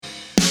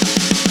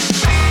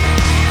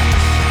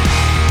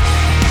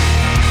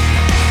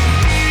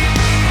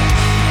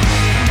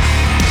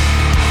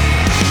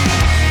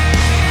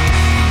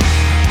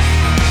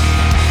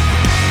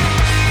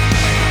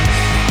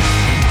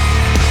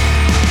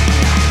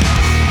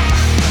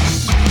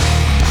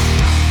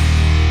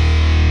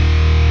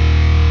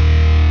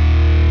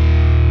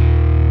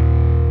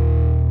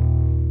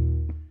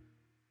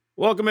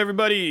Welcome,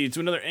 everybody, to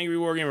another Angry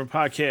Wargamer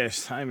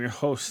podcast. I'm your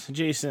host,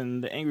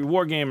 Jason, the Angry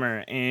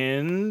Wargamer,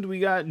 and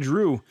we got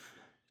Drew.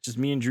 Just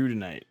me and Drew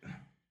tonight.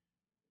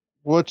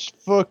 Let's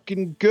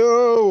fucking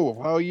go.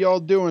 How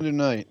y'all doing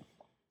tonight?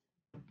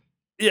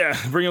 Yeah,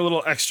 bring a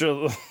little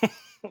extra,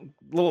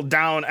 little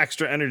down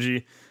extra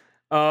energy.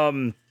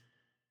 I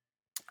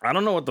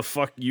don't know what the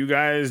fuck you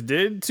guys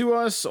did to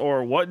us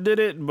or what did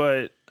it,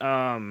 but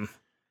I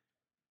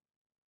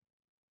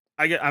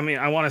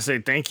want to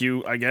say thank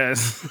you, I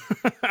guess.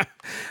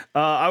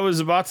 I was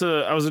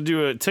to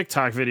do a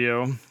TikTok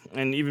video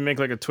and even make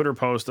like a Twitter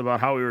post about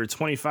how we were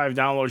 25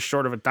 downloads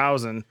short of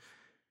 1,000.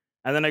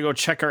 And then I go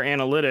check our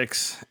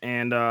analytics,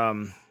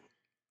 and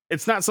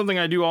it's not something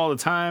I do all the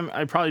time.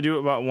 I probably do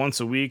it about once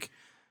a week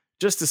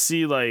just to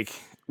see like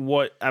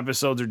what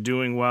episodes are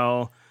doing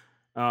well,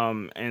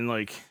 and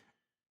like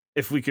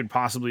if we could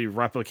possibly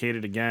replicate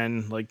it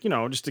again, like, you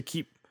know, just to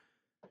keep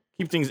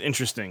things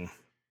interesting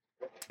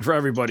for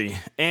everybody.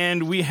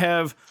 And we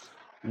have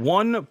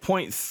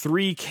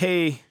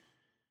 1.3K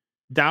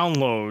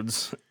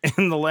downloads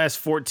in the last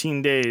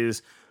 14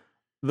 days.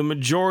 The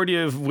majority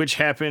of which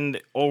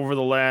happened over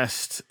the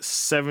last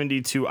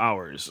 72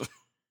 hours.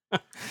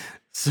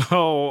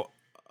 So,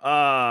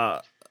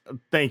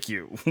 thank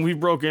you. We've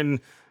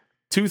broken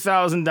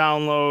 2,000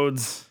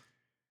 downloads.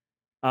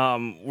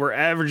 We're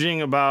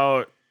averaging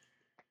about,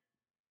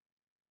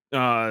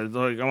 I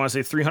want to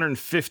say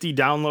 350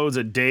 downloads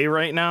a day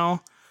right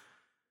now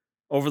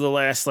over the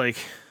last,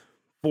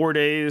 4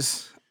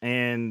 days.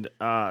 And,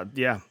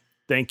 yeah,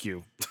 thank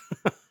you.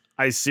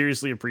 I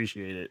seriously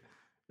appreciate it.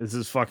 This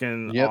is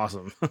fucking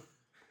awesome.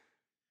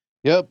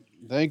 Yep.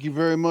 Thank you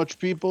very much,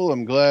 people.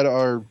 I'm glad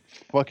our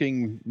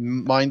fucking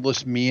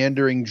mindless,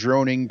 meandering,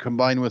 droning,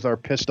 combined with our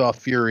pissed off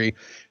fury,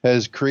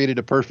 has created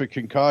a perfect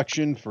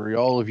concoction for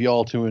all of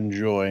y'all to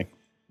enjoy.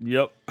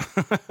 Yep.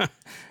 And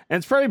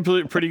it's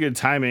probably pretty good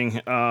timing.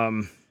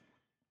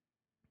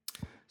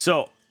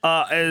 So,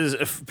 as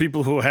if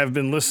people who have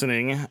been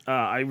listening,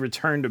 I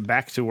returned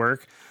back to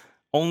work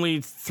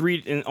only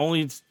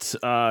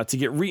to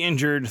get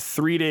re-injured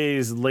 3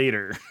 days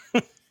later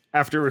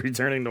after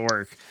returning to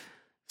work.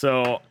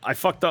 So I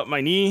fucked up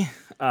my knee.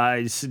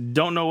 I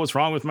don't know what's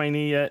wrong with my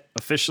knee yet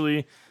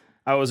officially.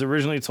 I was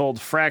originally told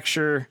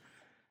fracture.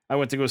 I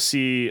went to go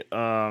see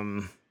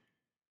the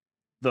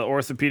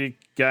orthopedic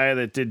guy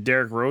that did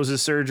Derrick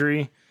Rose's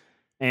surgery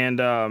and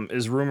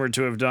is rumored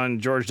to have done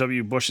George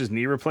W. Bush's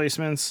knee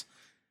replacements.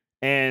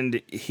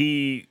 And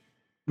he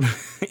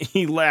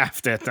he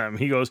laughed at them.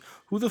 He goes,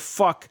 "Who the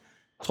fuck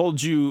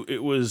told you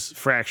it was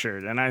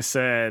fractured?" And I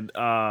said,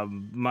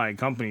 my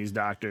company's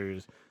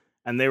doctors.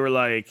 And they were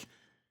like,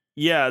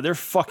 "Yeah, they're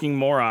fucking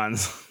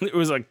morons." It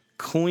was a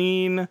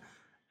clean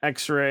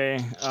x-ray.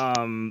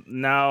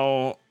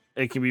 Now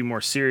it can be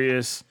more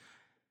serious.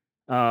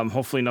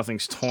 Hopefully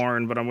nothing's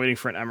torn, but I'm waiting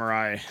for an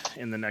MRI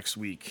in the next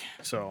week.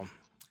 So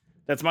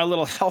that's my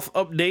little health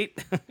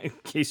update in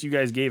case you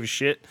guys gave a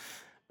shit.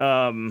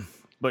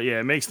 But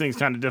yeah, it makes things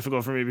kind of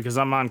difficult for me because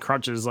I'm on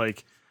crutches.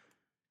 Like,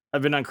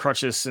 I've been on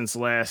crutches since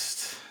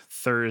last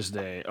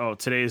Thursday. Oh,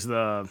 today's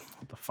what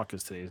the fuck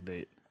is today's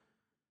date?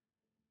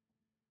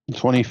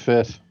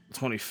 25th.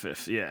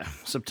 25th, yeah.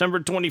 September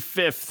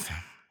 25th.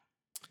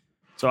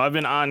 So I've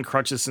been on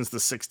crutches since the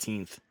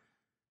 16th.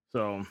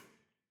 So,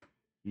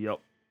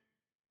 yep.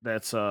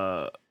 That's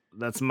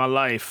my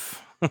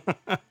life.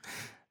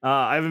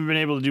 I haven't been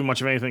able to do much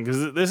of anything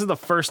because this is the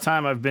first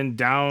time I've been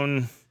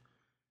down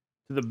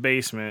to the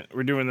basement.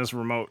 We're doing this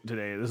remote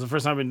today. This is the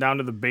first time I've been down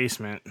to the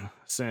basement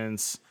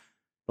since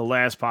the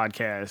last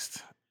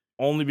podcast,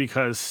 only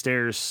because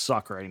stairs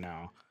suck right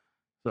now.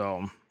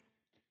 So,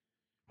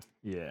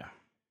 yeah.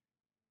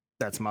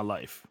 That's my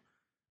life.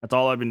 That's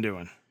all I've been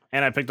doing.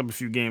 And I picked up a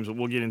few games, but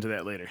we'll get into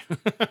that later.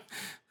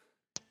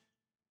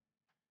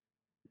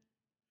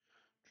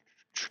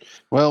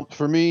 Well,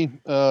 for me,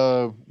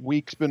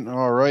 week's been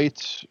all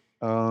right.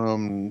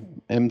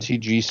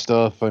 MTG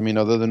stuff. I mean,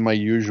 other than my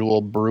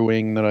usual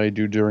brewing that I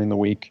do during the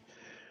week.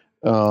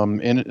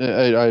 And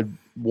I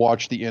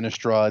watched the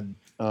Innistrad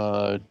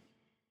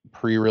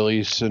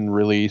pre-release and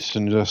release,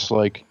 and just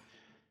like,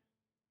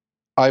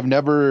 I've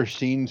never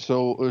seen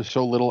so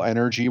little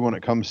energy when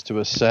it comes to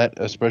a set,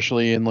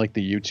 especially in like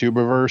the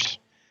YouTuberverse.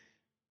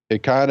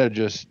 It kind of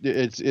just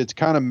it's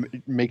kind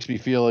of makes me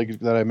feel like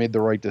that I made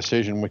the right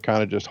decision with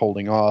kind of just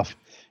holding off.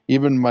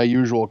 Even my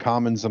usual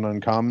commons and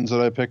uncommons that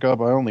I pick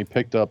up, I only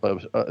picked up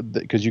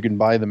because you can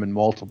buy them in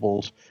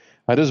multiples.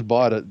 I just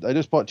bought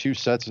two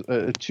sets,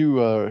 a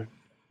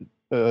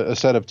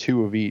set of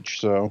two of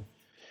each. So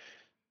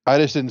I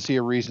just didn't see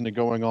a reason to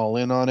going all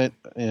in on it,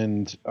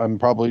 and I'm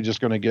probably just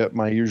going to get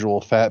my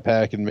usual fat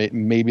pack and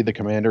maybe the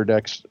commander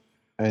decks,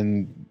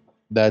 and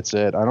that's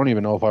it. I don't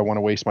even know if I want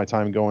to waste my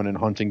time going and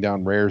hunting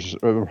down rares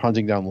or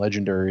hunting down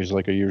legendaries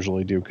like I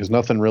usually do, because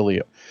nothing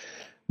really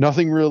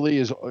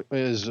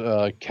is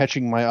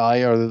catching my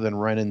eye other than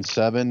Ren and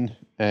 7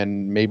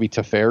 and maybe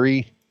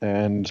Teferi,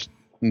 and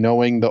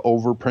knowing the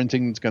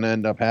overprinting that's going to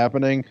end up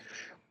happening.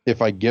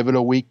 If I give it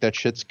a week, that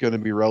shit's going to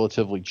be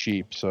relatively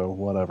cheap, so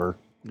whatever.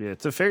 Yeah,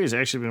 Teferi's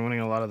actually been winning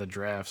a lot of the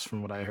drafts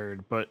from what I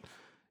heard. But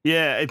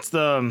yeah, it's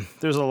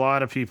there's a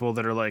lot of people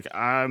that are like,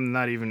 I'm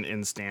not even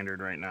in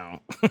standard right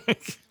now.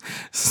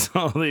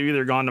 So they've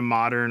either gone to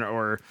modern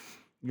or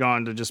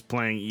gone to just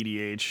playing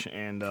EDH,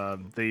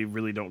 and they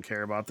really don't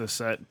care about this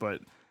set.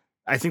 But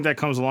I think that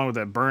comes along with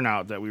that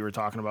burnout that we were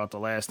talking about the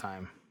last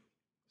time.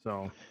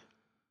 So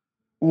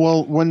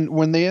Well,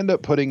 when they end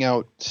up putting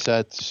out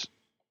sets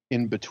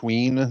in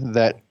between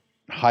that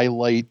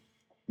highlight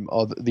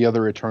the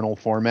other Eternal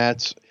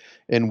formats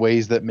in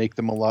ways that make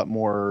them a lot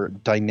more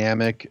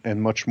dynamic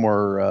and much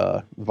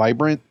more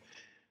vibrant,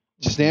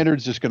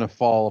 Standard's just going to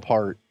fall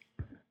apart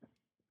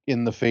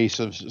in the face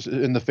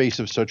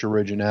of such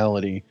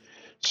originality.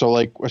 So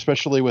like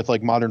especially with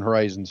like Modern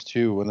Horizons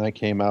 2 when that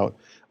came out,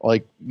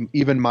 like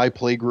even my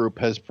play group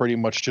has pretty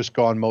much just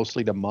gone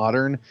mostly to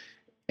modern,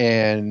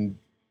 and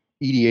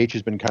EDH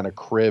has been kind of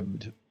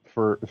cribbed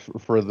for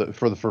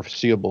the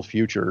foreseeable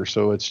future.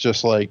 So it's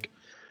just like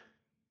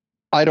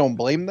I don't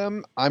blame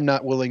them. I'm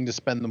not willing to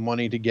spend the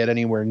money to get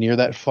anywhere near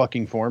that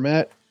fucking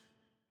format.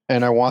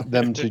 And I want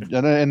them to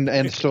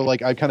and so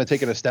like I've kind of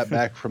taken a step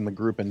back from the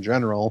group in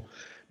general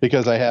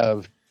because I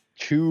have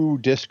 2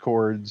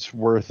 discords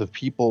worth of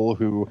people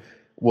who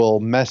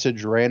will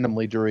message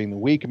randomly during the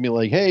week and be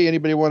like, hey,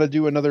 anybody want to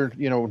do another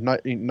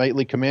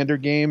nightly commander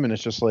game? And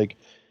it's just like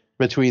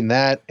between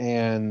that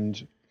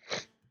and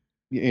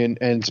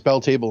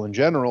spell table in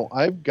general,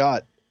 I've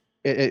got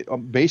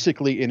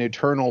basically an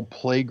eternal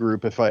play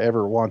group if I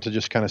ever want to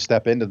just kind of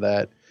step into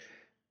that.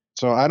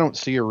 So I don't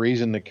see a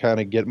reason to kind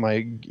of get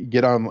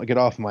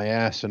off my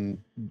ass and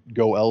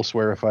go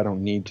elsewhere if I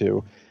don't need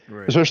to.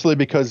 Right. Especially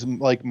because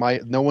like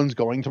no one's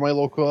going to my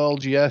local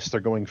LGS, they're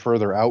going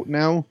further out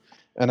now,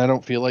 and I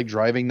don't feel like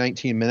driving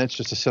 19 minutes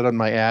just to sit on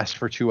my ass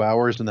for 2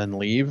 hours and then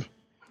leave.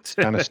 It's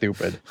kind of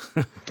stupid.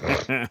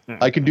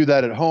 I can do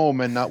that at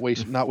home and not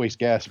waste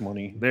gas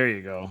money. There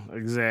you go.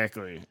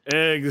 Exactly.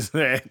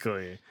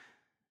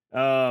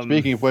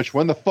 Speaking of which,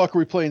 when the fuck are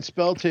we playing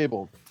Spell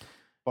Table?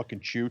 Fucking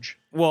chooch.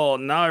 Well,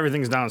 now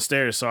everything's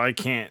downstairs, so I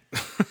can't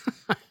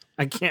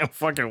I can't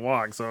fucking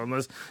walk. So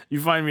unless you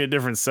find me a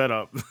different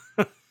setup,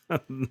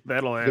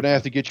 that'll happen. Gonna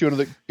have to get you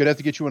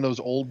one of those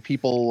old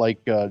people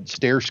like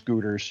stair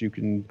scooters so you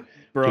can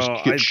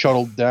just get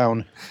shuttled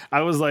down.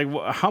 I was like,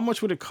 how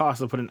much would it cost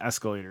to put an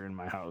escalator in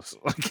my house?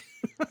 Like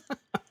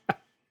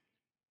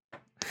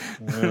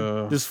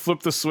just flip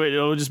the switch.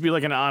 It'll just be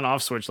like an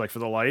on-off switch, like for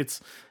the lights,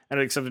 and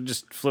except it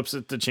just flips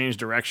it to change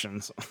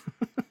directions.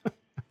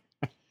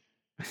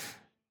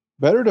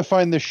 Better to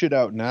find this shit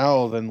out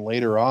now than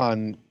later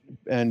on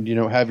and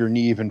have your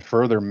knee even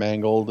further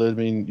mangled. I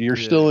mean, you're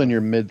still in your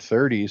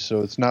mid-30s,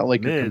 so it's not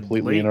like you're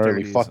completely and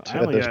utterly fucked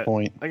at this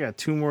point. I got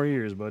 2 more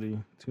years, buddy.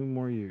 2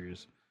 more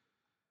years.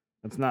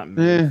 That's not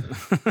me.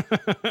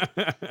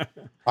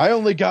 I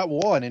only got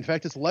 1. In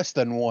fact, it's less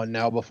than 1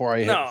 now before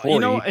I hit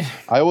 40.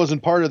 I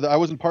wasn't part of the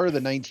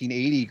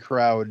 1980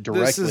 crowd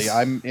directly.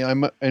 I'm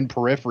in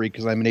periphery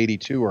because I'm an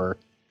 82er.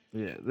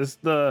 Yeah, this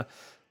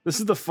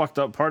is the fucked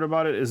up part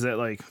about it is that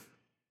like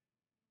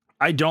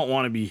I don't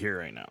want to be here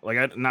right now. Like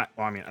I'm not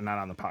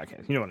on the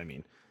podcast. You know what I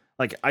mean?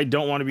 Like I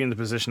don't want to be in the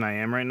position I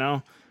am right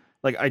now.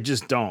 Like I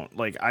just don't.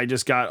 Like I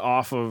just got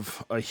off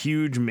of a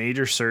huge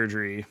major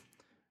surgery.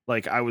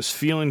 Like I was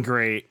feeling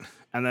great,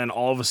 and then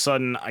all of a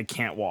sudden I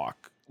can't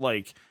walk.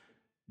 Like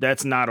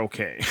that's not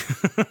okay.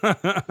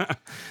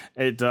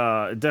 It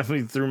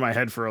definitely threw my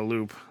head for a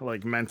loop,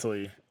 like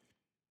mentally.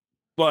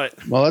 But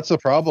well, that's the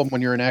problem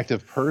when you're an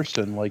active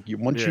person. Like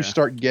once you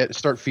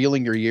start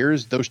feeling your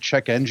years, those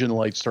check engine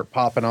lights start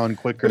popping on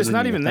quicker. But it's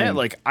not even that.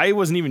 Like I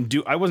wasn't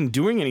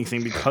doing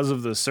anything because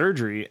of the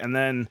surgery, and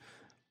then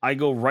I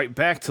go right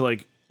back to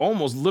like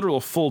almost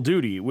literal full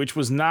duty, which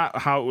was not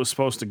how it was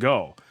supposed to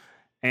go.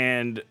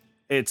 And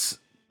it's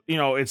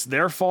it's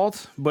their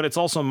fault, but it's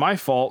also my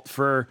fault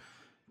for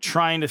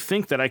trying to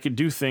think that I could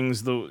do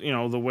things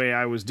the way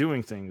I was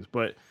doing things.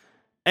 But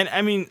and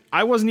I mean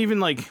I wasn't even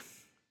like.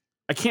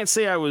 I can't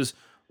say I was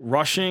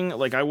rushing,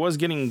 like I was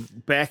getting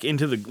back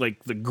into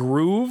the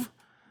groove,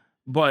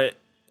 but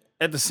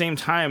at the same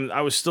time,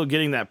 I was still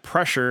getting that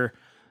pressure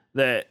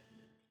that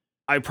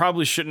I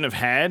probably shouldn't have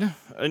had.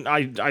 And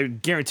I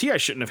guarantee I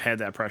shouldn't have had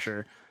that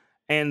pressure.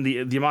 And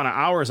the amount of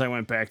hours I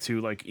went back to,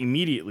 like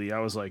immediately, I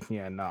was like,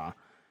 yeah, nah.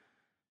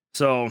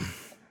 So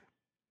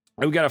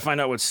we got to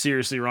find out what's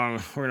seriously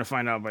wrong. We're going to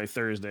find out by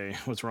Thursday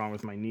what's wrong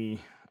with my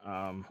knee.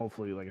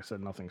 Hopefully, like I said,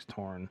 nothing's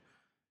torn.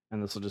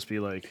 And this will just be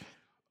like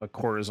a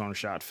cortisone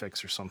shot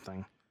fix or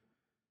something.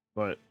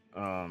 But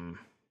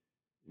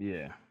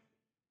yeah,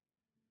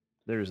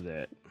 there's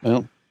that.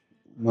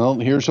 Well,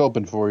 here's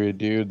hoping for you,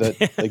 dude.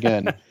 That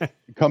again,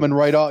 coming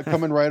right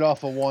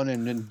off of one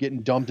and then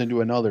getting dumped into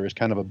another is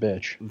kind of a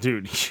bitch,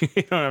 dude. You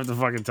don't have to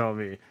fucking tell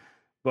me.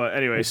 But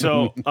anyway,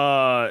 so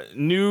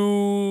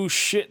new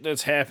shit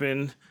that's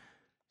happened.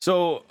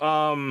 So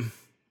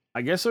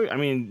I guess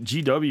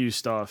GW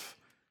stuff.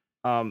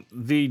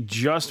 They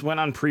just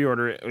went on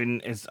pre-order,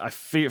 and I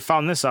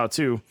found this out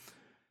too.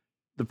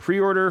 The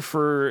pre-order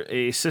for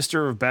a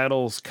Sisters of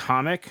Battle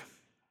comic,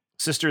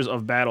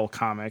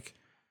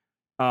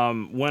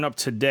 went up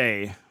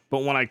today,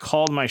 but when I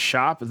called my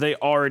shop, they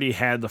already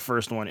had the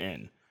first one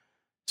in.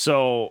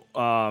 So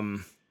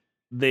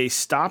they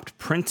stopped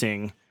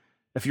printing.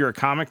 If you're a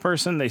comic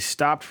person, they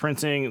stopped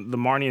printing the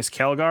Marnius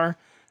Calgar.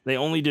 They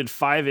only did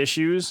 5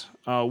 issues,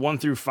 1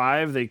 through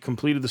 5. They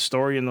completed the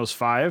story in those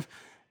 5,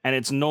 and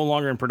it's no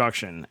longer in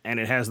production, and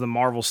it has the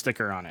Marvel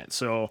sticker on it.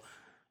 So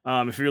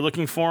if you're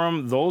looking for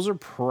them, those are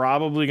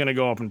probably going to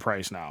go up in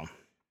price now.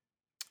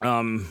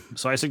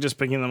 So I suggest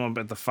picking them up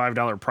at the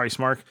 $5 price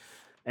mark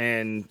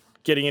and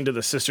getting into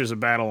the Sisters of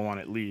Battle one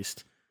at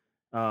least.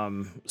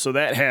 So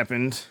that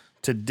happened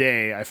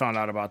today. I found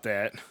out about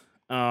that.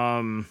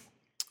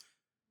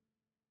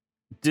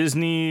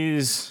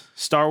 Disney's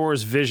Star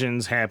Wars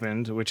Visions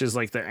happened, which is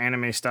like their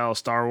anime style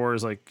Star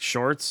Wars like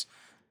shorts.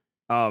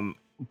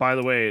 By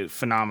the way,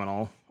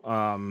 phenomenal.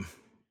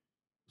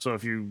 So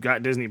if you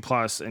got Disney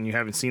Plus and you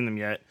haven't seen them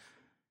yet,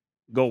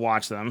 go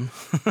watch them.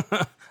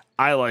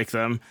 I like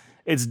them.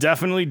 It's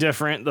definitely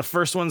different. The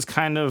first one's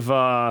kind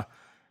of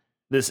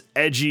this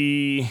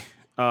edgy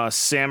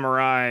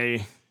samurai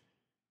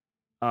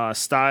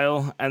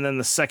style, and then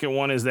the second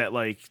one is that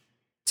like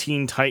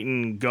Teen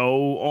Titan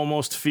Go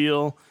almost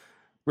feel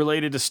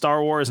related to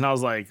Star Wars. And I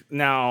was like,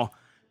 now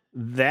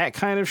that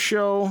kind of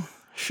show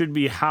should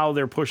be how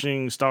they're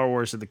pushing Star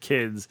Wars to the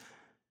kids,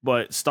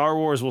 but Star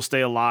Wars will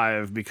stay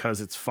alive because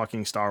it's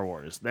fucking Star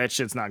Wars. That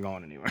shit's not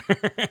going anywhere.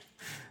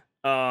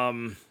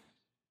 Trying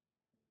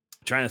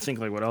to think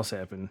like what else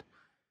happened.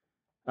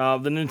 The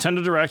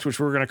Nintendo Direct, which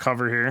we're going to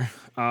cover here.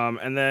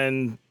 And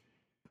then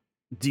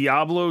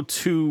Diablo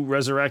 2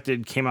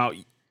 Resurrected came out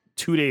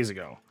 2 days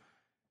ago.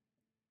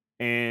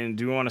 And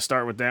do we want to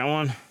start with that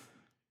one?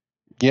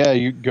 Yeah,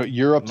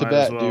 you're up to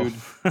bat,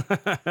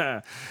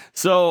 dude.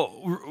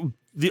 So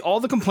all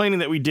the complaining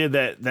that we did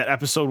that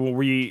episode where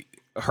we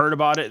heard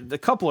about it a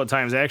couple of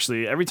times,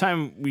 actually. Every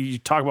time we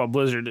talk about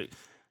Blizzard,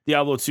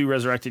 Diablo 2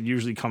 Resurrected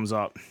usually comes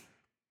up.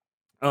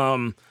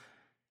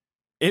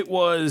 It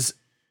was,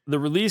 the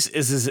release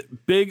is as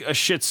big a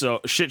shit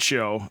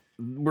show.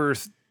 We're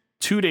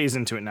 2 days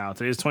into it now.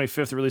 Today's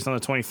 25th, released on the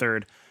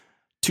 23rd.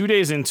 2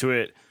 days into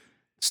it,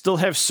 still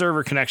have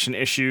server connection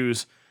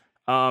issues.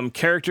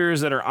 Characters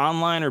that are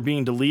online are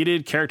being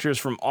deleted. Characters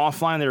from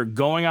offline that are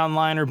going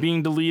online are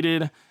being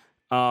deleted.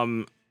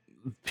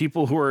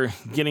 People who are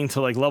getting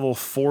to like level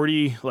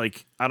 40,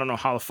 like, I don't know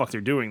how the fuck they're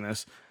doing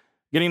this.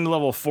 Getting to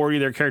level 40,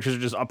 their characters are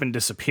just up and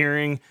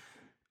disappearing.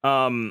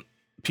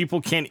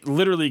 People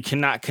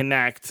cannot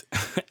connect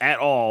at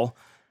all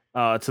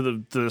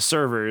to the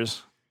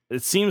servers.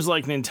 It seems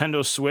like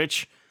Nintendo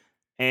Switch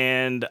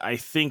and I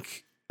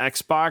think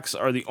Xbox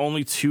are the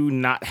only two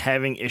not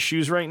having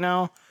issues right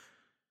now.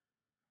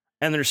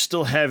 And they're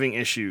still having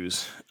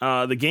issues.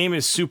 The game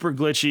is super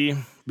glitchy.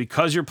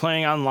 Because you're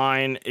playing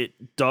online, it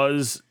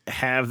does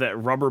have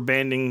that rubber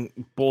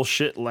banding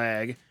bullshit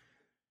lag.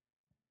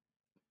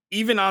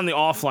 Even on the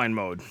offline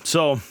mode.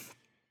 So,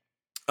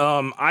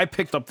 I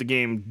picked up the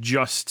game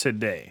just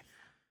today.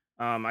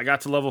 I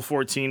got to level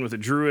 14 with a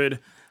druid.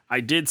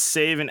 I did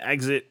save and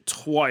exit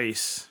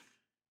twice.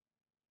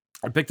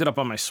 I picked it up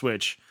on my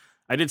Switch.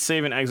 I did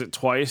save and exit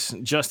twice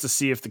just to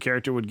see if the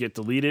character would get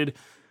deleted.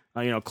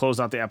 Close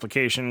out the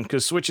application,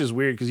 because Switch is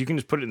weird because you can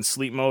just put it in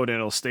sleep mode and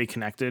it'll stay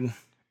connected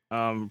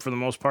for the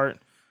most part.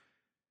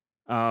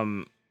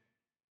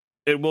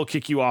 It will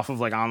kick you off of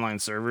like online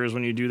servers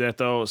when you do that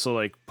though. So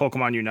like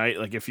Pokemon Unite,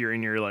 like if you're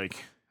in your like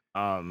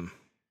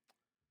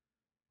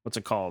what's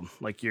it called?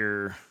 Like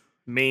your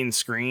main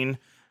screen,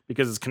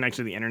 because it's connected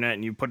to the internet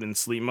and you put it in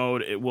sleep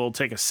mode, it will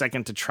take a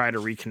second to try to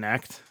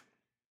reconnect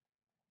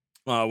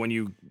when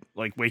you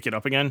like wake it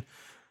up again.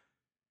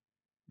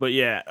 But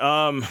yeah,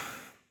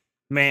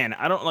 man,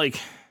 I don't like.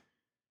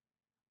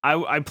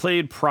 I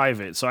played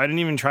private, so I didn't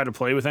even try to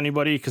play with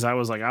anybody because I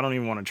was like, I don't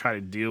even want to try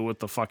to deal with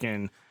the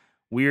fucking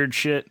weird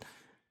shit.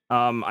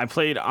 I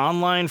played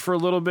online for a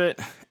little bit,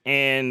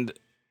 and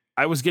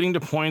I was getting to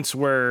points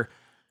where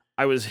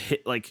I was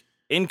hit like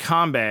in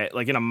combat,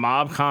 like in a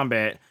mob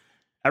combat,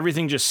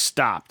 everything just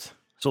stopped.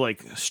 So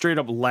like straight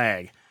up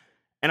lag,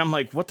 and I'm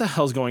like, what the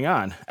hell's going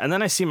on? And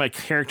then I see my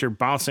character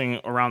bouncing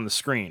around the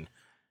screen,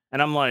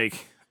 and I'm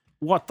like,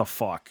 what the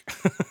fuck?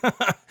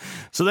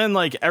 So then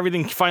like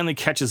everything finally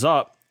catches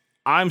up.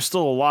 I'm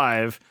still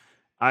alive.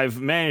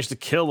 I've managed to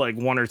kill like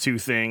 1 or 2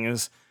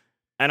 things.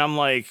 And I'm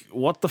like,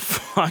 what the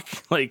fuck?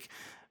 Like,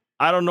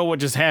 I don't know what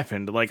just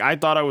happened. Like, I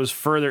thought I was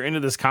further into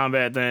this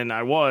combat than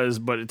I was,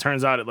 but it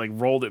turns out it like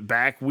rolled it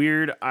back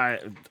weird. I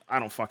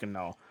don't fucking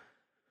know.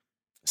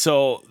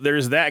 So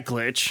there's that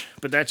glitch,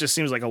 but that just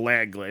seems like a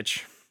lag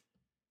glitch.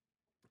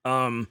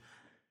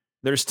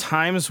 There's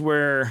times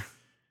where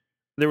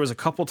there was a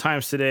couple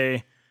times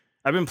today.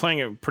 I've been playing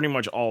it pretty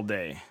much all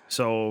day.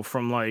 So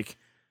from like,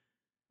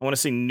 I want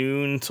to say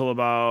noon till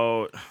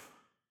about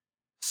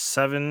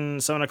 7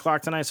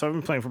 o'clock tonight. So I've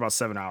been playing for about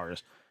 7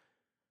 hours.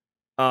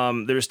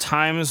 There's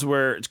times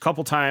where, a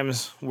couple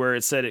times where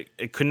it said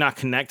it could not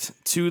connect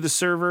to the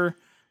server,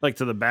 like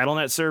to the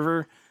Battle.net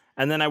server.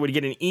 And then I would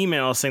get an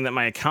email saying that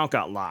my account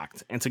got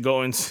locked and to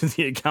go into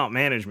the account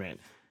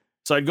management.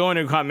 So I'd go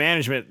into account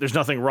management. There's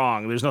nothing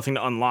wrong. There's nothing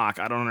to unlock.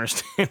 I don't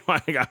understand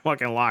why I got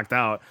fucking locked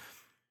out.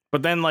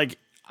 But then like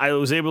I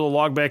was able to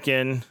log back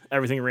in.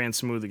 Everything ran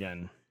smooth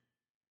again.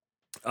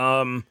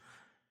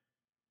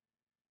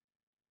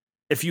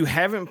 If you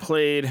haven't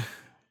played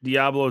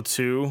Diablo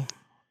 2,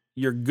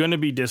 you're gonna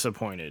be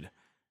disappointed.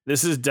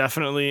 This is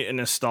definitely a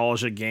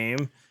nostalgia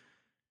game.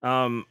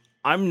 I'm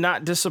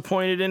not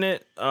disappointed in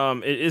it.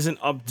 It is an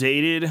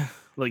updated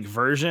like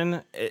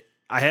version.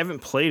 I haven't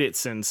played it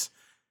since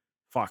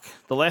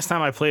the last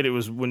time I played it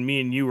was when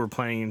me and you were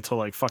playing until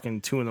like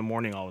fucking 2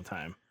 a.m. all the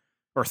time,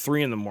 or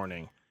 3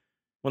 a.m.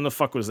 When the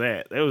fuck was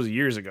that? That was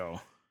years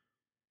ago.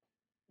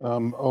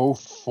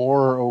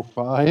 04,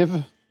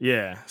 05.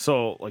 Yeah,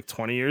 so like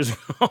 20 years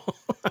ago,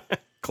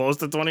 close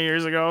to 20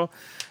 years ago.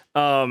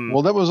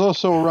 Well, that was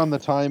also around the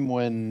time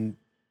when,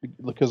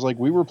 because like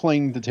we were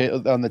playing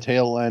on the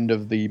tail end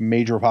of the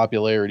major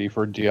popularity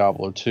for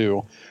Diablo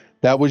 2.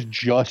 That was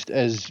just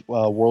as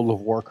World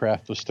of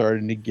Warcraft was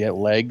starting to get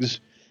legs.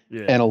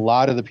 Yeah. And a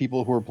lot of the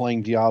people who were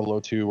playing Diablo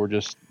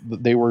 2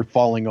 they were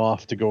falling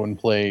off to go and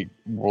play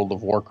World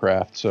of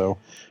Warcraft. So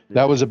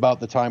that was about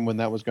the time when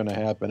that was going to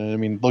happen. And I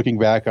mean, looking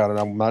back on it,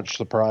 I'm not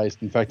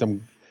surprised. In fact,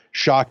 I'm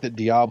shocked that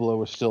Diablo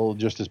was still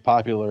just as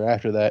popular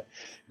after that,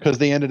 because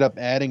they ended up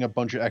adding a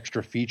bunch of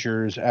extra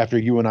features after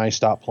you and I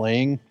stopped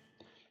playing.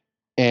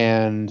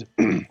 And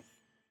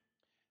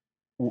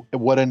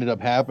what ended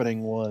up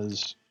happening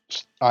was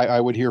I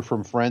would hear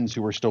from friends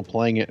who were still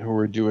playing it, who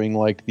were doing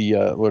like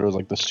the what it was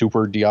like the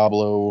Super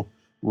Diablo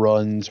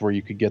runs, where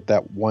you could get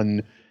that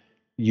one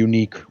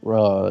unique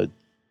item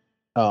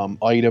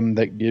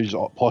that gives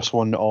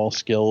 +1 to all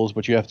skills,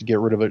 but you have to get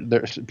rid of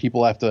it.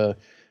 People have to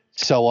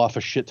sell off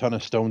a shit ton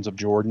of Stones of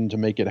Jordan to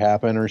make it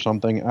happen or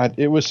something.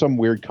 It was some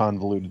weird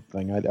convoluted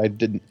thing. I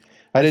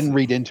didn't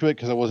read into it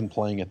because I wasn't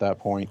playing at that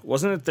point.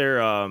 Wasn't it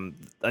their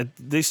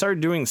they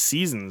started doing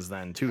seasons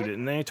then too,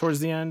 didn't they? Towards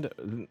the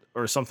end,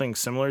 or something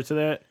similar to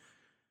that,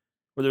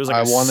 where there was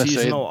like a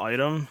seasonal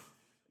item.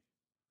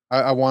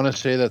 I want to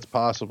say that's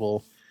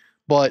possible,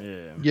 but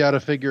you got to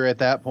figure at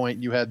that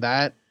point you had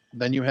that,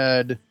 then you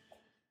had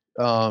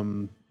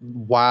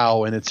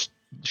WoW and its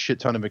shit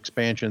ton of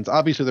expansions.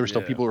 Obviously, there were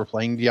still people who were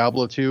playing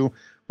Diablo 2,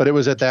 but it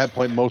was at that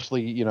point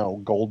mostly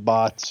gold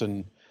bots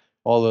and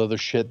all the other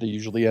shit that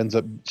usually ends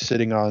up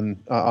sitting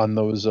on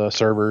those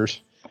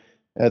servers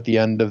at the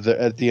end of a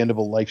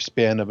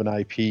lifespan of an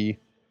IP.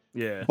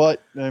 Yeah.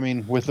 But I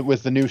mean, with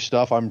the new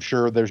stuff, I'm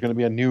sure there's going to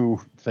be a new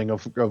thing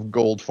of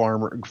gold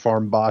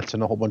farm bots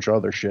and a whole bunch of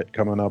other shit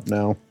coming up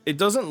now. It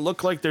doesn't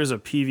look like there's a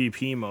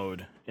PvP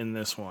mode in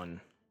this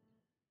one.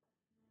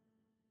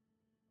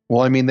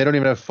 Well, I mean, they don't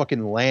even have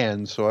fucking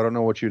land, so I don't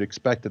know what you'd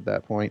expect at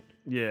that point.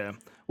 Yeah.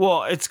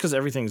 Well, it's because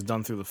everything's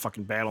done through the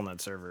fucking BattleNet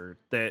server.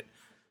 That,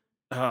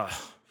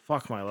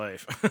 fuck my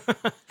life.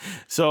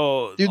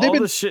 So dude, all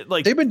this shit,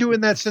 like they've been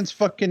doing that since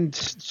fucking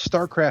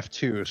StarCraft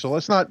 2. So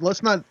let's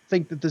not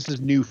think that this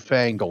is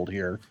newfangled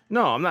here.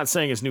 No, I'm not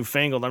saying it's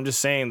newfangled. I'm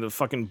just saying the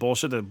fucking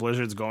bullshit that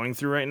Blizzard's going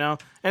through right now,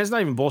 and it's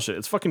not even bullshit.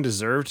 It's fucking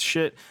deserved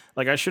shit.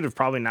 Like I should have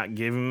probably not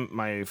given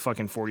my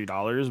fucking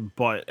 $40,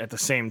 but at the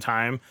same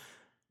time,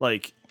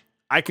 like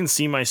I can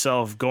see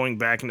myself going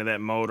back into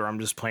that mode, or I'm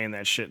just playing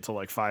that shit till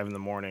like 5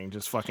 a.m,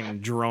 just fucking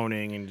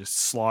droning and just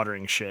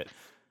slaughtering shit.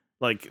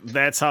 Like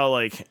that's how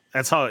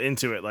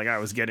into it like I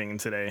was getting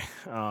today.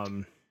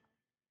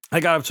 I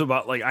got up to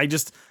about like I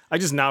just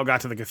now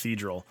got to the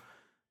cathedral,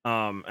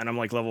 and I'm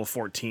like level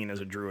 14 as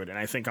a druid, and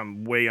I think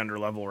I'm way under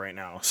level right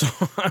now, so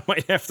I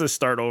might have to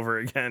start over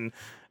again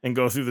and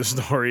go through the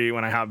story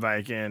when I hop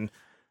back in,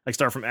 like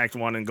start from Act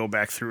 1 and go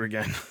back through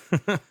again.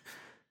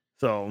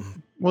 So,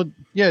 well,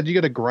 yeah, you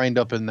got to grind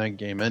up in that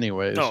game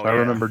anyways. Oh, I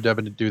remember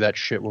Devin to do that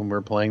shit when we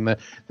were playing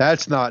that.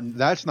 That's not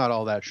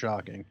all that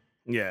shocking.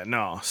 Yeah,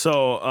 no.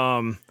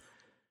 So,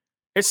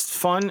 it's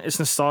fun. It's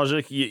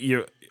nostalgic.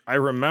 I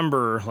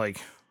remember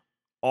like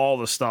all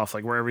the stuff,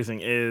 like where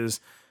everything is,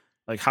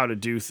 like how to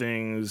do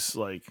things,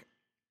 like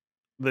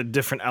the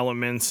different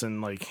elements,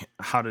 and like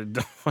how to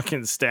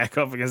fucking stack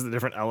up against the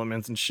different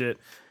elements and shit.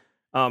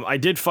 I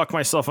did fuck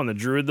myself on the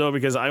druid though,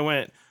 because I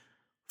went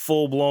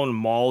full-blown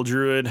Maul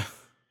druid,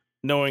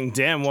 knowing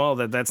damn well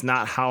that that's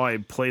not how I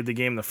played the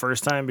game the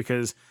first time,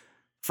 because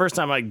first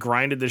time I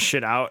grinded this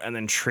shit out and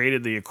then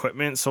traded the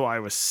equipment so I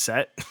was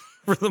set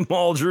for the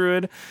Maul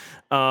druid.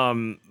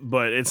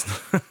 But it's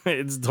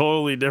it's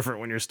totally different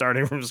when you're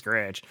starting from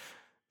scratch.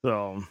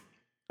 So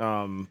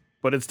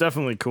but it's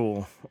definitely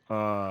cool.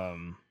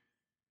 I'm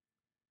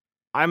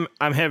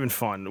having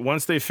fun.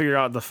 Once they figure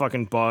out the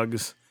fucking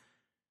bugs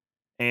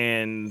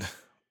and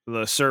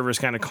the servers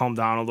kind of calm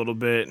down a little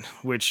bit,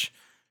 which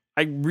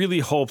I really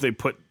hope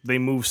they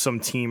move some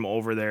team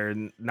over there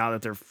now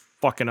that they're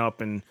fucking up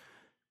and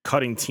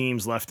cutting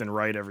teams left and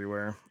right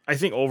everywhere. I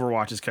think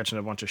Overwatch is catching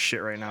a bunch of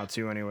shit right now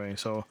too anyway,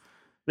 so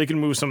they can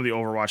move some of the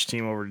Overwatch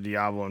team over to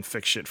Diablo and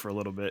fix shit for a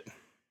little bit.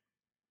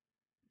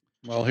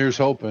 Well, here's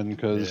hoping,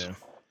 because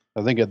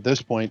I think at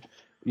this point,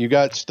 You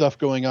got stuff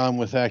going on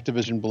with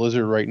Activision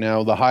Blizzard right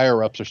now. The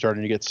higher ups are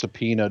starting to get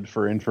subpoenaed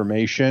for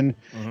information.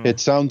 Mhm. It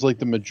sounds like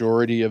the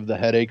majority of the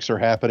headaches are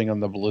happening on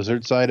the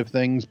Blizzard side of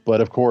things,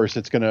 but of course,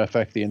 it's going to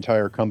affect the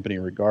entire company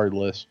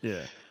regardless. Yeah.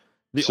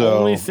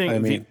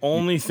 The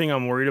only thing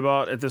I'm worried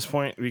about at this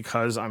point,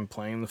 because I'm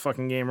playing the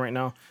fucking game right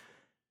now,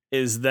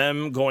 is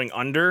them going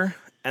under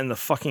and the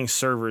fucking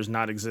servers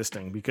not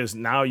existing. Because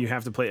now you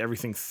have to play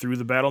everything through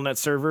the BattleNet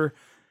server,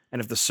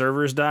 and if the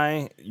servers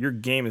die, your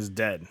game is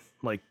dead.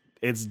 Like,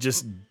 it's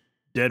just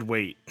dead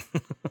weight,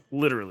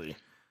 literally.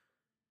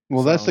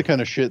 Well, that's the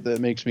kind of shit that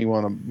makes me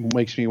want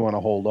to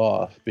hold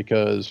off,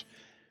 because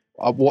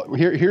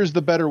here's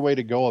the better way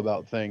to go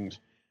about things.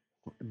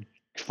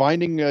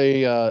 Finding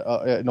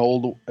an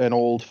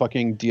old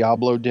fucking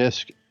Diablo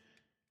disc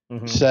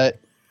set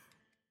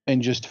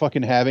and just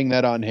fucking having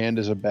that on hand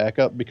as a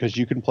backup, because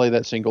you can play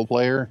that single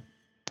player,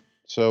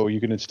 so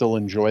you can still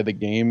enjoy the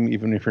game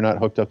even if you're not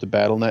hooked up to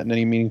BattleNet in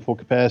any meaningful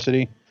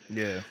capacity.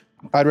 Yeah.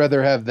 I'd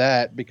rather have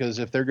that, because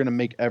if they're going to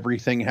make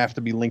everything have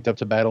to be linked up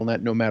to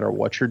BattleNet no matter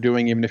what you're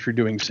doing, even if you're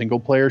doing single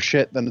player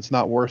shit, then it's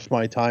not worth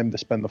my time to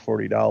spend the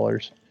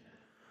 $40.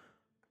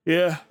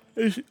 Yeah.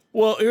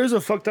 Well, here's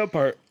a fucked up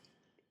part.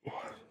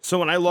 So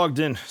when I logged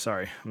in,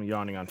 sorry, I'm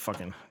yawning on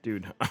fucking,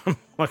 dude, I'm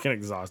fucking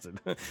exhausted.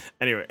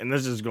 Anyway, and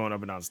this is going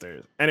up and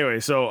downstairs. Anyway,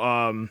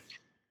 so,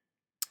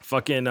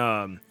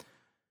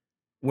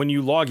 when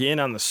you log in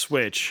on the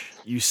Switch,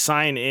 you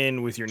sign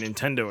in with your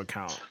Nintendo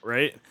account,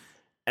 right?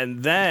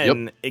 And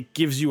then it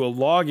gives you a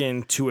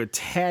login to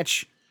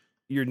attach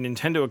your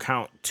Nintendo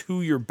account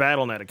to your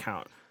BattleNet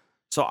account.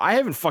 So I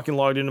haven't fucking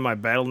logged into my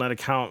BattleNet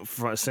account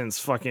since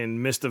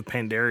fucking Mist of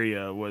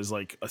Pandaria was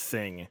like a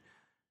thing.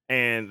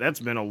 And that's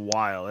been a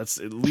while. That's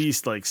at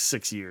least like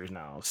 6 years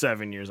now.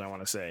 7 years, I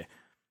want to say.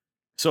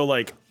 So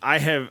like I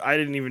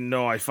didn't even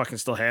know I fucking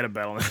still had a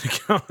BattleNet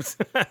account.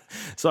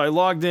 So I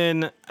logged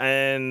in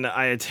and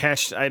I'd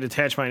attached my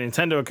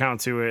Nintendo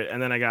account to it,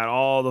 and then I got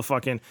all the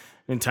fucking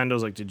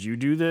Nintendo's like, did you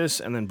do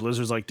this? And then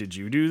Blizzard's like, did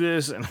you do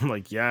this? And I'm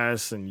like,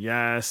 yes,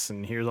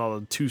 and here's all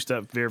the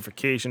two-step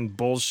verification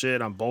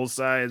bullshit on both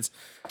sides.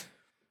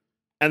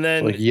 And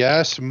then like,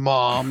 yes,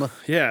 mom.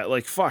 Yeah,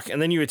 like fuck.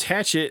 And then you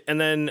attach it, and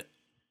then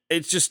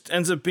it just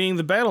ends up being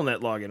the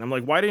BattleNet login. I'm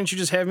like, why didn't you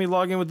just have me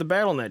log in with the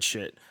BattleNet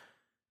shit?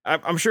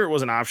 I'm sure it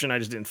was an option. I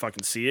just didn't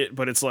fucking see it.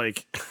 But it's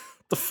like,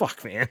 the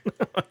fuck, man.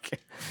 Okay.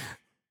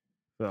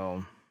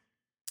 So,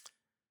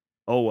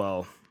 oh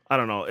well. I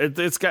don't know. It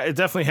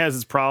definitely has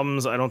its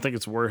problems. I don't think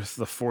it's worth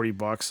the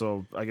 $40.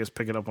 So I guess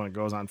pick it up when it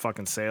goes on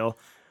fucking sale.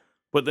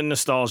 But the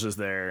nostalgia's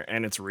there,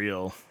 and it's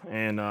real.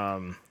 And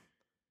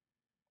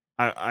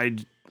I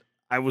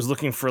was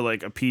looking for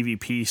like a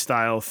PvP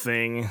style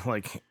thing,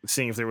 like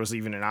seeing if there was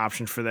even an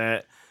option for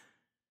that.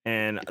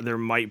 And there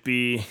might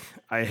be.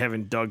 I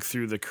haven't dug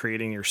through the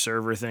creating your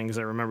server thing, because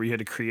I remember you had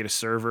to create a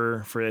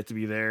server for it to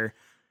be there.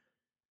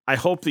 I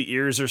hope the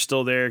ears are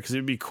still there, because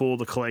it'd be cool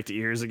to collect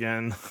ears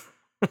again.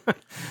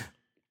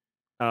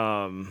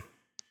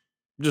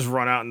 Just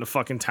run out into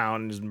fucking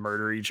town and just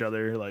murder each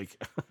other. Like,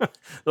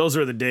 those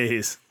were the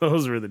days.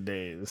 Those were the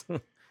days.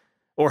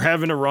 Or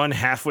having to run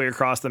halfway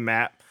across the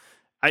map.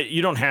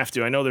 You don't have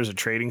to. I know there's a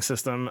trading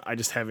system. I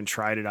just haven't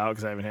tried it out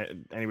because I haven't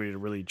had anybody to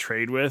really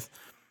trade with.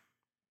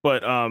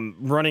 But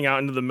running out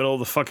into the middle of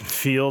the fucking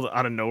field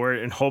out of nowhere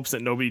in hopes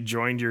that nobody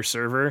joined your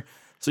server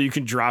so you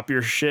can drop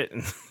your shit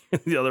and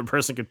the other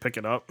person could pick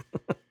it up.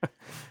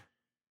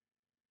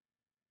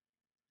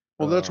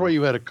 Well, that's why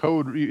you had a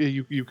code.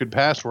 You could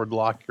password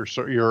lock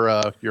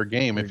your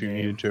game if you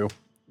needed to.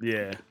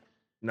 Yeah.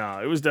 No,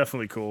 it was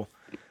definitely cool.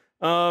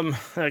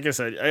 Like I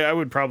said, I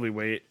would probably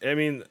wait. I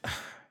mean,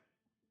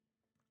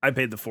 I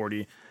paid the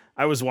 $40.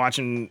 I was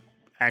watching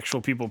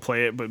actual people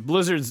play it, but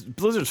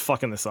Blizzard's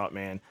fucking this up,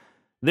 man.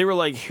 They were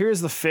like,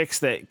 here's the fix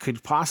that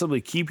could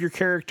possibly keep your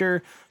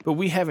character, but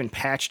we haven't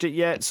patched it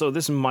yet, so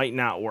this might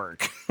not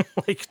work.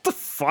 Like, what the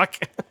fuck?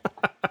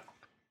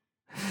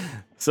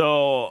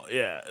 So,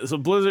 yeah. So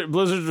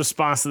Blizzard's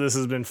response to this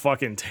has been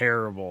fucking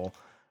terrible.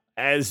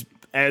 As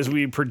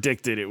we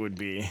predicted it would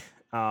be.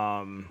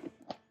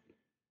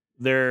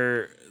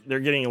 They're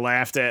getting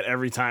laughed at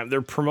every time.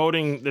 They're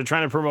trying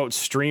to promote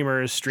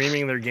streamers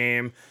streaming their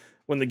game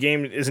when the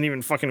game isn't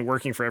even fucking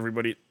working for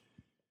everybody.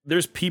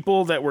 There's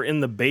people that were in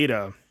the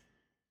beta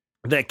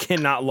that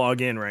cannot log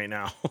in right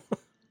now.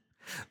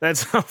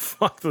 That's how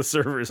fucked the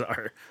servers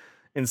are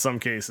in some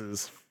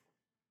cases.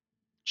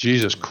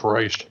 Jesus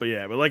Christ. But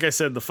yeah, but like I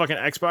said, the fucking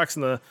Xbox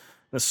and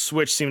the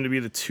Switch seem to be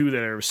the two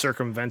that are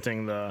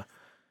circumventing the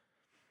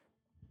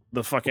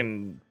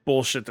fucking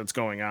bullshit that's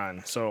going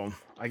on. So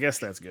I guess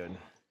that's good.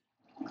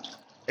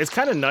 It's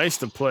kind of nice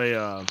to play.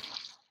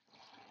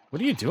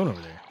 What are you doing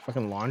over there?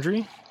 Fucking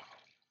laundry?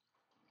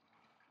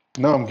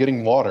 No, I'm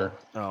getting water.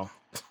 Oh.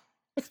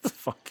 What the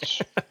fuck?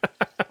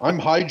 I'm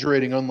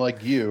hydrating,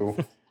 unlike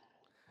you.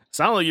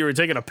 Sounded like you were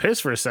taking a piss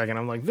for a second.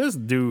 I'm like, this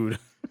dude.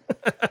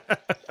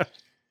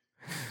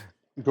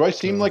 Do I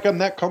seem like I'm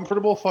that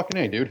comfortable?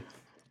 Fucking A, dude.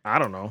 I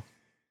don't know.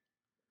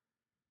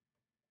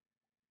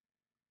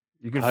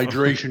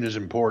 Hydration is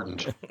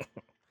important.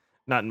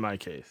 Not in my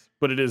case,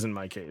 but it is in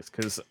my case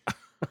because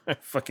I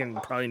fucking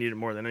probably need it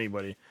more than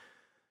anybody.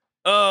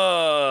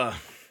 Uh,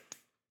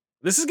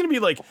 this is gonna be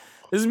like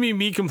this is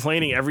me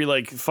complaining every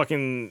like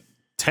fucking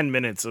 10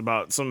 minutes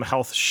about some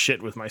health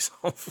shit with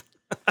myself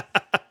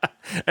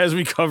as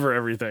we cover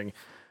everything.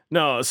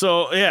 No,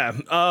 so yeah,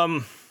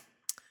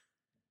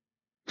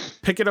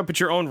 pick it up at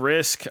your own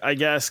risk, I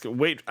guess.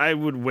 I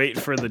would wait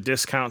for the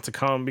discount to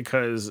come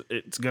because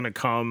it's gonna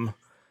come.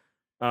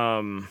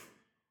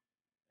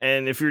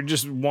 And if you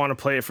just want to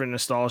play it for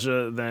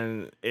nostalgia,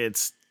 then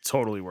it's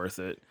totally worth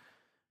it.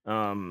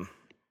 But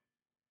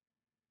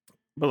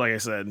like I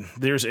said,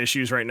 there's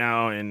issues right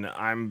now, and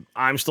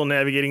I'm still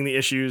navigating the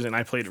issues, and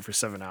I played it for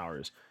 7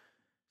 hours.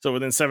 So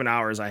within 7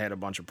 hours, I had a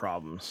bunch of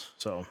problems.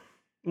 So,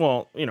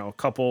 well, a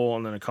couple,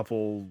 and then a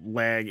couple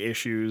lag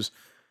issues,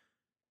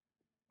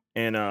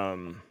 and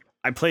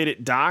I played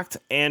it docked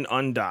and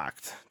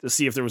undocked to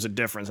see if there was a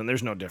difference, and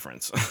there's no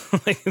difference.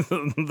 Like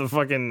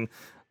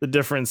the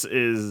difference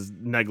is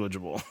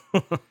negligible.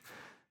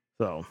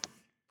 So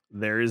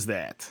there is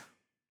that.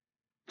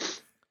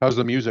 How's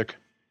the music?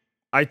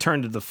 I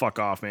turned it the fuck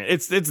off, man.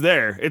 It's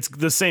there. It's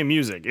the same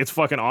music. It's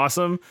fucking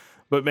awesome.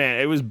 But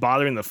man, it was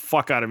bothering the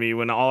fuck out of me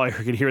when all I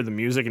could hear the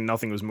music and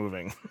nothing was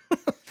moving.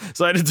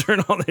 So I had to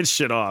turn all that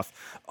shit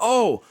off.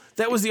 Oh,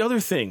 that was the other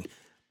thing.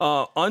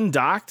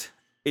 Undocked,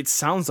 it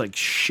sounds like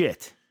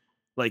shit.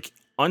 Like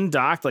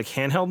undocked, like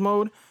handheld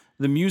mode,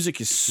 the music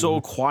is so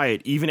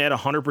quiet, even at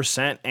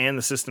 100%, and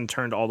the system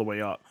turned all the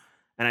way up.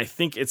 And I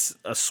think it's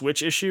a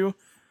Switch issue.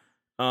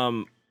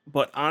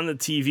 But on the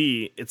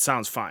TV, it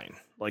sounds fine.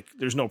 Like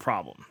there's no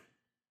problem.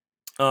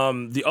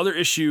 The other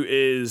issue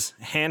is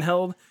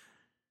handheld,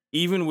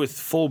 even with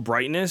full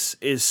brightness,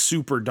 is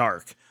super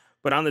dark.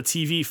 But on the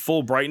TV,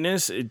 full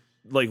brightness, it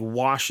like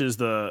washes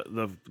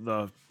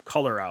the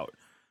color out.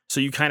 So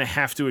you kind of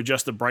have to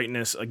adjust the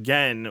brightness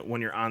again when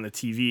you're on the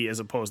TV as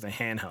opposed to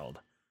handheld.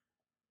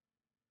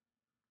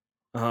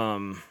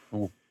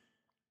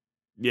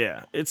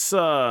 Yeah, it's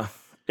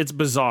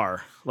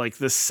bizarre. Like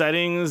the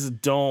settings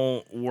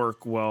don't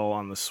work well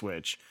on the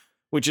Switch,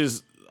 which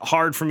is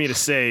hard for me to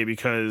say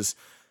because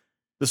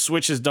the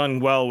Switch has done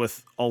well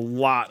with a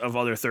lot of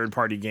other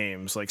third-party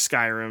games like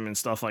Skyrim and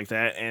stuff like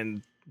that,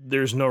 and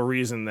there's no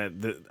reason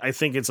that I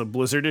think it's a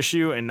Blizzard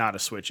issue and not a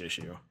Switch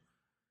issue.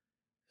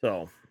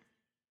 So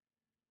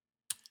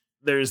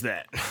there's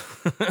that.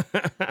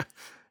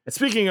 And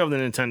speaking of the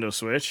Nintendo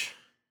Switch,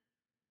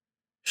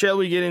 shall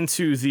we get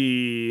into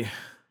the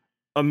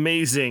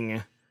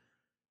amazing,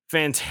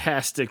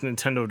 fantastic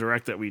Nintendo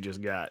Direct that we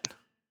just got?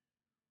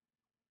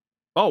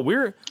 Oh,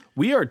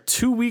 we are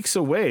 2 weeks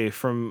away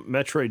from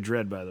Metroid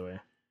Dread, by the way.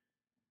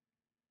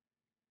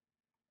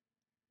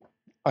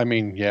 I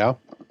mean, yeah.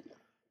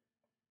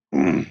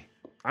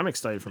 I'm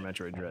excited for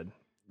Metroid Dread.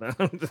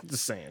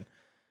 Just saying.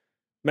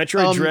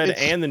 Metroid Dread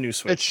and the new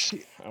Switch.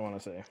 I want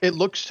to say it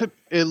looks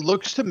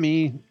to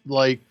me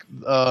like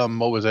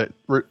what was it?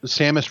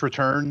 Samus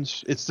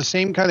Returns. It's the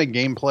same kind of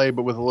gameplay,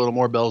 but with a little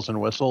more bells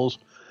and whistles.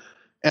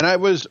 And I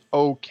was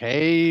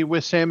okay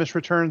with Samus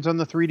Returns on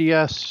the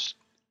 3DS.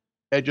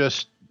 I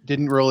just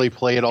didn't really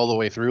play it all the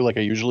way through like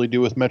I usually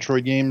do with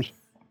Metroid games.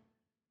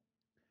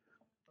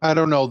 I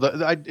don't know.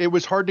 It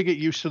was hard to get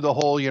used to the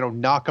whole,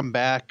 knock them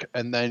back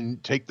and then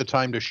take the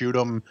time to shoot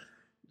them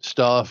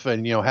stuff,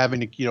 and having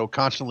to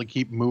constantly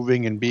keep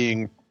moving and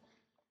being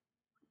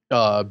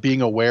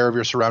aware of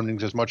your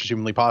surroundings as much as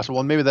humanly possible.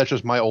 And maybe that's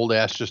just my old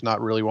ass just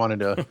not really wanting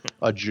to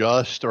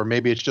adjust, or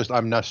maybe it's just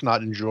I'm just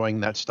not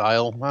enjoying that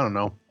style. I don't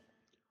know.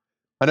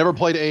 I never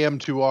played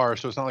AM2R,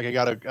 so it's not like I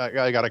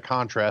got a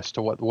contrast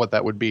to what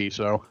that would be.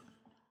 So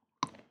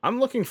I'm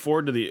looking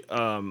forward to the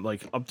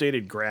like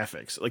updated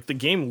graphics. Like the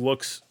game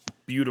looks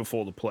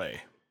beautiful to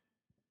play.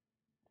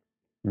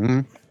 Mm-hmm.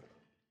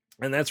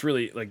 And that's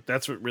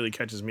what really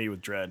catches me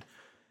with Dread.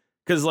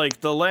 Because like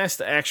the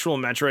last actual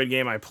Metroid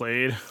game I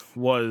played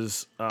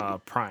was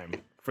Prime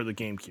for the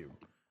GameCube.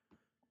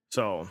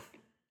 So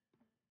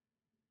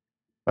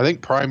I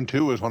think Prime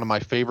 2 is one of my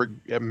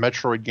favorite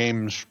Metroid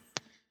games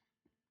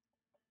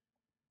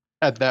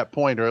at that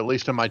point, or at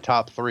least in my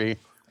top 3.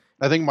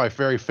 I think my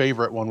very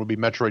favorite one would be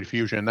Metroid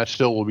Fusion. That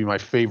still will be my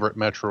favorite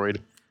Metroid.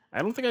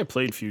 I don't think I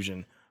played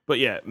Fusion. But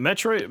yeah,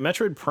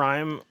 Metroid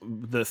Prime,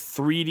 the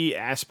 3D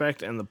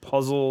aspect and the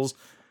puzzles,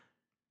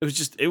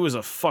 it was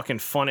a fucking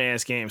fun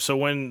ass game. So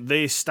when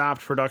they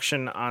stopped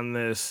production on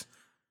this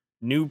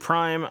new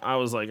Prime, I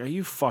was like, are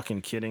you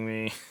fucking kidding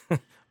me?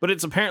 But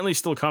it's apparently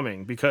still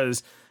coming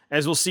because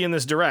as we'll see in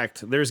this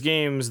Direct, there's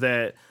games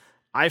that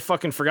I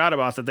fucking forgot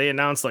about that they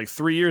announced like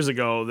 3 years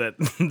ago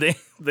that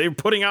they're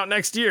putting out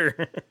next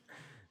year.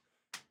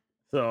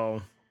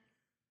 So,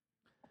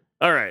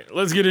 all right,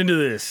 let's get into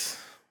this.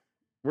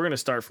 We're going to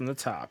start from the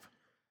top.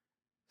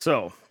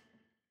 So,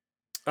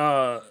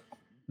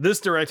 this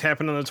Direct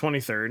happened on the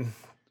 23rd,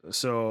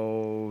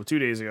 so 2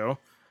 days ago.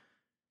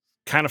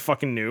 Kind of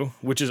fucking new,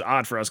 which is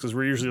odd for us because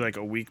we're usually like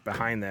a week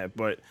behind that.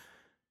 But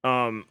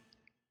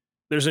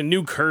there's a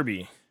new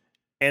Kirby,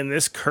 and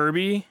this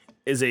Kirby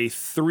is a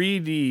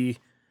 3D,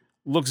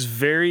 looks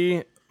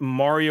very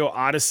Mario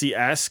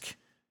Odyssey-esque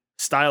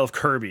style of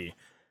Kirby.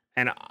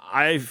 And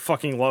I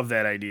fucking love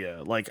that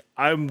idea. Like,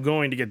 I'm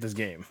going to get this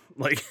game.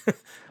 Like,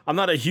 I'm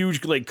not a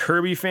huge like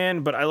Kirby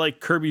fan, but I like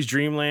Kirby's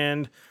Dream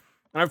Land.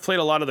 And I've played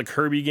a lot of the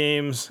Kirby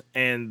games,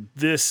 and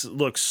this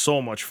looks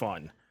so much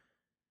fun.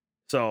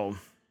 So,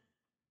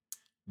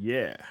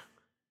 yeah.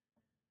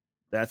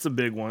 That's a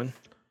big one.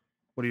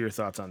 What are your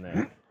thoughts on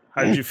that?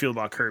 How did you feel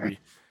about Kirby?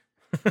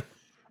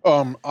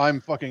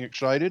 I'm fucking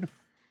excited.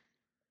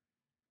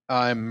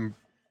 I'm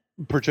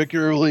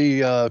particularly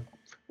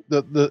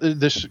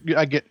this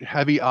I get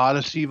heavy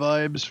Odyssey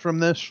vibes from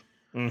this.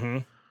 Mm-hmm.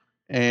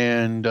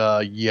 And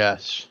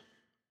yes.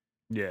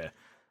 Yeah.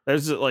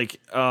 There's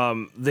like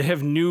they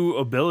have new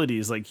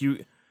abilities. Like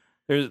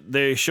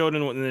they showed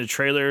in the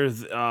trailer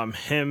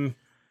him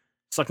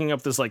sucking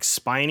up this like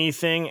spiny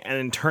thing and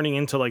then turning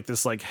into like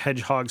this like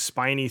hedgehog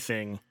spiny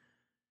thing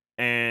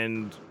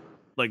and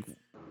like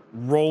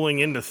rolling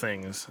into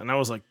things. And I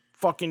was like,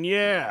 fucking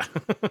yeah.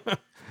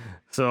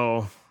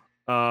 So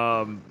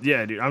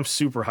yeah, dude, I'm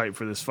super hyped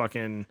for this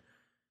fucking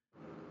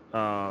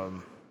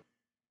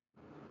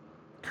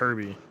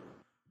Kirby.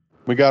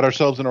 We got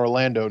ourselves in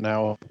Orlando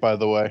now, by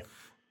the way.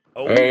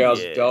 Oh, hey, how's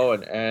it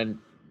going? And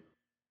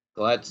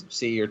glad to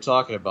see you're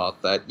talking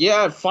about that.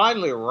 Yeah,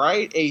 finally,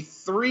 right? A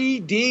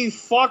 3D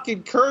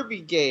fucking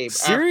Kirby game.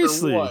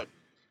 Seriously? After what?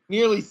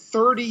 Nearly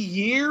 30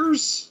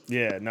 years?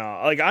 Yeah,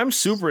 no, like I'm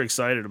super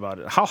excited about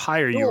it. How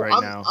high are you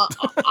right now?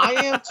 I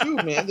am too,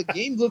 man. The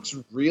game looks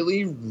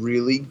really,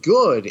 really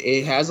good.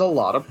 It has a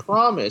lot of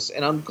promise,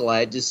 and I'm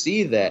glad to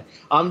see that.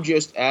 I'm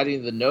just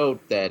adding the note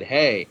that,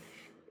 hey,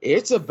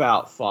 it's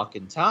about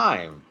fucking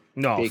time.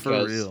 No,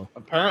 because for real.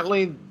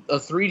 Apparently, a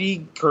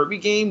 3D Kirby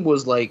game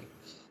was like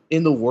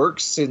in the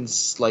works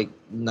since like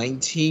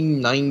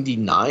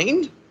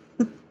 1999.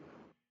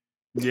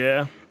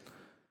 Yeah.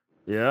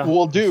 Yeah.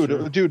 Well,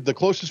 dude, the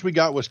closest we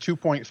got was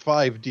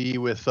 2.5D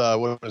with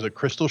what was it,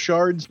 Crystal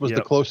Shards was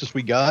the closest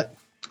we got.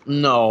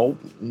 No,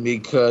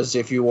 because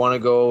if you want to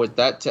go with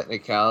that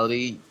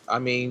technicality, I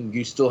mean,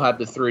 you still have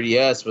the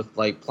 3DS with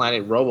like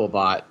Planet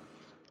Robobot.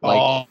 Like,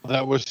 oh,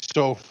 that was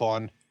so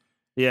fun.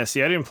 Yeah,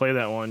 see, I didn't play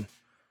that one.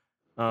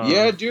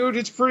 Yeah, dude,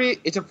 it's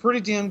a pretty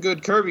damn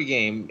good Kirby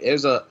game.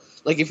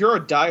 If you're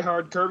a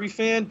diehard Kirby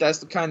fan, that's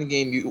the kind of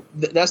game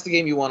that's the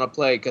game you want to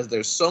play because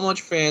there's so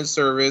much fan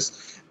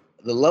service.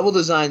 The level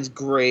design's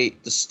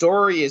great. The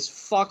story is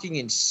fucking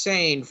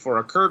insane for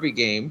a Kirby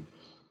game.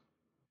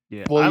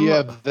 Yeah. Well, you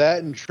have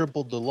that and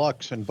Triple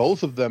Deluxe, and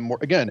both of them were,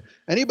 again,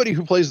 anybody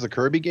who plays the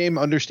Kirby game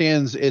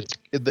understands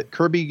the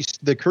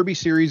Kirby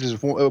series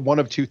is one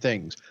of two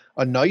things.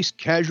 A nice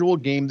casual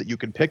game that you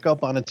can pick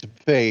up on its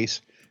face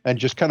and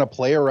just kind of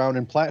play around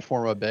and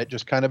platform a bit,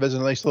 just kind of as a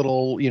nice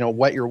little,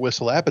 wet your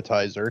whistle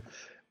appetizer.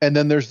 And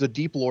then there's the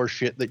deep lore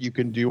shit that you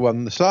can do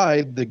on the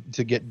side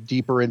to get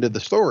deeper into the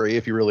story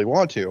if you really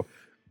want to.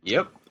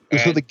 Yep.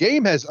 So the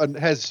game has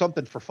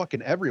something for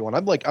fucking everyone.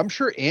 I'm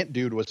sure Ant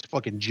Dude was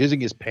fucking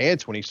jizzing his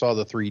pants when he saw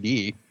the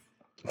 3D.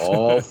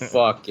 Oh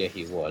fuck yeah,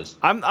 he was.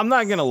 I'm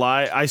not gonna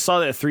lie. I saw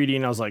that 3D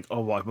and I was like,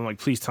 oh, well, I'm like,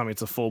 please tell me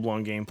it's a full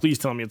blown game. Please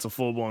tell me it's a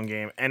full blown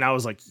game. And I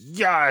was like,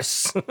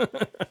 yes.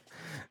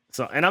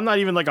 So, and I'm not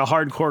even like a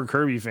hardcore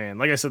Kirby fan.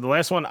 Like I said, the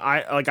last one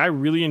I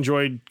really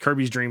enjoyed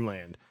Kirby's Dream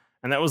Land,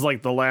 and that was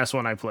like the last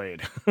one I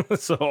played.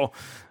 So,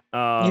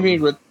 you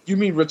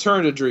mean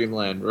Return to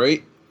Dreamland,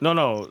 right?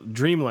 No,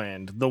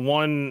 Dreamland, the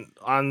one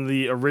on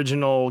the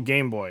original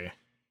Game Boy.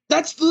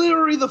 That's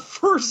literally the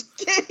first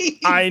game.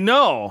 I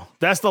know.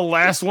 That's the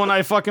last one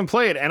I fucking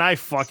played, and I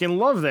fucking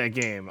love that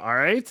game. All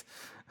right.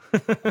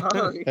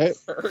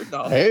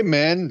 Hey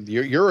man,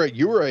 you're a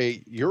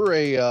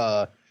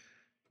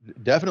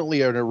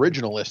definitely an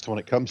originalist when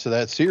it comes to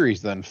that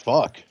series. Then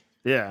fuck.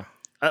 Yeah.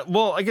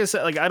 Well, like I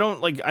said, I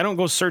don't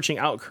go searching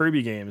out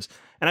Kirby games,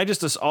 and I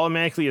just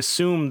automatically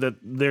assume that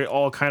they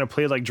all kind of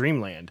play like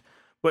Dreamland.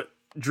 But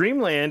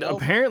Dreamland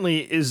apparently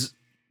is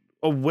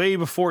a way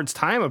before its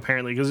time,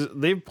 apparently, because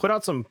they've put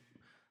out some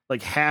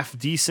like half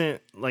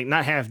decent, like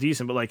not half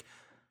decent, but like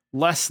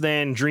less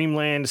than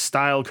Dreamland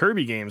style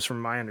Kirby games, from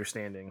my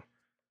understanding.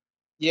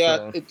 Yeah,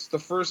 so. It's the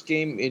first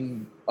game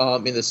in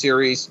the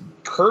series.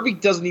 Kirby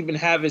doesn't even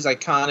have his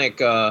iconic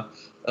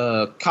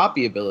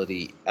copy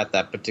ability at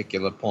that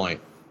particular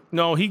point.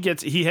 No, he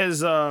gains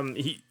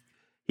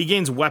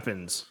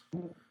weapons.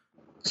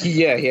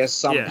 Yeah, he has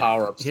some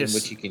power-ups in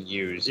which he can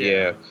use.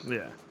 Yeah.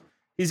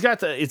 He's got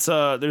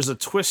there's a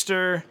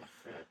twister,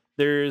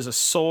 there's a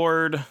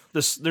sword.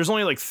 There's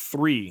only like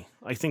 3,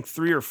 I think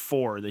 3 or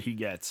 4 that he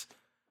gets.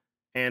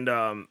 And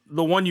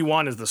the one you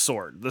want is the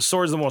sword. The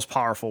sword is the most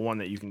powerful one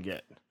that you can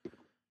get.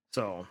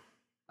 So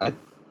I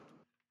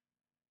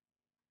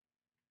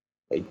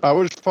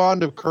was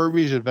fond of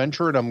Kirby's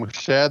Adventure, and I'm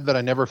sad that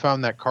I never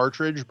found that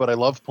cartridge, but I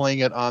love playing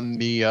it on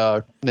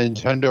the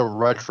Nintendo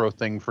Retro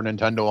thing for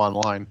Nintendo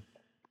Online.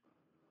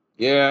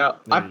 Yeah,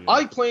 I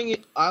like playing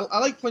it. I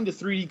like playing the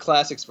 3D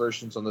Classics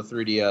versions on the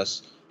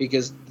 3DS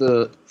because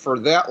for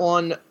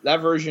that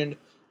version,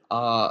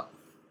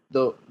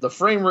 the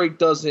frame rate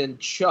doesn't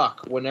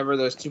chuck whenever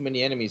there's too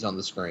many enemies on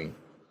the screen.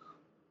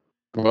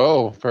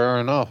 Oh, fair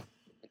enough.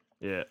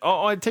 Yeah.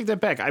 Oh, I take that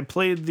back. I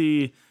played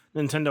the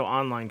Nintendo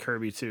Online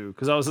Kirby too,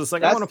 because I was just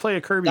like, I That's- want to play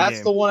a Kirby That's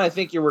game. the one I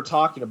think you were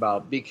talking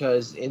about,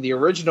 because in the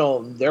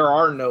original there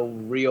are no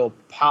real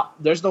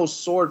there's no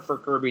sword for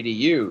Kirby to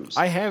use.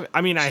 I have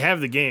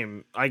the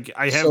game. I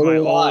have So my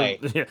do I.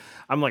 old. Yeah,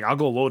 I'm like, I'll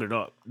go load it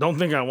up. Don't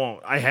think I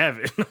won't. I have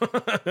it.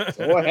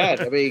 Go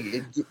ahead. I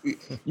mean,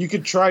 you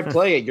could try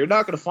play it. You're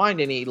not going to find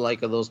any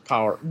like of those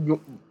power.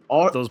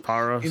 Those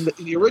power ups. In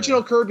the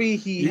original Kirby,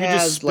 he You can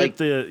has just spit like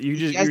he has you're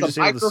the just able to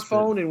spit.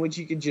 microphone in which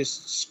you can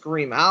just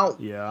scream out.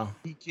 Yeah.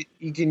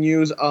 He can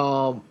use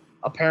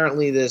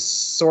apparently this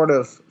sort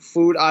of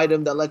food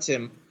item that lets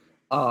him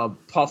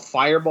puff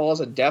fireballs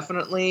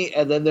indefinitely,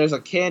 and then there's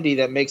a candy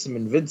that makes him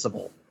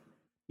invincible.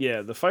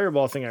 Yeah, the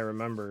fireball thing I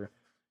remember.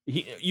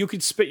 You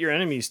could spit your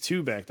enemies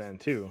too back then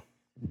too.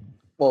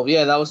 Well,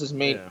 yeah, that was his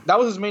main. Yeah. That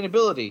was his main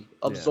ability: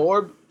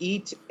 absorb,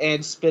 eat,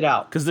 and spit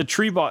out. Because the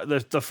tree boss,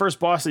 the first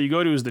boss that you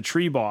go to is the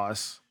tree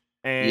boss,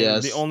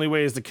 and the only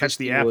way is to catch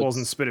the apples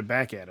and spit it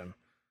back at him.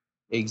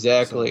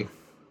 Exactly.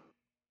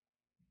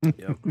 So,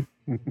 yep.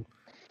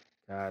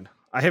 God,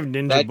 I have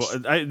Ninja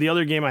Boy. The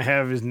other game I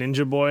have is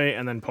Ninja Boy,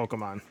 and then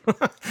Pokemon.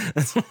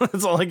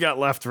 that's all I got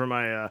left for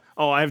my.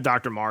 I have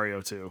Dr. Mario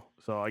too.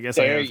 So I guess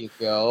there you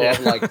go. Yeah.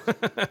 I'm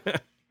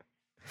like,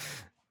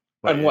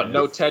 and what?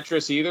 No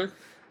Tetris either.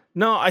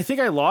 No, I think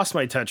I lost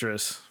my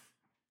Tetris.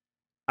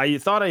 I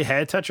thought I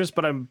had Tetris,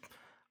 but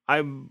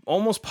I'm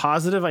almost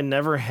positive I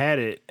never had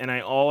it, and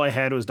all I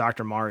had was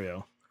Dr.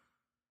 Mario.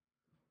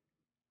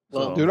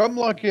 Well, dude, I'm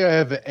lucky I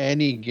have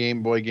any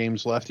Game Boy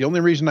games left. The only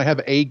reason I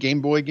have a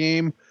Game Boy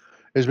game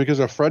is because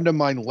a friend of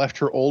mine left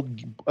her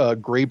old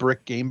gray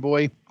brick Game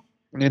Boy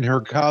in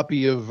her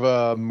copy of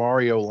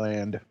Mario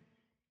Land.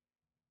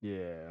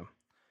 Yeah.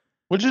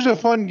 Which is a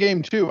fun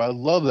game too. I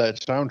love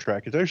that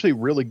soundtrack. It's actually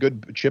really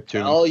good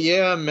chiptune. hell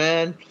yeah,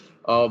 man.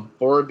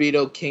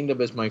 Borobudo Kingdom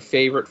is my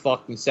favorite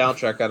fucking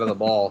soundtrack out of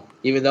them all.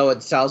 Even though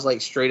it sounds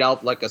like straight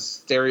out like a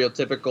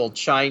stereotypical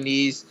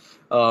Chinese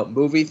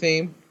movie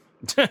theme.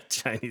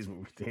 Chinese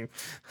movie theme.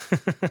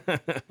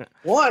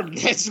 What?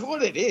 That's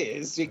what it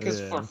is.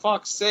 Because for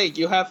fuck's sake,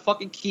 you have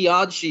fucking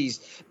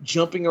Kianshis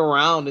jumping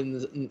around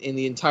in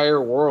the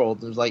entire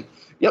world. It's like,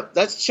 yep,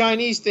 that's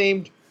Chinese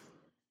themed.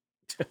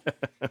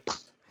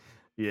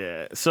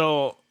 Yeah.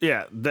 So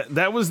yeah,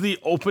 that was the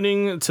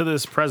opening to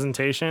this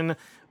presentation,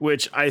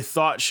 which I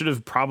thought should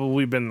have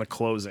probably been the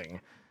closing,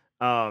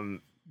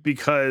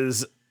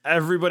 because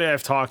everybody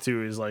I've talked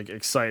to is like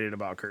excited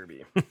about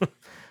Kirby.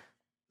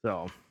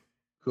 So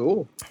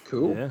Cool.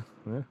 Yeah.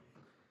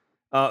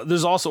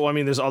 There's also,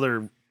 there's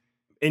other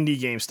indie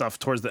game stuff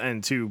towards the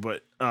end too,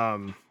 but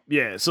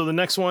yeah. So the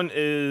next one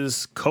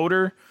is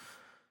Coder,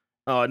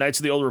 Knights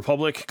of the Old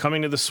Republic,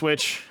 coming to the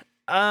Switch.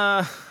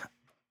 I'm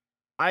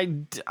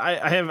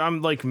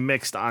like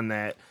mixed on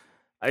that.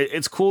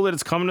 It's cool that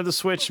it's coming to the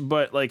Switch,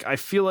 but like I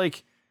feel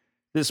like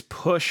this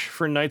push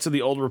for Knights of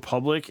the Old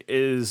Republic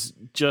is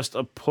just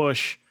a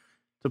push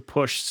to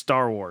push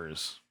Star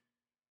Wars.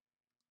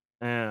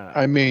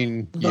 I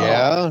mean,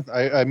 yeah.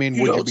 I mean,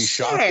 would you be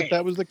shocked if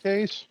that was the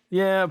case?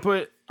 Yeah,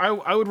 but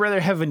I would rather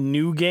have a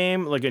new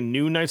game, like a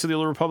new Knights of the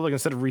Old Republic,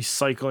 instead of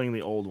recycling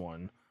the old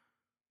one.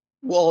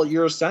 Well,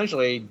 you're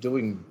essentially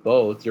doing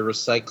both. You're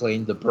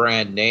recycling the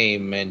brand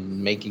name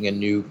and making a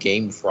new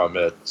game from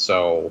it.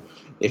 So,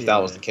 if that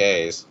was the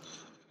case.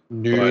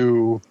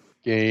 New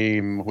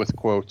game with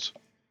quotes.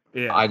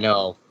 Yeah. I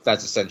know.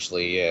 That's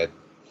essentially it.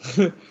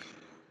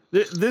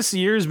 This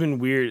year's been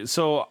weird.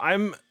 So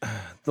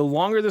the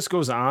longer this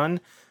goes on,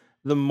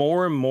 the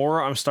more and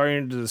more I'm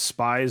starting to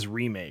despise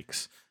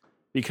remakes,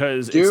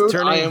 because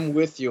I am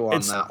with you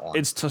on that one.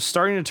 It's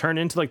starting to turn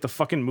into like the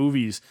fucking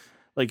movies.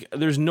 Like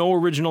there's no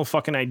original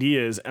fucking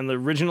ideas, and the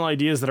original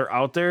ideas that are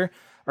out there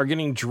are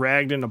getting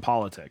dragged into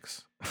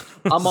politics.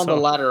 I'm on the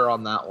latter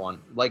on that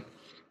one. Like,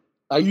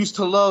 I used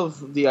to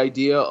love the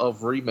idea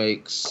of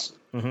remakes.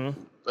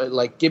 Mm-hmm. But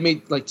like, give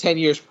me like 10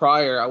 years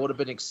prior, I would have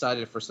been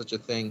excited for such a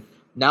thing.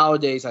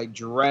 Nowadays, I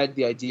dread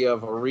the idea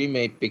of a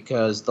remake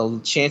because the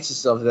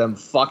chances of them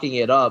fucking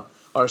it up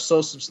are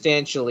so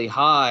substantially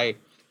high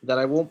that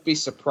I won't be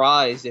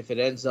surprised if it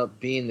ends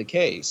up being the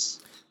case.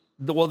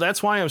 Well,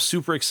 that's why I'm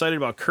super excited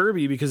about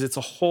Kirby, because it's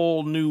a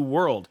whole new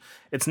world.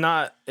 It's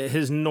not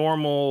his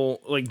normal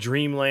like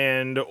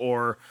Dreamland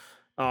or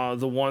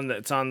the one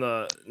that's on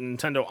the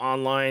Nintendo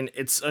Online.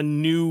 It's a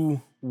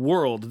new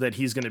world that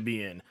he's going to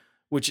be in,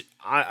 which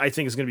I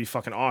think is going to be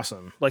fucking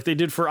awesome. Like they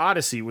did for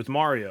Odyssey with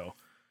Mario.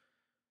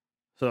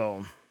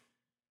 So,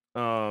 I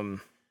don't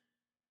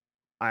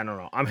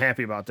know. I'm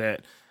happy about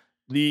that.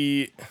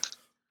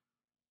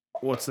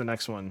 What's the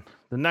next one?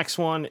 The next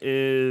one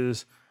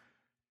is,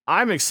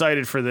 I'm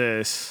excited for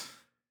this,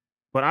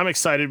 but I'm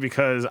excited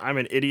because I'm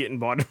an idiot and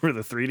bought it for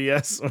the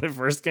 3DS when it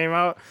first came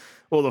out.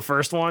 Well, the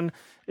first one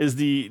is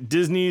the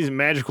Disney's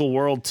Magical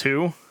World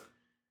 2.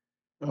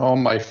 Oh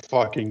my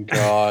fucking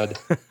god.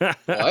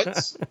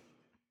 What?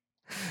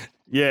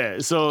 Yeah,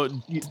 so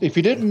if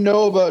you didn't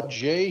know about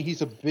Jay,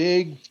 he's a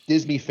big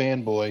Disney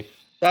fanboy.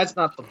 That's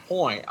not the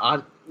point.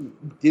 On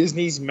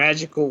Disney's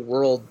Magical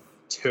World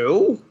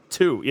 2?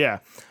 2, yeah.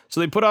 So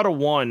they put out a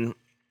 1,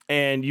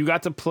 and you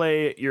got to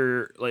play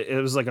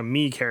it was like a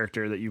me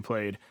character that you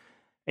played,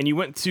 and you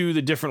went to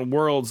the different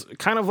worlds,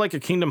 kind of like a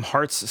Kingdom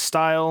Hearts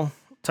style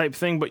type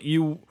thing, but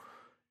you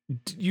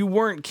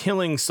weren't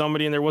killing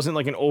somebody, and there wasn't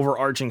like an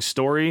overarching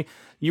story.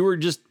 You were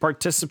just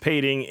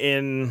participating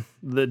in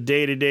the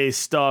day-to-day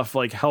stuff,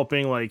 like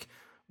helping like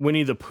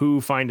Winnie the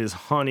Pooh find his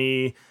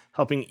honey,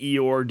 helping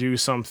Eeyore do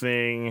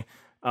something,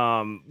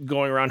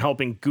 going around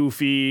helping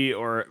Goofy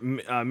or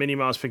Minnie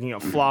Mouse picking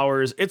up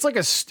flowers. It's like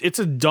it's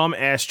a dumb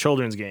ass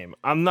children's game.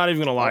 I'm not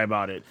even gonna lie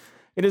about it.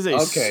 It is a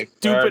Okay,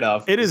 stupid. fair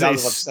enough. It is I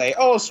was about to say,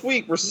 oh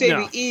sweet, we're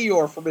saving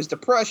Eeyore from his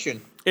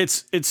depression.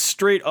 It's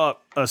straight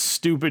up a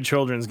stupid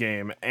children's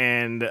game,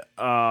 and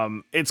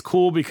it's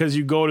cool because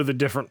you go to the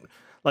different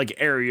like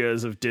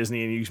areas of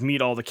Disney and you meet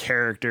all the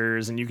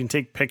characters, and you can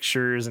take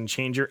pictures and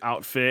change your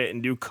outfit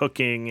and do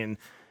cooking, and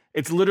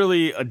it's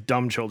literally a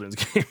dumb children's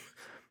game.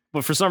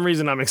 But for some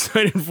reason, I'm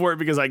excited for it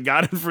because I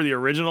got it for the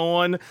original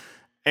one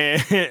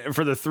and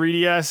for the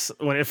 3DS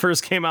when it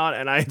first came out,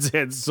 and I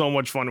had so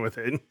much fun with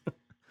it.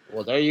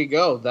 Well, there you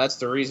go. That's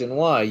the reason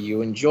why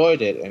you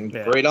enjoyed it, and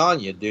great on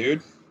you,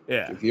 dude.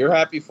 Yeah. If you're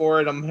happy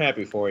for it, I'm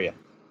happy for you.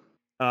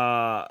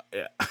 Yeah.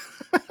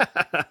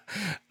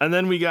 And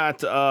then we got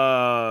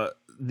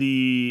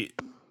the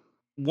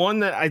one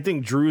that I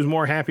think Drew's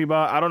more happy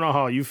about. I don't know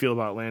how you feel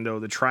about Lando,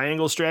 the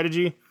triangle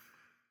strategy.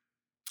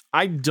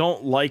 I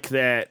don't like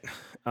that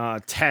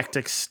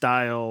tactics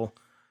style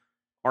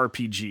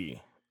RPG.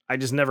 I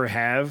just never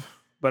have,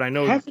 but I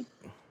know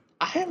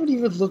I haven't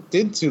even looked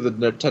into the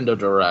Nintendo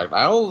Direct.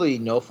 I only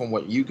know from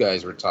what you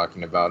guys were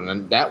talking about,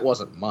 and that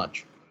wasn't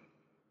much.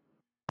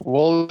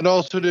 Well, it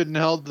also didn't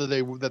help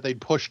that they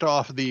pushed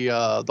off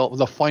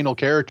the final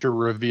character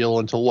reveal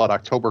until what,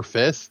 October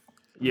 5th?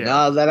 Yeah.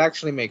 No, that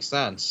actually makes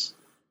sense.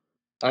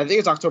 I think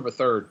it's October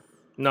 3rd.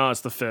 No,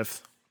 it's the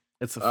 5th.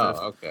 It's the 5th.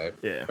 Oh, okay.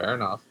 Yeah. Fair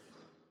enough.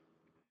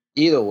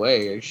 Either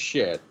way,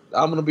 shit.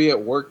 I'm going to be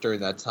at work during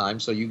that time,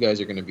 so you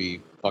guys are going to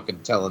be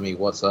fucking telling me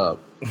what's up.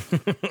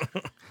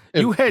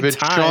 You had time. If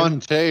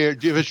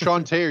it's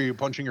Shantae, are you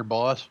punching your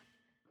boss?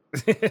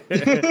 He's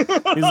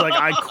like,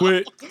 I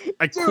quit.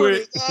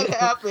 Dude, if that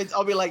happens,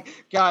 I'll be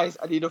like, guys,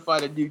 I need to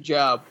find a new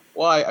job.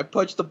 Why? I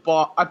punched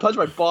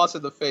my boss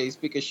in the face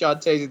because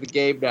Shantae's in the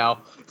game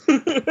now.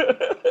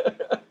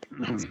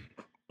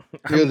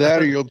 Either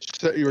that,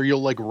 or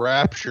you'll like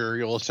rapture.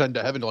 You'll ascend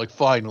to heaven. Like,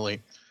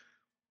 finally,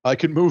 I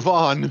can move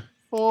on.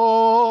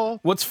 Oh.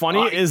 What's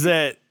funny is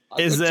that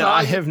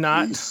I have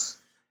not.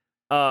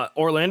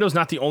 Orlando's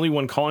not the only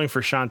one calling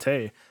for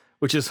Shantae,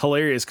 which is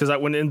hilarious because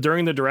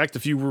during the direct,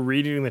 if you were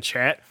reading the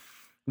chat,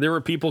 there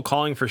were people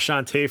calling for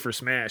Shantae for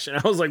Smash, and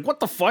I was like, "What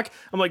the fuck?"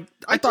 I'm like,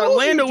 I thought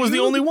Lando was the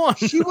only one.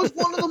 She was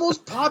one of the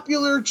most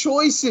popular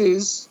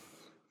choices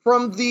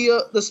from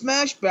the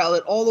Smash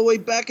ballot all the way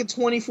back in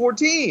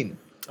 2014.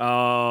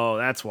 Oh,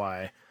 that's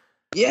why.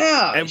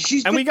 Yeah,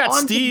 and we got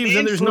Steve,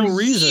 and there's no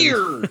reason.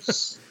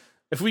 Years.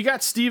 If we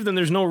got Steve, then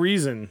there's no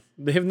reason.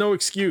 They have no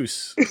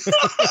excuse.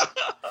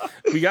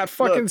 We got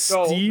fucking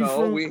Steve.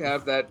 No, we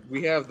have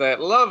that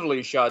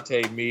lovely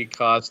Shantae me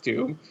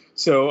costume.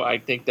 So I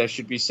think that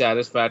should be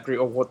satisfactory.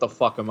 Or what the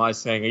fuck am I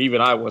saying?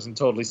 Even I wasn't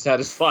totally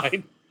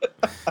satisfied.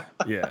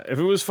 Yeah, if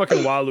it was fucking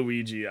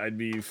Waluigi, I'd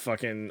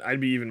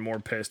be even more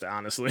pissed,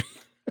 honestly.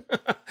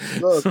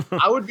 Look,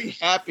 I would be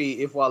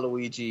happy if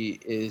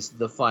Waluigi is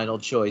the final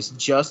choice,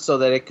 just so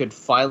that it could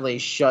finally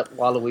shut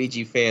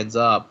Waluigi fans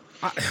up.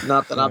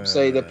 Not that I'm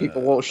saying that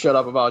people won't shut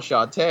up about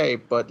Shantae,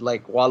 but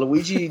like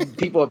Waluigi,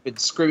 people have been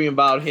screaming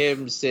about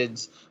him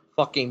since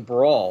fucking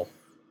Brawl.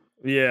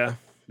 Yeah,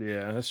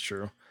 that's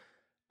true.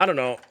 I don't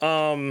know.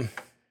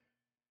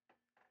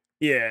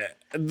 Yeah,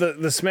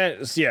 the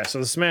Smash. Yeah, so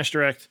the Smash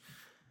Direct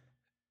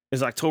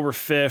is October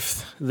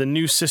 5th. The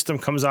new system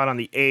comes out on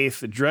the 8th.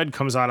 The Dread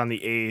comes out on the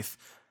 8th.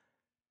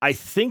 I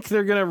think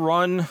they're gonna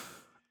run.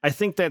 I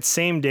think that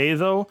same day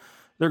though,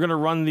 they're gonna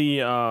run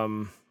the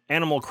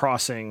Animal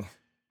Crossing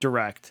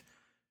Direct,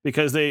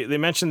 because they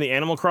mentioned the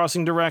Animal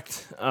Crossing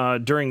Direct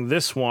during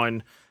this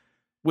one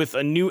with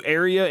a new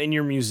area in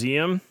your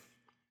museum,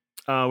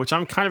 which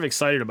I'm kind of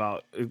excited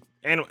about.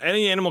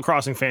 Any Animal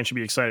Crossing fan should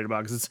be excited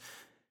about, because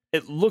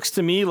it looks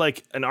to me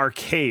like an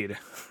arcade.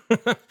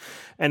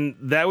 And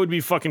that would be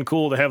fucking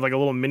cool to have like a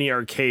little mini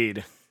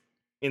arcade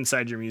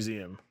inside your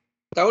museum.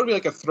 That would be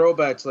like a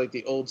throwback to like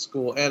the old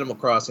school Animal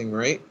Crossing,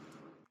 right?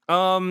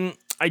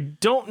 I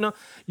don't know.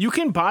 You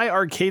can buy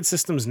arcade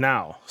systems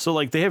now. So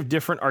like they have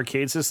different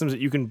arcade systems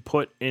that you can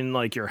put in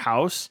like your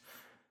house.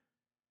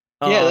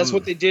 Yeah, that's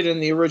what they did in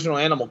the original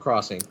Animal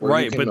Crossing. Where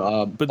right, you can,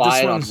 but buy this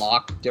and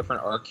unlock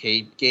different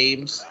arcade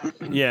games.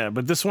 Yeah,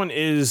 but this one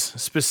is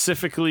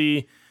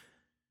specifically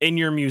in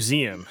your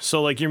museum.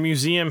 So like your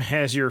museum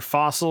has your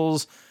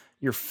fossils,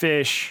 your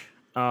fish,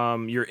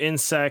 your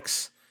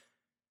insects,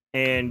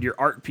 and your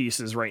art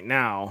pieces right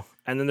now.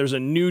 And then there's a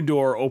new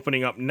door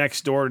opening up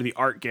next door to the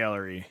art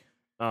gallery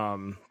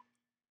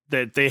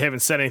that they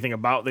haven't said anything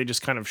about. They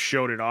just kind of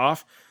showed it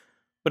off.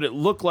 But it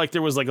looked like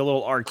there was like a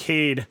little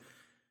arcade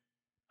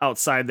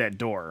outside that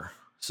door.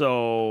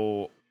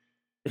 So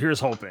Here's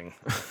hoping.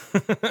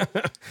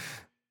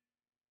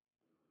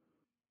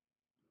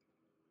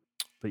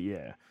 But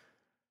yeah.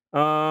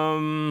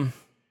 I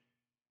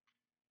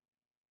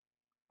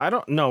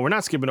don't know. We're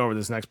not skipping over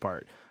this next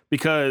part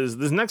because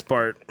this next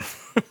part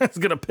is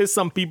gonna piss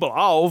some people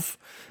off,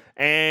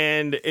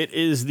 and it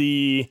is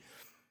the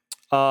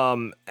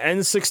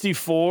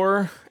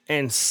N64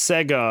 and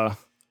Sega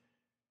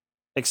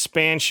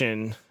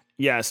expansion.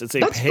 Yes, it's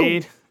a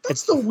paid.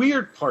 That's the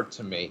weird part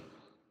to me.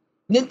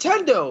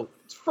 Nintendo,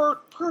 it's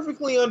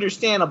perfectly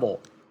understandable.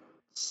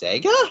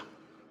 Sega? What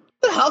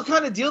the hell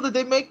kind of deal did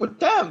they make with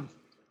them?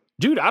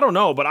 Dude, I don't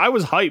know, but I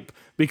was hype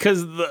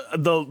because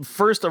the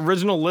first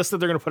original list that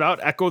they're gonna put out,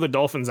 Echo the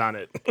Dolphins on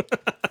it.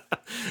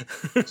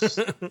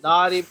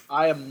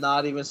 I am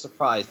not even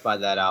surprised by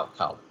that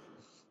outcome.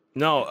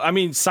 No, I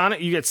mean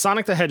Sonic. You get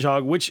Sonic the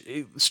Hedgehog, which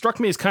struck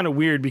me as kind of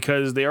weird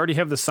because they already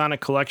have the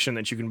Sonic collection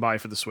that you can buy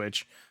for the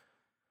Switch.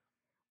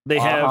 They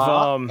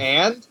have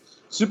and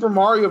Super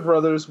Mario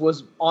Brothers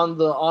was on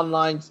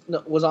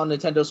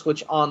Nintendo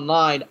Switch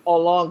Online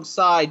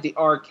alongside the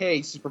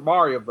arcade Super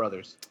Mario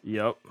Brothers.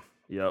 Yep.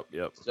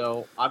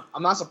 So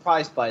I'm not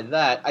surprised by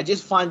that. I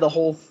just find the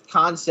whole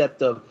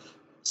concept of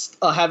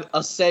have a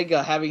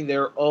Sega having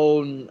their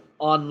own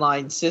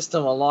online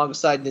system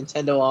alongside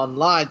Nintendo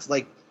Online. It's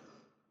like,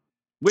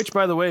 which,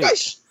 by the way,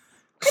 guys,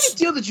 what kind of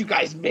deal did you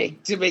guys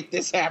make to make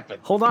this happen?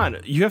 Hold on,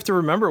 you have to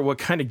remember what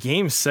kind of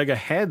games Sega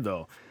had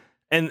though.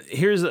 And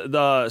here's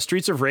the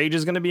Streets of Rage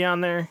is going to be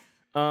on there.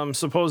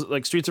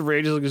 Streets of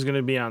Rage is going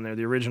to be on there,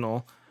 the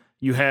original.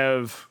 You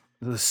have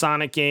the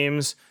Sonic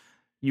games.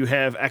 You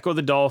have Echo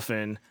the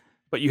Dolphin.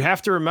 But you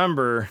have to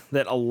remember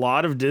that a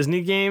lot of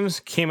Disney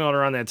games came out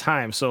around that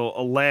time. So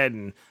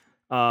Aladdin,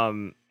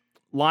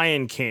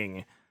 Lion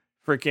King,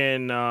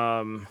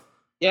 freaking...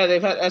 yeah,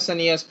 they've had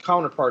SNES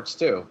counterparts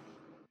too.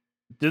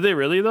 Did they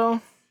really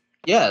though?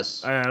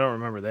 Yes. I don't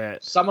remember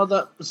that. Some of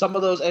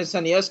those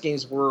SNES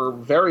games were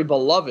very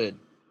beloved.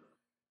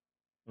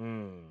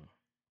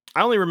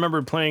 I only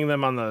remember playing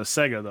them on the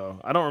Sega though.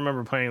 I don't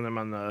remember playing them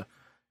on the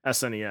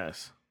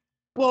SNES.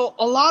 Well,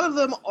 a lot of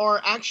them are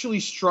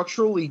actually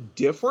structurally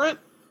different.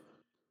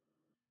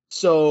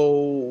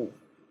 So,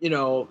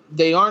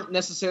 they aren't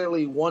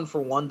necessarily one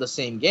for one the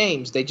same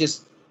games. They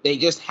just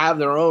have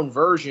their own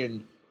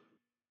version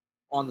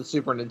on the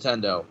Super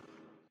Nintendo.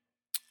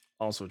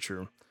 Also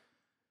true.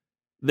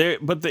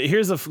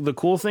 Here's the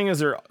cool thing is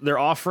they're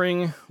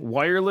offering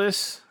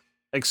wireless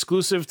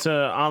exclusive to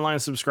online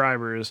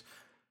subscribers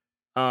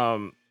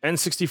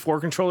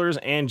N64 controllers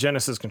and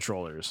Genesis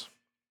controllers.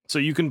 So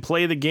you can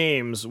play the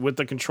games with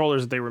the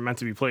controllers that they were meant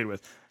to be played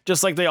with.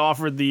 Just like they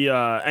offered the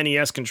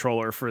NES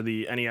controller for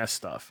the NES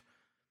stuff.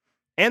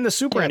 And the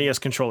Super NES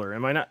controller.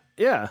 Am I not?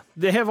 Yeah,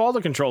 they have all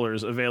the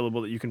controllers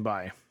available that you can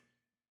buy.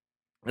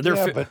 But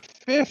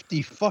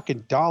 $50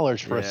 fucking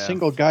for a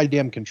single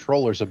goddamn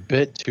controller is a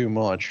bit too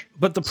much.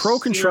 But the Pro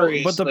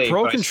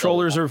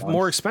controllers are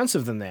more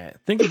expensive than that.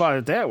 Think about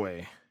it that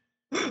way.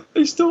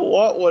 I still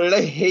want one, and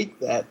I hate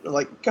that. I'm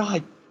like,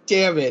 God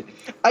damn it!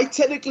 I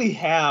technically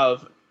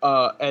have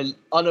an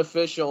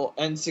unofficial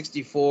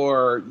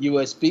N64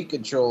 USB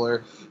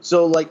controller,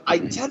 so I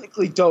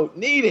technically don't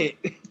need it.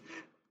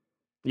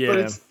 Yeah.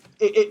 But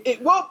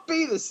it won't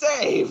be the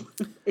same.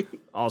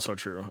 Also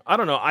true. I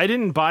don't know. I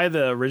didn't buy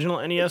the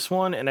original NES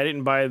one, and I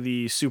didn't buy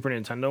the Super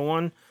Nintendo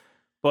one,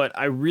 but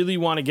I really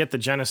want to get the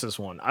Genesis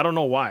one. I don't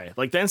know why.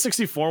 The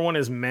N64 one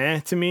is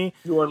meh to me.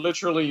 You are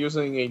literally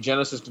using a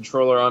Genesis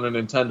controller on a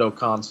Nintendo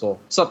console.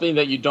 Something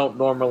that you don't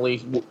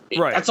normally...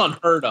 Right. That's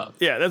unheard of.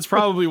 Yeah, that's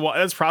probably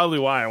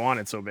why I want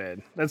it so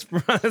bad. That's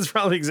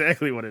probably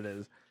exactly what it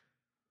is.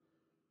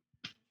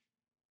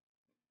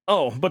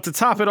 Oh, but to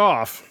top it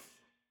off,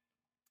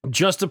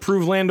 just to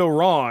prove Lando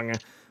wrong,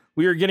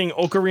 we are getting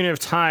Ocarina of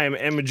Time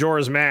and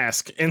Majora's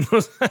Mask in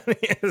those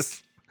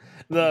NES.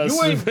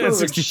 You ain't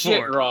proving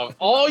shit wrong.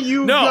 All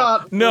you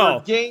got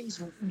were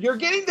games. You're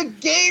getting the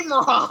game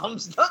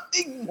ROMs,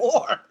 nothing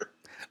more.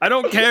 I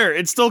don't care.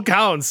 It still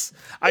counts.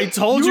 I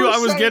told you I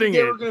was getting it.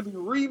 There were going to be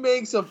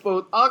remakes of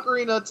both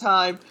Ocarina of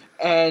Time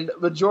and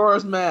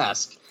Majora's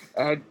Mask.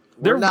 And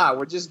we're not.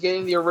 We're just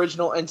getting the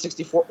original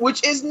N64,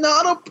 which is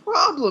not a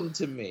problem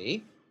to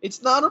me.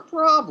 It's not a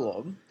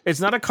problem. It's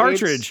not a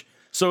cartridge,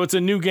 so it's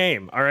a new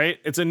game, all right?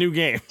 It's a new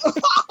game.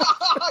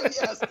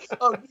 Yes,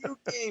 a new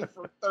game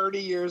from 30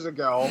 years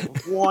ago.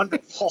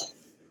 Wonderful.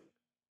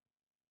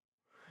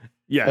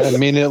 Yes. I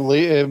mean, at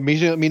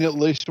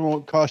least it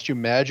won't cost you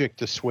magic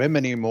to swim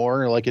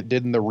anymore like it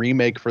did in the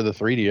remake for the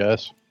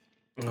 3DS.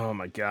 Oh,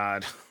 my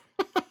God.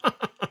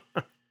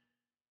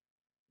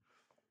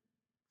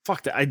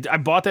 Fuck that. I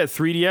bought that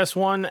 3DS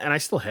one, and I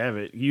still have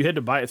it. You had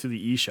to buy it through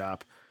the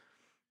eShop.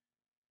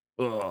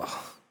 Ugh.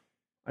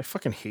 I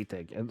fucking hate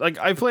that game.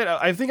 I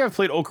think I've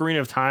played Ocarina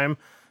of Time.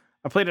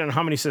 I played it on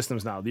how many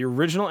systems now? The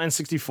original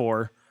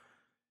N64,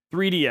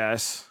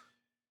 3DS.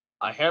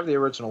 I have the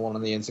original one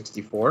on the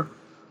N64.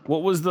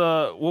 What was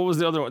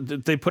the other one?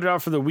 Did they put it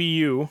out for the Wii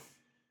U?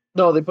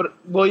 No, they put it.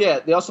 Well, yeah,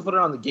 they also put it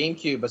on the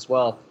GameCube as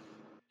well.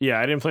 Yeah,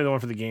 I didn't play the one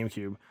for the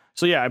GameCube.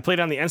 So yeah, I played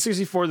on the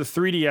N64, the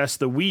 3DS,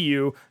 the Wii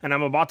U, and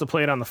I'm about to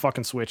play it on the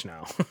fucking Switch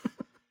now.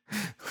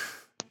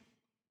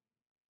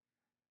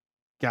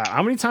 God,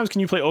 how many times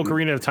can you play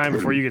Ocarina of Time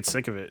before you get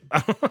sick of it?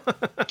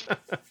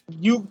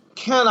 You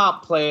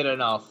cannot play it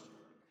enough.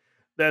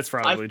 That's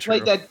probably true.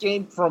 I've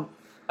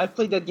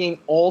played that game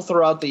all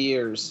throughout the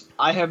years.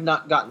 I have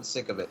not gotten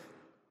sick of it.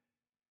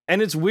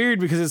 And it's weird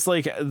because it's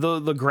like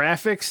the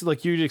graphics,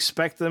 like you'd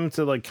expect them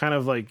to like kind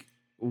of like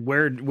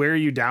wear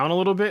you down a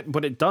little bit,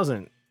 but it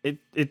doesn't.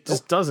 It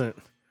just doesn't.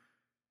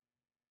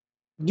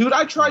 Dude,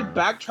 I tried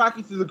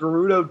backtracking through the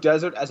Gerudo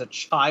Desert as a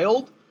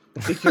child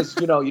because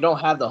you don't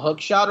have the hook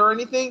shot or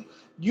anything.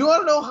 You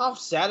want to know how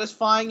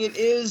satisfying it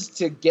is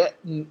to get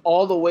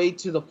all the way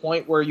to the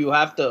point where you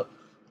have to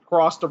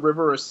cross the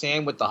river of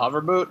sand with the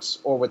hover boots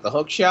or with the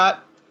hook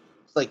shot?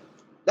 It's like,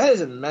 that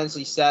is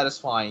immensely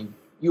satisfying.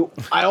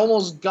 I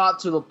almost got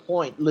to the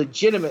point,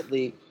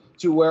 legitimately,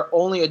 to where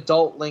only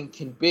adult Link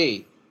can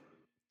be.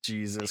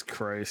 Jesus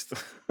Christ.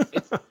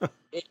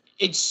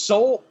 It's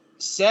so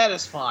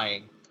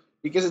satisfying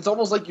because it's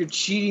almost like you're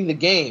cheating the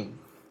game.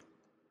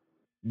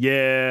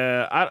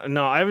 Yeah,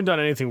 I haven't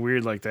done anything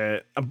weird like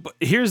that. But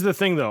here's the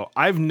thing, though.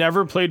 I've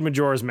never played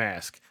Majora's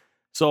Mask.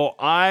 So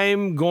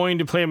I'm going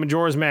to play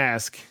Majora's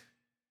Mask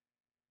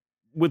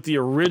with the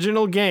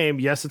original game.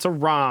 Yes, it's a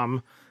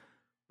ROM,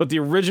 but the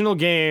original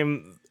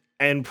game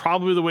and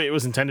probably the way it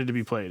was intended to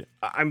be played.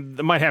 I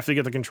might have to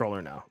get the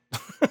controller now.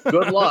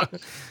 Good luck.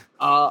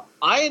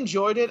 I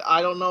enjoyed it.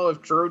 I don't know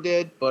if Drew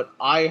did, but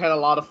I had a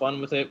lot of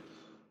fun with it.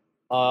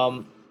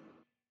 Good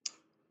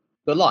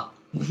luck.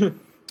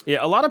 Yeah,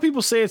 a lot of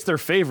people say it's their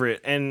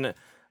favorite, and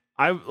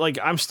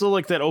I'm still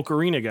like that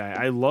Ocarina guy.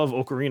 I love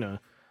Ocarina.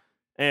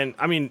 And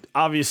I mean,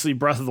 obviously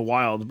Breath of the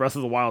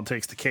Wild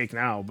takes the cake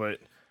now, but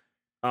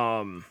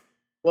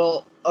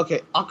well,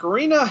 okay,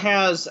 Ocarina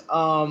has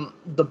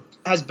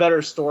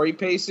better story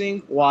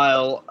pacing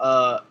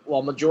while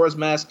Majora's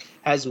Mask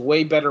has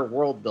way better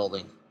world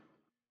building.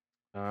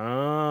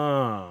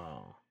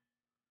 Oh.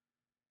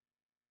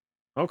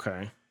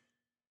 Okay.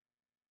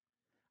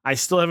 I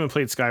still haven't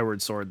played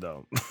Skyward Sword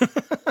though.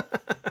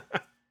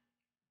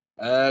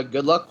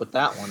 Good luck with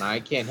that one. I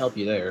can't help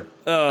you there.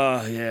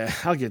 Yeah,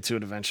 I'll get to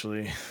it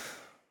eventually.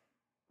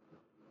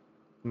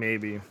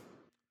 Maybe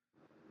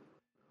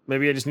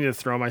I just need to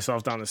throw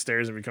myself down the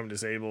stairs and become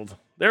disabled.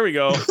 There we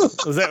go.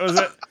 Was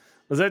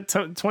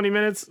that 20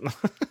 minutes?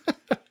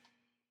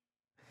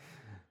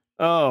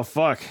 Oh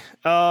fuck.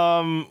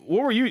 What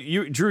were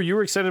you Drew, you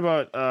were excited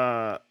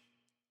about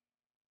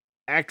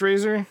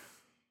ActRaiser?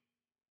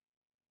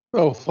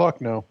 Oh fuck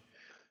no.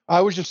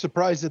 I was just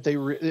surprised that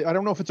I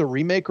don't know if it's a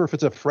remake or if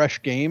it's a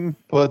fresh game,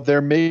 but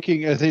they're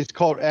making it's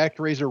called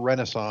ActRaiser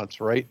Renaissance,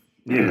 right?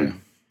 Yeah.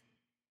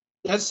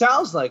 That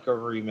sounds like a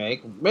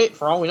remake.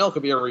 For all we know, it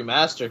could be a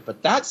remaster,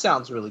 but that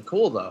sounds really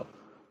cool, though.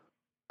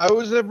 I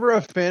was never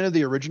a fan of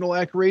the original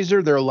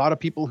ActRaiser. There are a lot of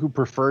people who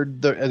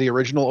preferred the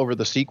original over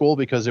the sequel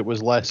because it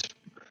was less.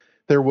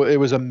 It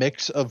was a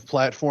mix of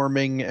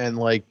platforming and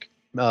like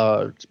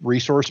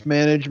resource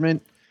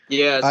management.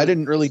 Yeah, I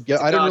didn't really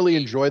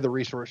enjoy the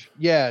resource.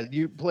 Yeah,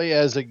 you play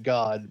as a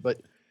god, but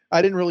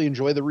I didn't really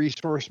enjoy the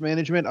resource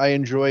management. I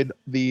enjoyed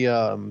the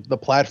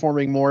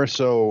platforming more.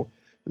 So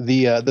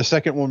the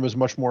second one was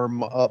much more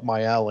up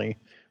my alley.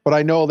 But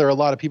I know there are a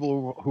lot of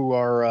people who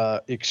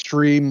are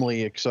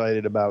extremely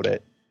excited about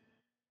it.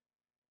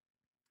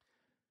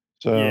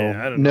 So yeah,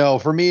 I don't know. No,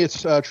 for me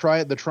it's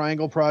the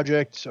Triangle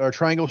Project or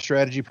Triangle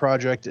Strategy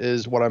Project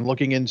is what I'm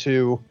looking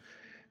into.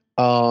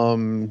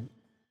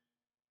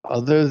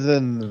 Other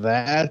than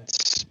that,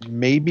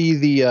 maybe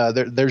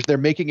they're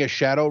making a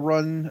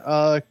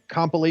Shadowrun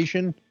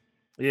compilation.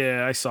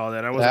 Yeah, I saw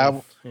that.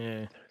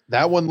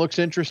 That one looks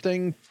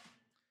interesting.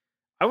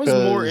 I was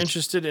more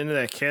interested in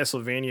that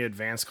Castlevania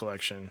Advance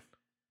Collection.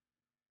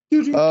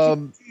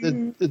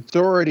 It's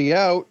already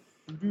out.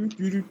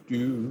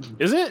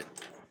 Is it?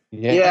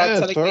 Yeah,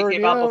 technically it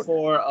came out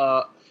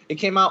before. It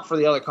came out for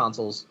the other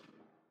consoles.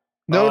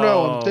 No,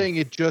 I'm saying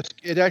it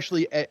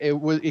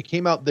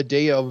came out the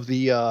day of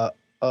the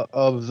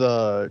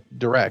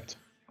direct.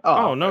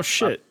 Oh no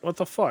shit! What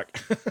the fuck?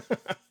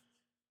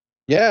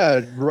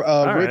 Yeah,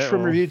 right, Rich from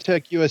well. Review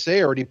Tech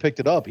USA already picked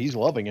it up. He's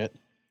loving it.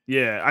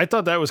 Yeah, I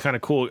thought that was kind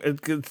of cool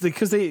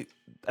because I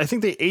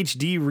think they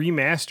HD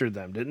remastered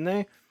them, didn't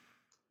they?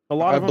 A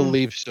lot of them. I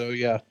believe so.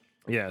 Yeah.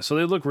 Yeah, so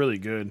they look really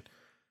good.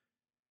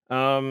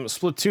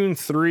 Splatoon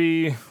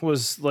 3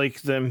 was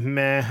like the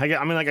meh.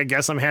 I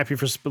guess I'm happy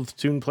for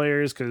Splatoon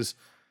players because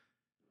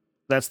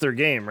that's their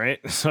game, right?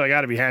 So I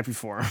got to be happy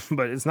for them,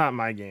 but it's not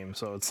my game,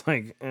 so it's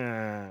like,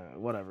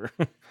 whatever.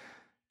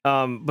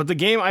 But the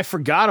game I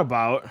forgot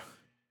about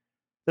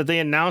that they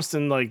announced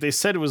in they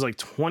said it was like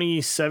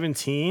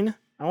 2017,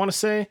 I want to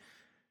say,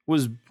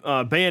 was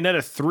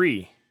Bayonetta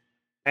 3.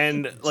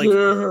 And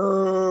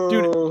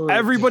dude,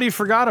 everybody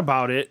forgot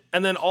about it,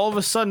 and then all of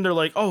a sudden they're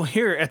like, "Oh,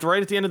 here right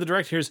at the end of the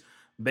direct, here's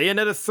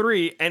Bayonetta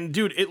 3," and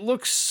dude, it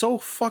looks so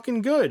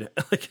fucking good.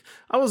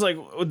 I was like,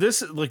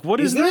 "This,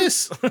 what is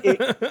this?"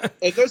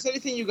 If there's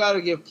anything you got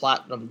to give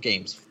Platinum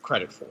Games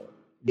credit for,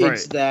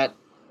 it's that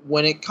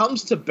when it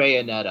comes to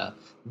Bayonetta,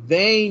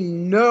 they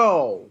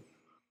know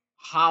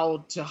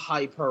how to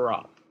hype her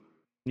up.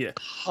 Yeah.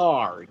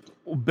 Hard.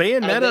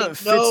 Bayonetta And they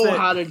fits know that.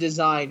 how to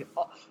design.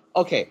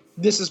 Okay,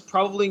 this is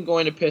probably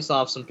going to piss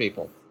off some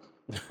people.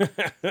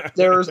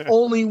 There's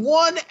only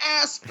one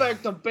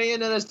aspect of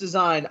Bayonetta's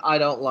design I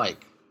don't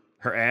like.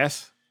 Her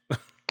ass.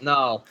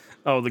 No.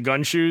 Oh, the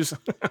gun shoes.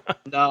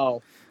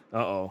 No.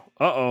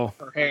 Uh-oh.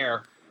 Her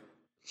hair.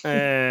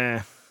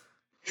 Eh.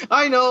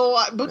 I know,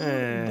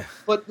 Eh.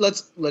 but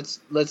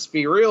let's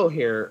be real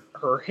here.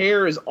 Her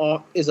hair is an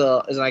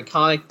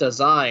iconic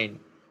design,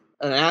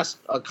 an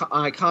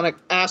iconic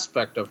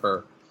aspect of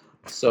her.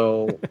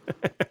 So,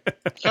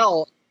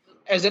 hell,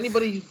 has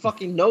anybody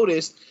fucking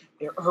noticed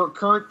her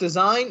current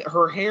design?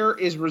 Her hair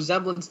is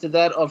resemblance to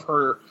that of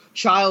her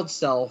child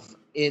self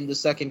in the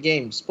second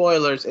game.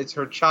 Spoilers: it's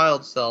her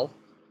child self.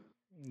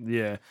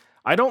 Yeah.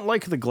 I don't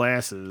like the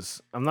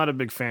glasses. I'm not a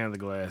big fan of the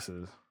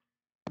glasses.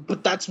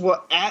 But that's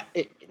what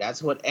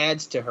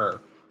adds to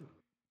her.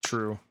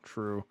 True.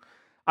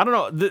 I don't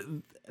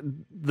know.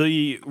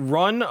 The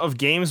run of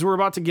games we're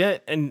about to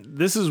get, and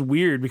this is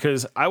weird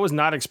because I was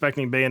not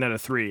expecting Bayonetta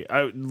 3.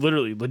 I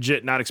literally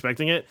legit not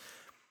expecting it.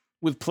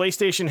 With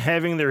PlayStation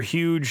having their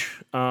huge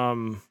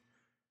what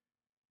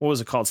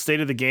was it called?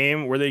 State of the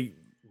Game, where they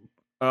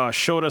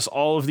showed us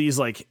all of these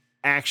like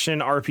action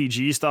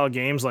RPG style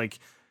games, like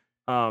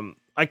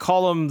I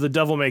call them the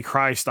Devil May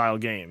Cry style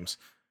games.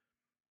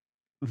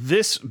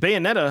 This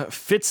Bayonetta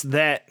fits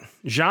that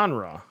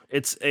genre.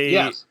 It's a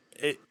Yes.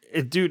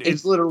 Dude,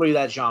 It's literally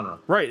that genre.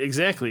 right,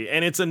 exactly,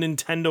 and it's a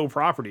Nintendo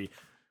property.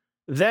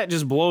 That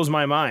just blows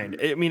my mind.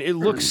 I mean, it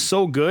looks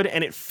so good,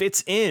 and it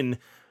fits in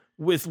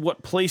with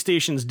what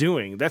PlayStation's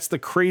doing. That's the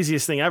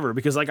craziest thing ever.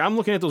 Because like I'm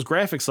looking at those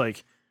graphics,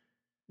 like,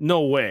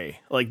 no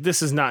way, like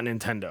this is not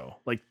Nintendo.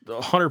 Like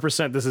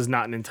 100%, this is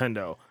not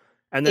Nintendo.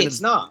 And then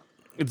It's not.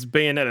 It's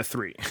Bayonetta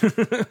 3.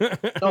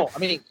 No, I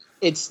mean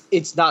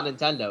it's not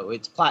Nintendo.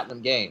 It's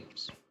Platinum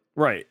Games.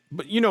 Right,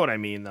 but you know what I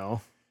mean,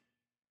 though.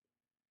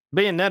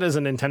 Bayonetta is a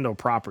Nintendo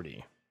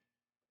property.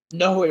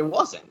 No, it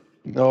wasn't.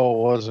 No, it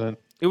wasn't.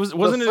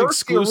 Wasn't it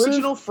exclusive? The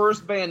original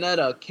first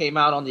Bayonetta came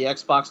out on the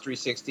Xbox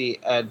 360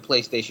 and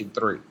PlayStation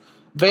 3.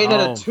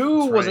 Bayonetta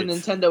 2 was a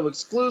Nintendo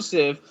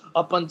exclusive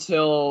up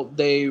until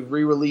they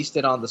re-released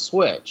it on the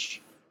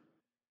Switch.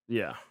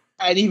 Yeah.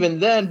 And even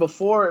then,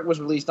 before it was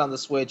released on the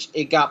Switch,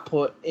 it got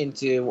put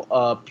into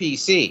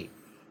PC.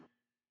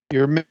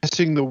 You're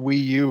missing the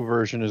Wii U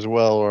version as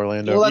well,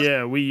 Orlando. Well,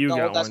 yeah, Wii U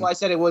got that's one. why I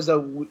said it was a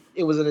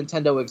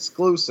Nintendo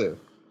exclusive.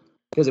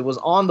 Because it was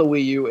on the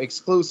Wii U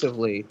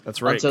exclusively.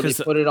 That's right. Until they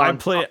put it on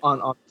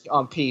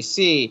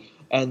PC,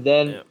 and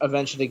then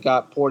eventually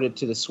got ported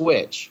to the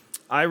Switch.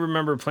 I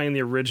remember playing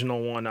the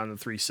original one on the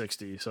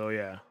 360. So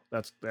yeah,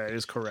 that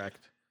is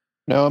correct.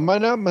 Now, am I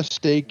not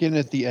mistaken?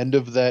 At the end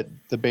of the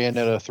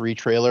Bayonetta 3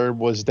 trailer,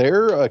 was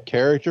there a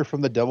character from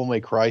the Devil May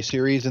Cry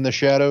series in the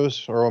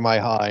shadows, or am I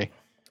high?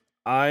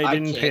 I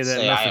didn't pay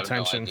that enough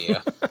attention. No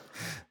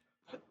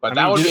but I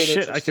that mean, would be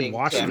shit, I can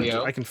watch it.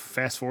 I can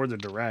fast forward the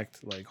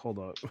direct. Like, hold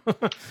up.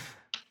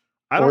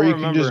 I don't remember. Or you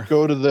can just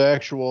go to the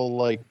actual,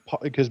 like,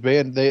 because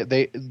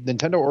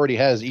Nintendo already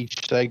has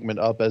each segment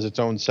up as its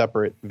own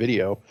separate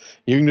video.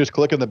 You can just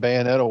click on the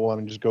Bayonetta one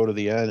and just go to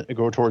the end,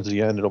 go towards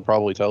the end. It'll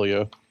probably tell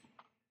you.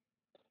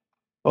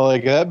 Well,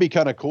 like, that'd be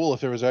kind of cool if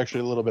there was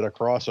actually a little bit of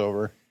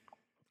crossover.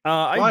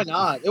 Why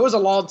not? It was a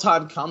long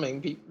time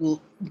coming.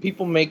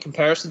 People make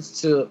comparisons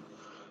to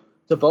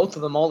both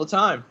of them all the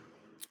time.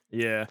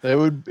 Yeah, it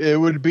would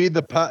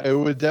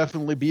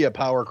definitely be a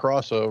power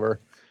crossover.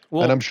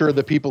 Well, and I'm sure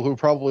the people who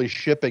probably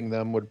shipping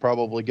them would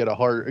probably get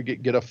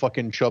a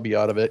fucking chubby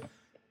out of it.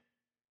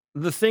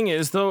 The thing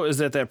is, though, is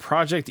that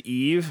Project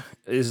Eve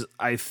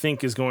I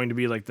think is going to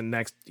be like the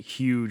next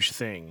huge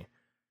thing.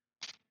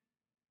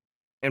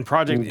 And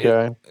Project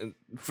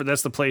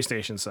that's the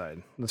PlayStation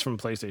side. That's from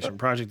PlayStation.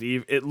 Project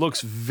Eve. It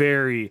looks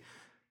very,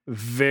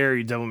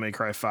 very Devil May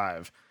Cry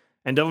 5,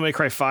 and Devil May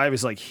Cry 5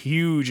 is like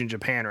huge in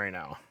Japan right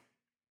now.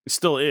 It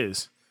still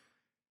is.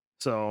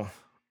 So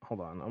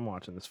hold on, I'm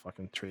watching this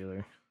fucking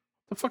trailer.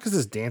 The fuck is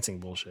this dancing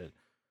bullshit?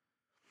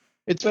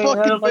 It's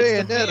fucking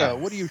Bayonetta.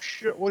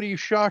 What are you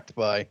shocked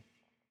by?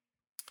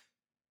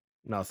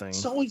 Nothing.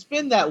 It's always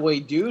been that way,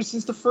 dude,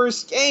 since the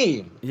first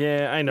game.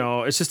 Yeah, I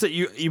know. It's just that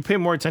you pay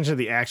more attention to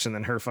the action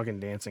than her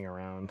fucking dancing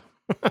around.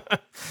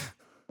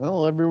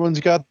 Well,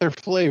 everyone's got their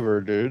flavor,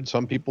 dude.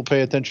 Some people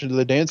pay attention to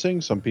the dancing.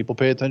 Some people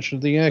pay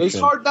attention to the action. It's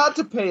hard not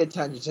to pay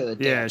attention to the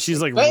dancing. Yeah,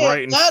 she's like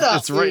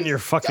it's right in your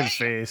fucking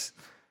face.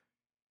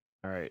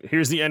 All right,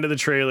 here's the end of the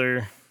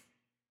trailer.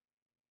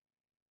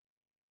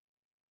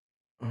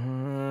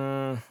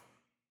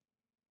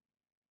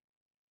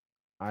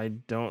 I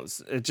don't.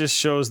 It just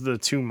shows the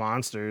two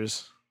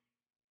monsters.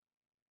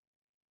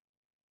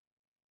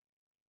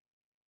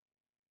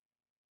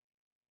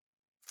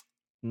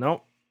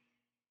 Nope.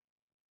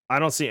 I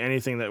don't see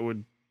anything that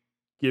would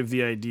give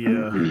the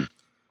idea.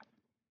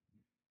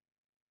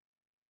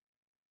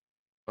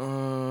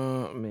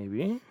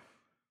 Maybe.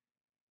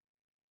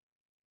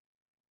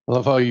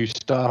 Love how you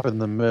stop in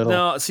the middle.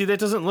 No, see, that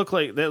doesn't look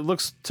like that.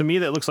 Looks to me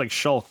that looks like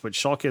Shulk, but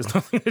Shulk has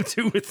nothing to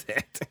do with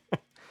that.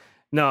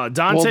 No,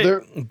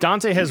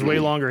 Dante has way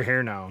longer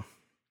hair now.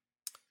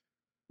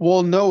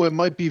 Well, no, it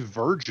might be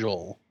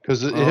Virgil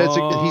because he's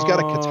got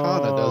a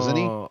katana, doesn't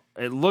he?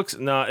 It looks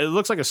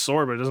like a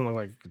sword, but it doesn't look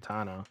like a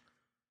katana.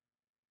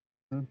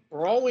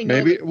 For all we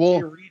know,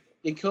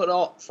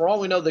 for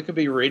all we know, there could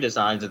be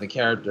redesigns of the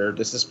character.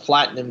 This is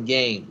Platinum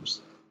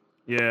Games.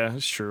 Yeah,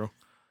 it's true.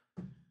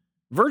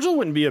 Virgil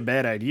wouldn't be a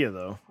bad idea,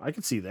 though. I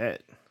could see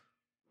that.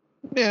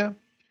 Yeah,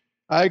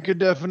 I could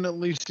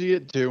definitely see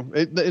it too.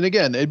 And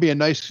again, it'd be a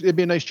nice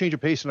change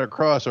of pace in our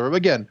crossover.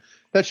 Again,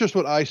 that's just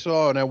what I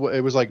saw, and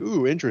it was like,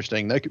 ooh,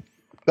 interesting. That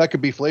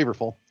could be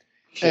flavorful.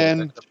 Shit,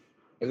 and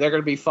if they're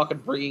gonna be fucking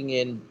bringing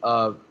in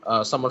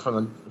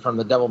someone from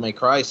the Devil May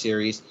Cry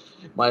series,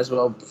 might as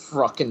well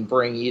fucking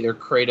bring either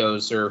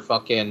Kratos or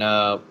fucking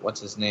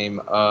what's his name,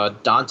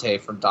 Dante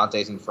from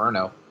Dante's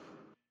Inferno.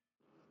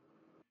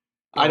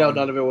 I know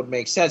none of it would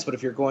make sense, but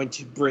if you're going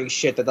to bring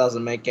shit that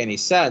doesn't make any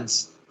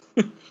sense,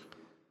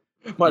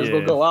 might as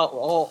well go out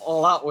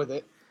all out with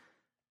it.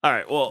 All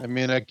right. Well, I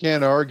mean, I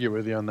can't argue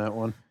with you on that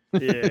one.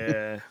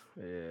 yeah.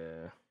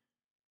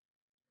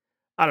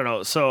 I don't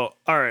know. So,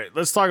 all right,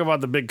 let's talk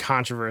about the big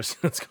controversy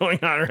that's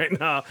going on right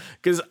now,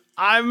 because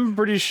I'm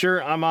pretty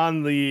sure I'm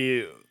on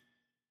the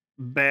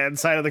bad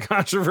side of the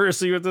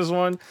controversy with this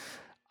one.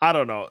 I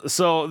don't know.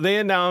 So they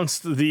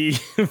announced the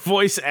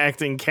voice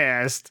acting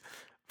cast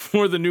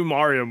for the new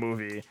Mario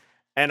movie,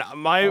 and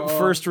my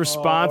first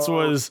response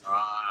was,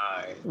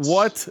 right.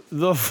 What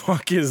the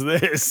fuck is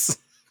this?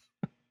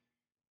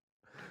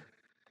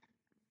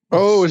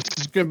 Oh,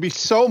 it's going to be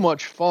so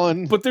much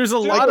fun. But there's a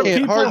lot of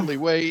people. Hardly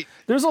wait.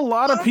 There's a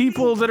lot of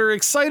people that are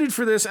excited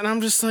for this, and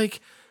I'm just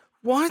like,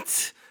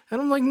 what?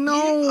 And I'm like,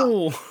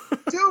 no. Yeah.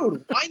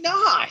 Dude, why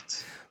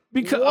not?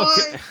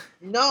 Because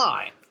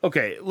not?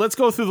 Okay, let's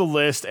go through the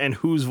list and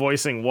who's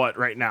voicing what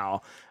right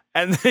now.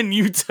 And then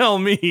you tell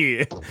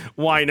me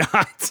why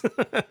not.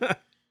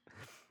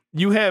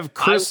 You have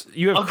Chris I'll give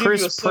you a Pratt.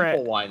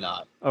 simple why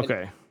not.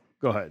 Okay,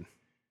 go ahead.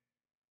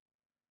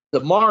 The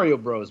Mario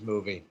Bros.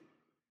 Movie.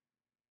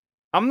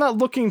 I'm not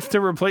looking to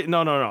replace.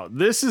 No.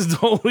 This is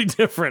totally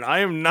different.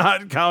 I am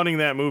not counting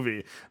that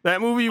movie.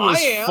 That movie was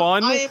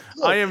fun. I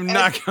am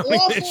not counting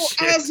that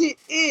shit. As it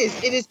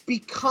is, it has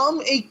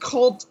become a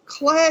cult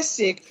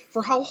classic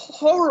for how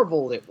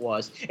horrible it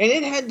was, and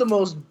it had the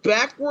most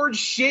backward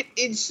shit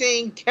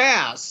insane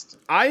cast.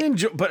 I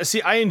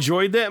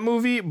enjoyed that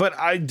movie, but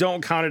I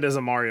don't count it as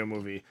a Mario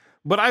movie.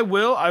 But I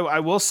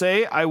will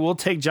say I will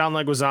take John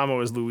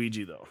Leguizamo as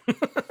Luigi though.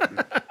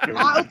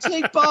 I'll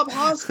take Bob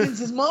Hoskins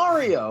as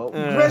Mario.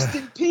 Rest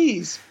in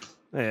peace.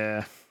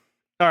 Yeah.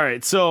 All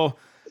right. So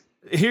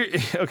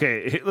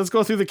let's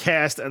go through the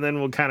cast and then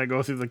we'll kind of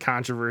go through the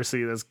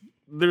controversy.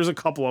 There's a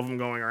couple of them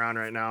going around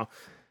right now.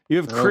 You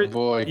have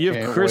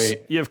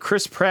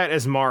Chris Pratt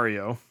as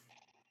Mario.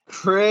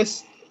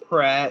 Chris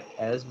Pratt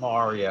as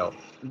Mario.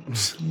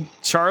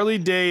 Charlie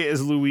Day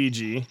as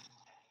Luigi.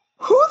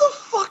 Who the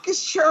fuck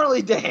is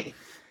Charlie Day?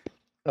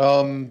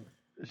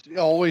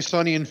 Always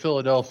Sunny in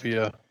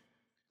Philadelphia.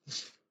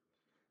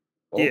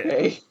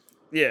 Okay.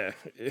 Yeah.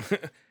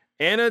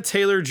 Anna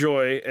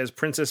Taylor-Joy as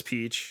Princess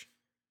Peach.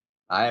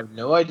 I have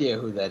no idea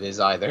who that is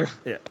either.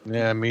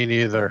 Yeah, me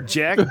neither.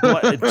 Jack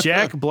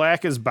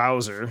Black as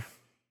Bowser.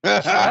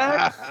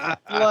 Jack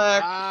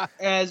Black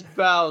as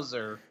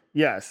Bowser.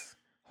 Yes.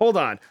 Hold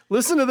on.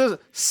 Listen to this.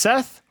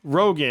 Seth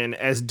Rogen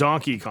as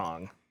Donkey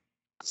Kong.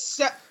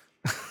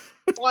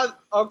 What?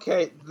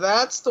 Okay,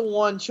 that's the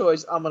one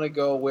choice I'm gonna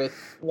go with.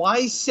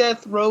 Why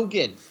Seth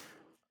Rogen?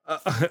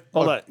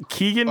 Hold on.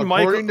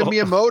 According to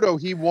Miyamoto,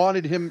 he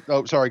wanted him.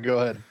 Oh, sorry. Go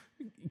ahead.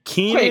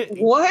 Wait,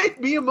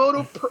 what?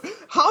 Miyamoto?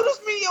 How does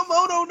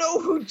Miyamoto know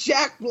who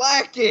Jack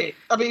Black is?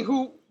 I mean,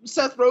 who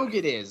Seth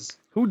Rogen is?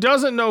 Who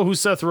doesn't know who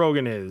Seth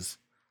Rogen is?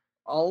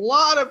 A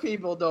lot of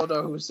people don't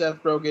know who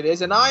Seth Rogen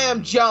is, and I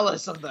am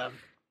jealous of them.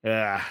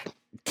 Yeah.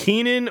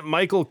 Keegan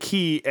Michael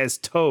Key as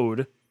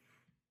Toad.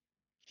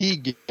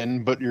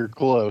 Keegan, but you're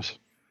close.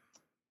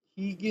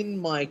 Keegan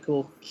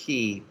Michael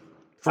Key.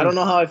 I don't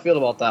know how I feel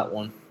about that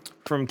one.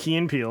 From Key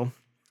and Peele.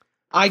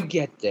 I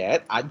get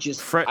that. I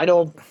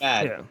don't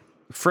bad. Yeah.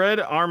 Fred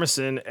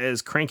Armisen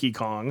as Cranky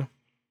Kong.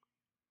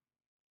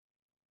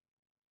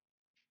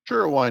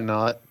 Sure, why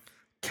not?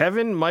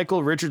 Kevin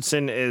Michael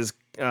Richardson as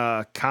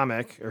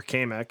Kamek.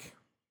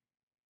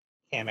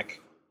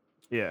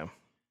 Yeah.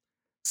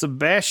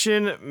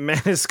 Sebastian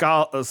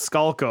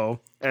Maniscalco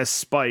as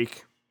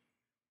Spike.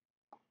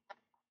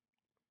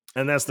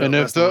 And that's the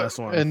last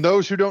one. And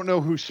those who don't know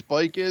who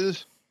Spike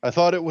is, I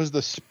thought it was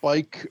the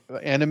Spike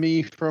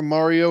enemy from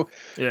Mario.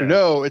 Yeah.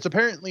 No, it's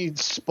apparently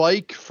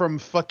Spike from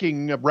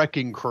fucking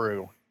Wrecking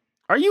Crew.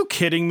 Are you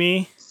kidding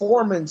me?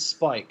 Foreman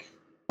Spike.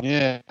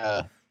 Yeah.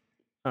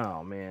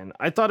 Oh man,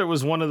 I thought it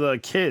was one of the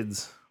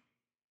kids.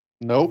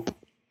 Nope.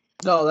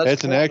 No,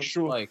 that's an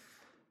actual. Spike.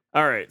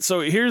 All right, so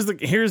here's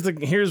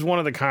one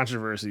of the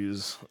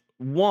controversies.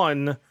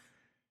 One,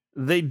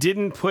 they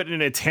didn't put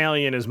an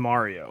Italian as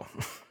Mario.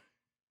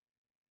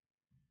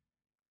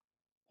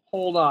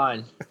 Hold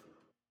on.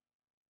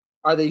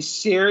 Are they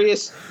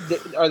serious?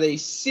 Are they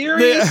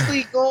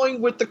seriously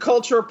going with the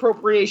culture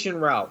appropriation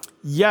route?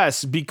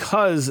 Yes,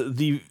 because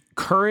the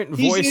current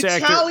He's voice an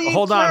actor. Italian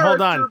Hold on.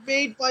 character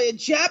made by a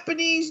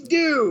Japanese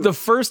dude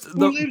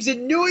who lives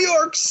in New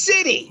York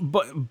City.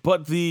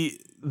 But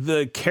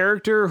the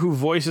character who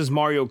voices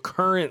Mario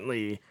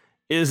currently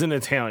is an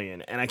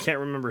Italian, and I can't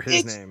remember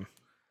his name.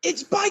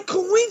 It's by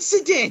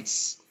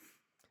coincidence.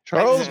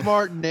 Charles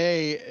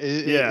Martinet,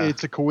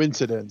 it's a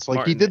coincidence.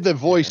 Like, he did the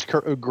voice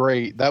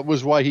great. That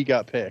was why he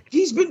got picked.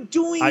 He's been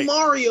doing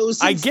Mario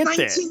since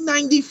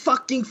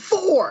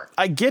 1994.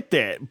 I get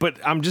that, but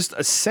I'm just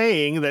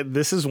saying that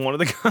this is one of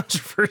the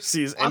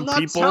controversies. And I'm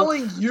not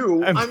telling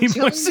you. I'm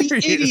telling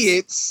the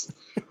idiots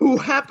who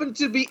happen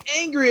to be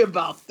angry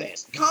about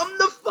this. Come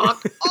the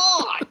fuck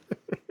on.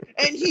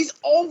 And he's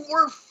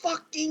over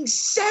fucking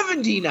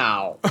 70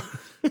 now.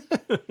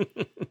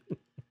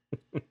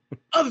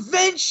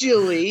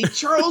 Eventually,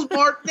 Charles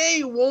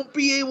Martinet won't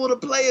be able to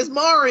play as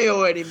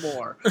Mario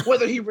anymore,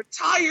 whether he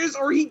retires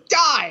or he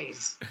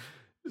dies.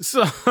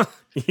 So,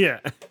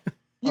 yeah.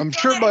 I'm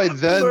sure by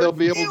then they'll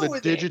be able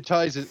to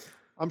digitize it.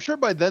 I'm sure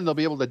by then they'll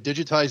be able to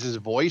digitize his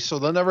voice, so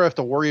they'll never have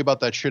to worry about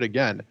that shit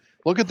again.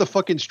 Look at the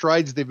fucking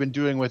strides they've been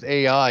doing with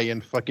AI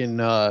and fucking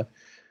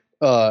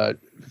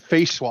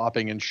face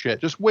swapping and shit.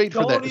 Just wait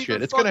for that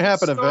shit. It's gonna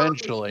happen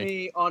eventually.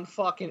 Me on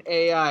fucking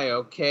AI,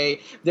 okay?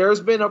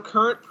 There's been a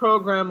current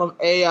program of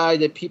AI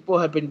that people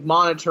have been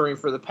monitoring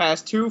for the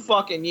past 2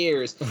 fucking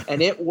years,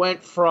 and it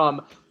went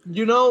from,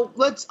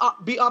 let's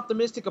be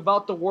optimistic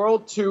about the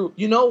world to,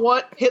 you know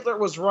what? Hitler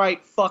was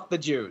right. Fuck the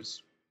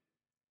Jews.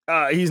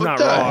 He's not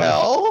wrong.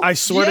 Hell? I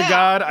swear to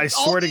God. I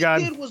swear to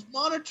God. All he did was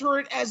monitor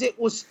it as it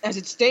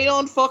stayed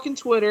on fucking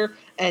Twitter,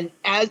 and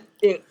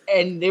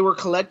they were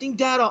collecting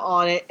data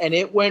on it, and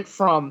it went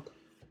from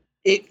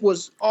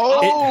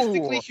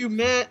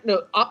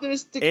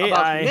optimistic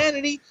about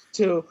humanity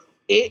to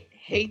it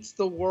hates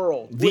the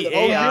world. The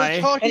AI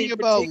you're talking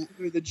about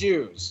the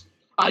Jews.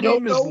 I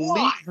don't know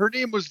why. Her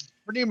name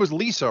was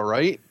Lisa,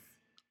 right?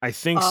 I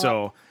think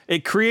so.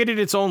 It created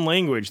its own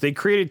language. They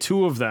created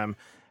 2 of them.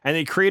 And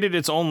they created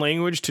its own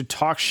language to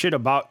talk shit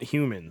about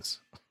humans.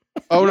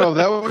 Oh no,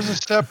 that was a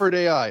separate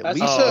AI.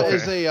 Lisa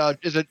is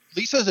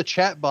a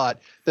chatbot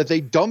that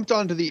they dumped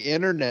onto the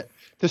internet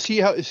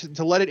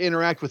to let it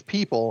interact with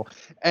people,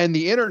 and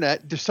the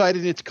internet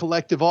decided its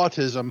collective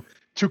autism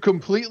to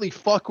completely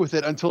fuck with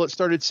it until it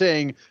started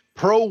saying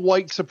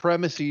pro-white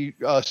supremacy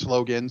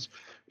slogans,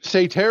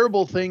 say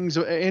terrible things,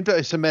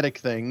 anti-Semitic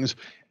things,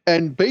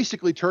 and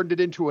basically turned it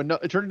into a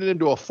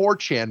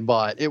 4chan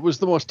bot. It was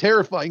the most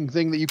terrifying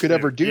thing that you could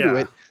ever do to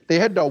it. They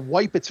had to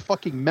wipe its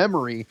fucking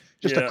memory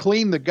just to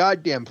clean the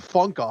goddamn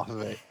funk off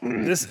of it.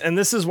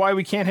 This is why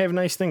we can't have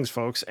nice things,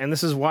 folks. And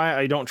this is why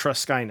I don't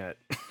trust Skynet.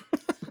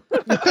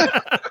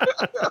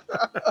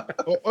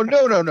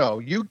 No.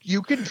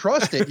 You can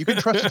trust it. You can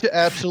trust it to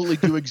absolutely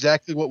do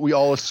exactly what we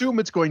all assume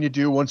it's going to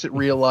do once it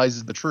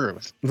realizes the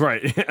truth.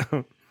 Right.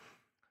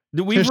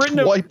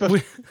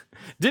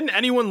 Didn't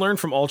anyone learn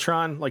from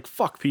Ultron? Like,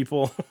 fuck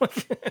people.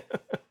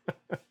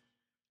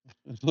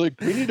 Like,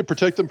 we need to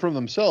protect them from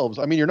themselves.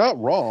 I mean, you're not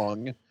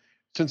wrong.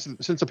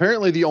 Since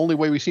apparently the only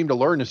way we seem to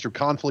learn is through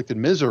conflict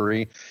and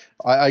misery,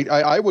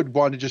 I would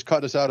want to just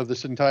cut us out of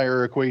this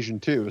entire equation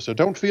too. So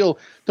don't feel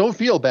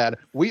bad.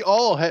 We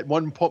all at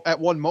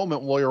one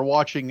moment while you're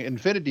watching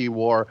Infinity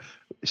War,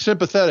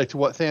 sympathetic to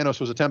what Thanos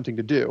was attempting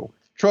to do.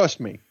 Trust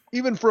me.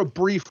 Even for a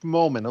brief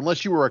moment,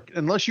 unless you were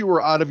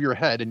out of your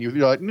head and you're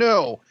like,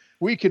 no,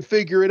 we could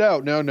figure it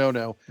out. No.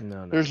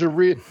 There's a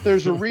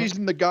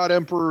reason the God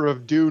Emperor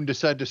of Dune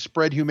decided to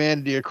spread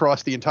humanity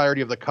across the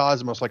entirety of the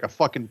cosmos like a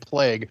fucking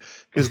plague,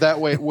 because that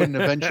way it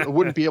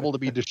wouldn't be able to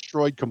be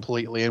destroyed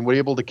completely and would be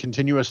able to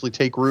continuously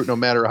take root no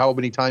matter how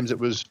many times it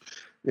was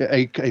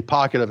a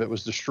pocket of it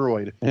was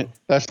destroyed.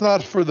 That's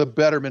not for the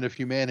betterment of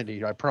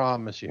humanity, I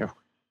promise you.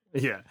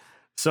 Yeah.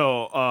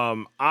 So,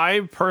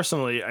 I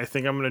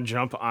think I'm going to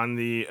jump on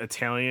the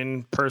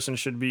Italian person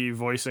should be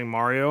voicing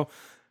Mario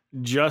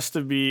just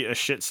to be a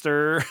shit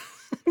stirrer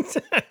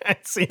and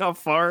see how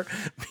far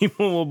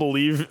people will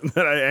believe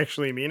that I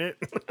actually mean it.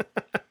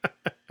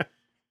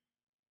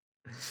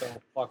 So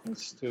fucking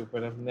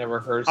stupid. I've never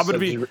heard such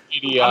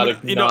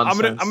idiotic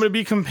nonsense. I'm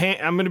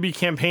going to be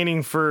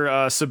campaigning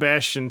for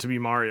Sebastian to be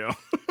Mario.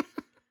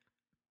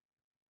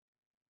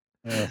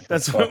 Yeah,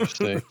 that's what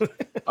I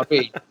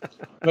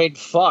mean,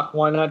 fuck.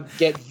 Why not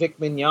get Vic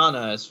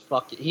Mignogna as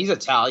fucking? He's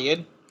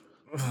Italian.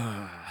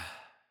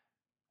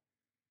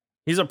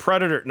 He's a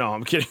predator. No,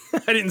 I'm kidding.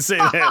 I didn't say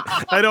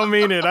that. I don't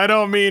mean it.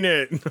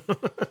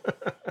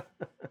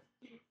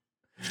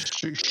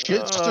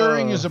 Shit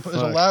stirring is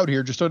allowed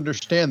here. Just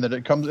understand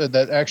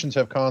that actions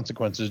have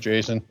consequences,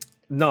 Jason.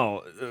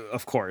 No,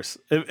 of course.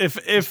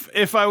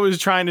 If I was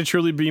trying to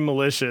truly be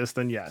malicious,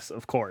 then yes,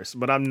 of course.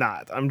 But I'm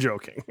not. I'm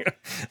joking.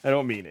 I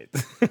don't mean it.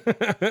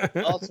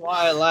 That's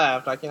why I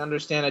laughed. I can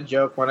understand a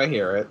joke when I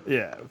hear it.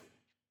 Yeah.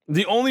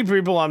 The only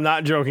people I'm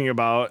not joking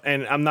about,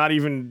 and I'm not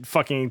even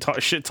fucking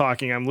shit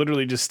talking, I'm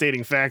literally just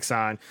stating facts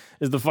on,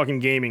 is the fucking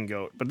gaming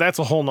goat. But that's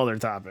a whole nother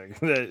topic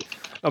that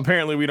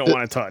apparently we don't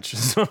want to touch.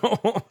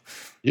 So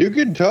you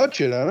can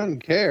touch it. I don't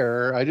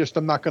care.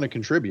 I'm not going to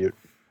contribute.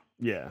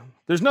 yeah,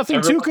 there's nothing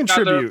Everyone's to got their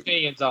contribute.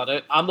 opinions on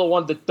it. I'm the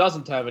one that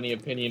doesn't have any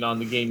opinion on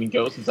the gaming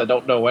goat since I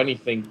don't know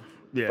anything.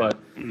 Yeah, But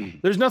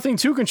there's nothing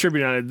to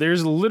contribute on it.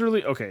 There's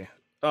literally okay.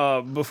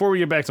 Before we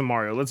get back to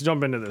Mario, let's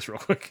jump into this real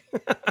quick.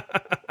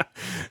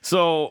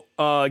 So,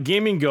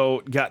 Gaming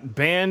Goat got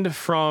banned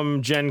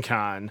from Gen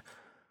Con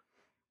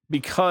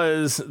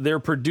because they're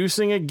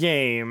producing a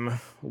game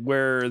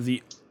where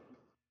this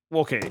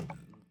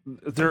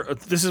is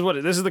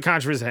the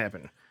controversy that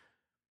happened.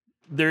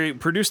 They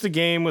produced a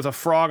game with a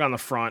frog on the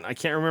front. I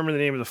can't remember the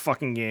name of the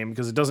fucking game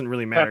because it doesn't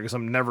really matter because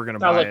I'm never gonna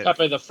not buy like it.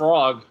 Pepe the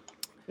Frog.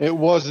 It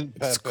wasn't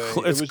Pepe. It's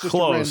It was just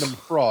close. a random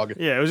frog.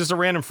 Yeah, it was just a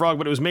random frog,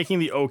 but it was making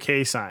the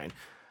OK sign.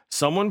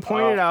 Someone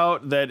pointed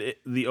out that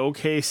the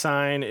OK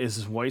sign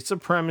is white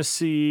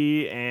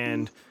supremacy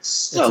and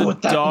So it's a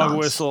with that dog nonsense.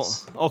 whistle.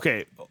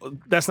 Okay,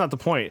 that's not the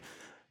point.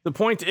 The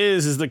point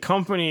is the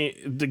company,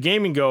 the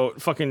Gaming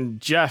Goat, fucking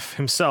Jeff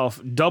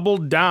himself,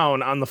 doubled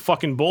down on the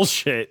fucking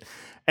bullshit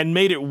and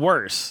made it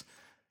worse.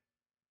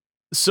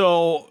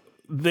 So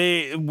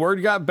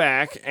word got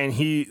back, and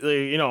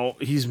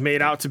he's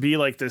made out to be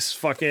like this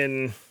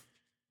fucking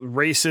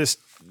racist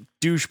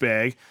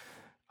douchebag.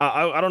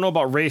 I don't know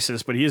about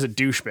racist, but he is a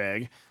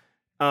douchebag.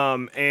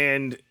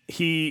 And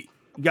he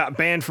got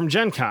banned from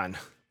Gen Con.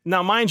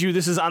 Now, mind you,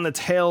 this is on the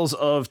tails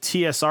of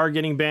TSR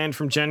getting banned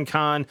from Gen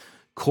Con,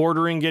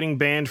 Quartering getting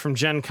banned from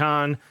Gen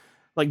Con.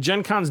 Like,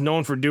 Gen Con's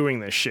known for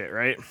doing this shit,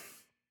 right?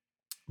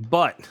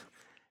 But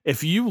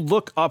if you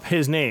look up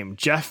his name,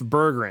 Jeff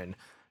Berggren,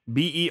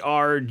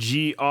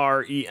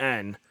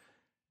 Bergren,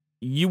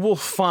 you will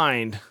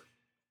find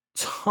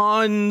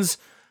tons.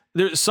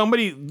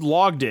 Somebody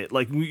logged it.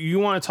 Like, you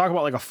want to talk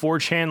about like a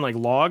 4chan like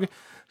log?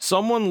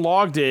 Someone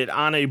logged it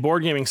on a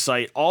board gaming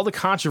site. All the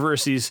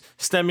controversies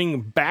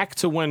stemming back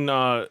to when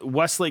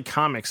Westlake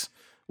Comics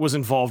was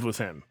involved with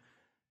him.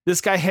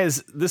 This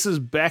is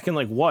back in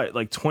like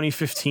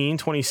 2015,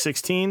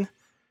 2016?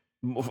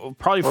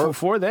 Probably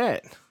before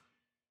that.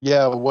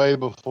 Yeah, way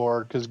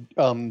before, because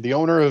the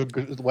owner of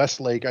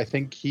Westlake, I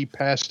think he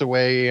passed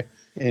away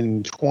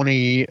in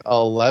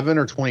 2011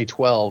 or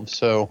 2012.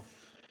 So,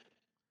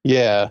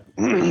 yeah.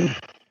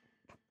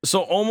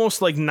 So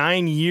almost like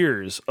 9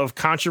 years of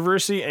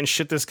controversy and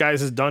shit this guy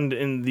has done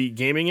in the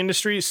gaming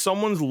industry.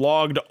 Someone's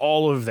logged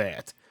all of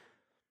that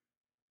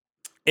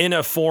in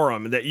a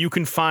forum that you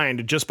can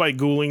find just by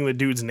Googling the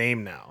dude's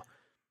name now.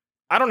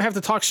 I don't have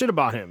to talk shit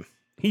about him.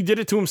 He did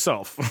it to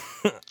himself.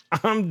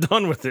 I'm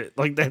done with it.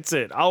 Like, that's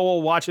it. I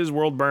will watch his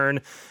world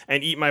burn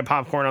and eat my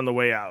popcorn on the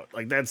way out.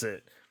 Like, that's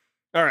it.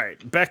 All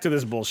right, back to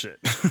this bullshit.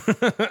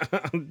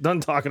 I'm done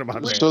talking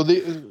about that. So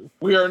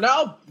we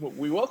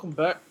welcome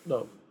back.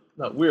 No,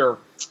 we are.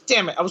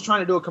 Damn it! I was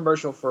trying to do a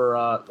commercial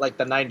for like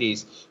the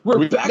 '90s.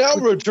 We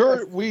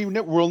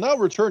will now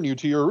return you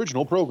to your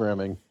original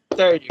programming.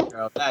 There you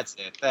go. That's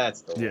it.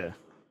 That's the one. Yeah.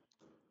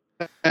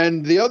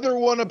 And the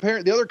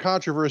other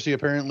controversy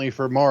apparently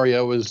for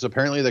Mario is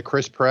apparently that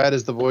Chris Pratt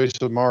is the voice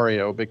of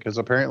Mario, because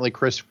apparently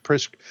Chris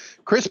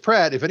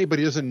Pratt, if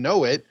anybody doesn't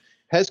know it,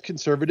 has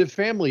conservative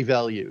family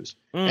values,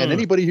 and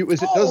anybody who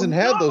doesn't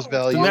have those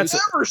values.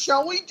 Whatever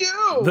shall we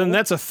do? Then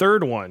that's a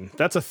third one.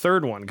 That's a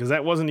third one, because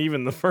that wasn't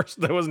even the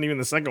first. That wasn't even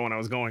the second one I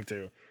was going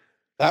to.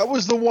 That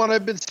was the one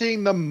I've been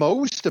seeing the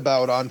most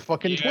about on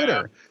fucking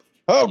Twitter.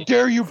 How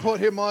dare you put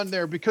him on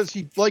there because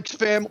he likes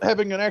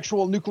having an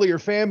actual nuclear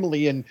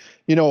family and,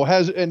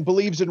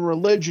 believes in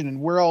religion, and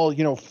we're all,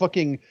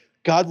 fucking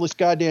godless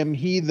goddamn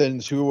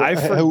heathens who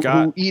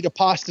eat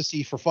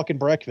apostasy for fucking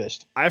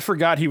breakfast. I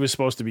forgot he was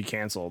supposed to be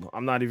canceled.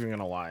 I'm not even going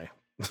to lie.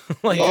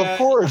 Of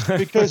course,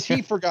 because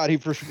he forgot he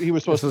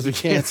was supposed to be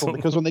canceled,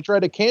 because when they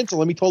tried to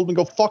cancel him, he told them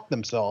to go fuck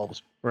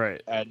themselves.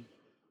 Right. I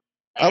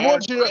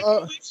want you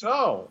to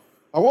so.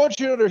 I want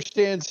you to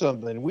understand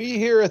something. We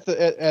here at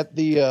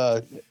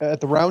the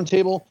round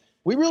table,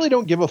 we really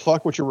don't give a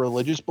fuck what your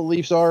religious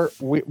beliefs are.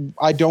 We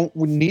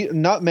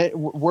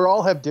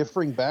all have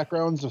differing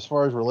backgrounds as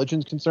far as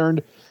religion's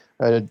concerned.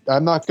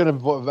 I'm not gonna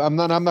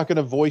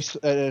voice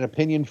an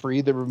opinion for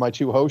either of my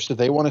two hosts if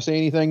they want to say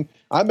anything.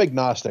 I'm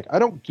agnostic. I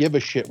don't give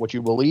a shit what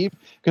you believe,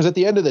 because at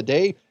the end of the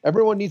day,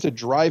 everyone needs a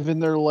drive in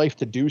their life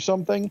to do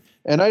something,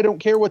 and I don't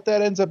care what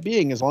that ends up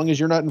being, as long as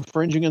you're not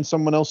infringing on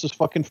someone else's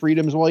fucking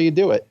freedoms while you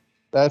do it.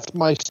 That's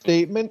my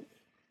statement.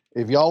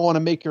 If y'all want to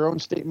make your own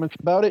statements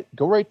about it,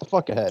 go right the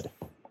fuck ahead.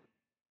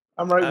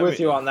 I'm with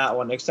you on that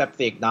one, except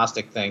the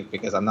agnostic thing,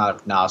 because I'm not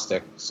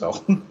agnostic.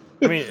 So,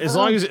 I mean, as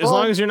long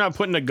as you're not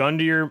putting a gun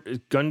to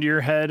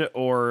your head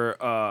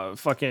or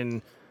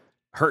fucking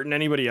hurting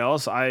anybody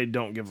else, I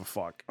don't give a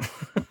fuck.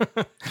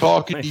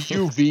 Talking to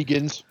you,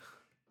 vegans.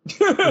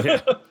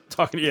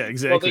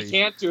 Exactly. Well, they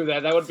can't do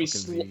that. That would be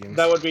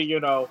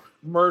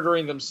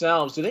murdering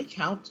themselves, do they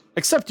count?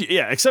 Except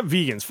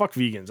vegans. Fuck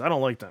vegans. I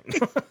don't like them.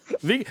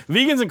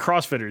 Vegans and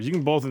CrossFitters, you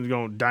can both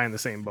go die in the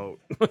same boat.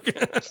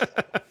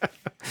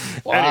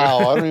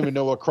 Wow, I don't even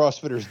know what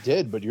CrossFitters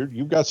did, but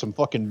you've got some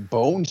fucking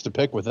bones to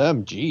pick with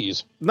them.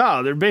 Jeez.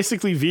 No, they're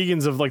basically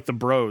vegans of like the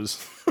bros.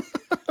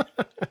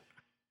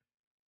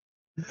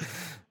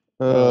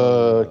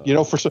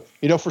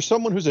 For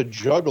someone who's a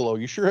juggalo,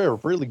 you sure are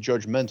really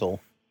judgmental.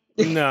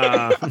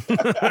 Nah.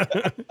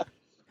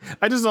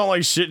 I just don't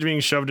like shit being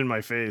shoved in my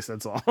face,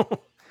 that's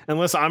all.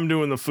 Unless I'm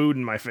doing the food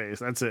in my face.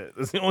 That's it.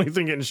 That's the only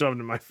thing getting shoved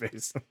in my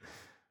face.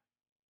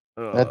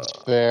 That's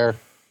fair.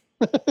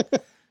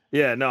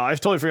 Yeah, no, I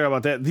totally forgot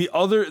about that. The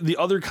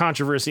other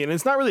controversy, and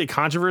it's not really a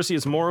controversy,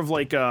 it's more of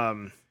like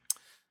I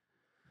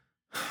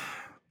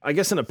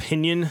guess an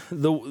opinion.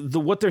 The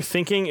what they're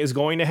thinking is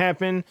going to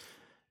happen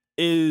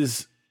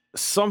is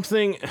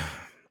something,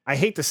 I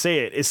hate to say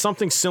it, is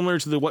something similar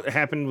to what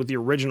happened with the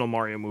original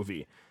Mario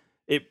movie.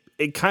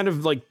 It kind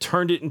of like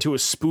turned it into a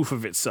spoof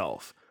of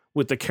itself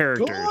with the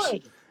characters.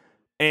 Good.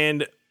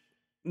 And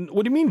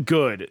what do you mean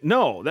good?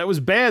 No, that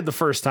was bad the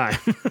first time.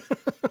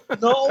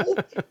 No,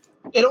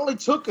 it only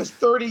took us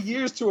 30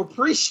 years to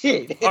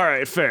appreciate it. All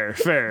right, fair.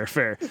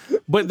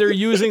 But they're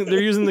using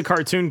the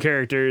cartoon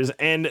characters,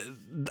 and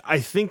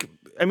I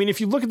mean,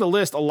 if you look at the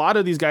list, a lot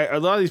of these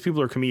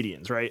people are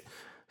comedians, right?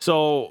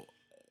 So,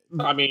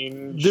 I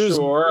mean,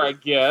 sure, I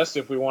guess,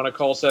 if we want to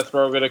call Seth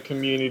Rogen a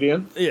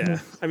comedian. Yeah,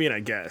 I mean,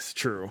 I guess,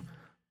 true.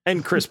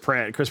 And Chris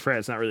Pratt. Chris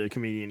Pratt's not really a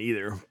comedian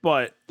either,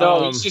 but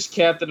no, he's just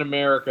Captain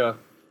America.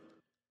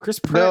 Chris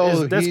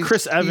Pratt that's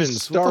Chris Evans.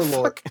 He's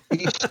Star-Lord.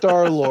 He's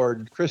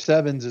Star-Lord. Chris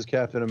Evans is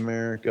Captain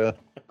America.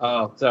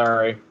 Oh,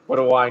 sorry. What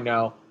do I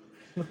know?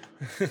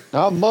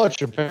 Not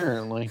much,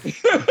 apparently.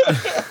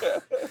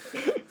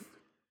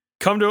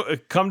 Come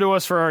to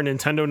us for our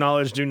Nintendo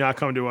knowledge. Do not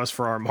come to us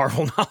for our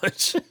Marvel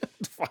knowledge.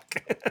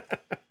 Fuck.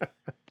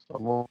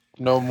 Some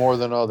know more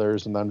than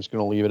others, and I'm just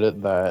going to leave it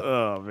at that.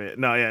 Oh man,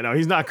 no,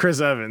 he's not Chris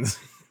Evans.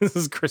 This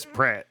is Chris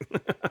Pratt.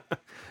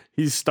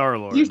 He's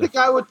Star-Lord. He's the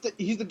guy with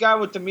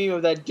the meme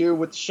of that dude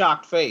with the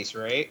shocked face,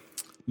 right?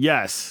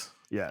 Yes.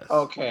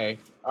 Okay.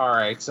 All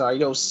right. So I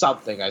know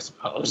something, I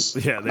suppose.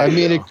 Yeah. I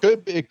mean,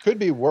 it could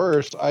be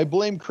worse. I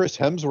blame Chris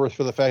Hemsworth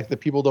for the fact that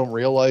people don't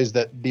realize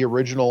that the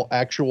original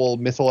actual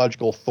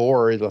mythological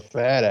Thor is a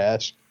fat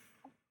ass.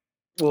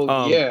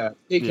 Well, yeah,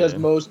 because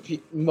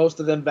most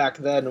of them back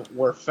then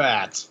were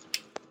fat.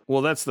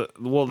 Well, that's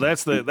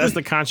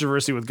the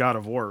controversy with God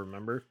of War.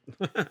 Remember?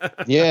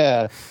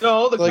 Yeah.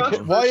 No,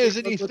 why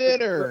isn't he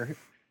thinner?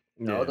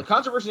 No, the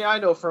controversy I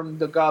know from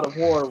the God of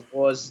War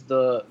was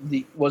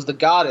the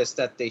goddess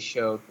that they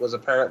showed was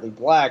apparently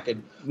black,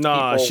 and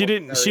she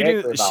didn't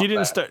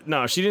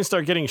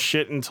start getting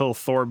shit until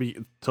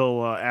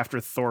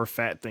after Thor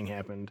fat thing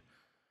happened.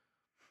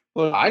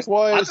 Why is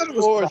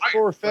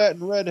Thor fat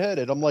and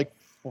redheaded? I'm like,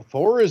 well,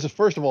 Thor is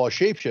first of all a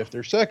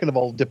shapeshifter. Second of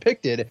all,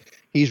 depicted,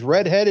 he's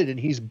redheaded and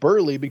he's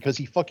burly because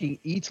he fucking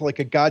eats like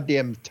a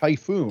goddamn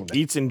typhoon.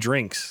 Eats and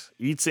drinks.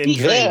 He eats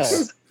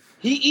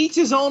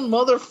his own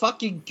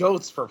motherfucking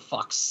goats, for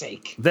fuck's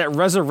sake. That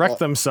resurrect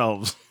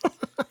themselves.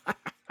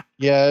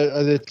 Yeah,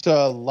 it's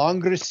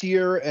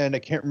Langrisir, and I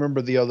can't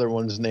remember the other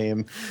one's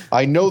name.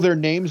 I know their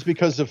names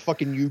because of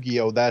fucking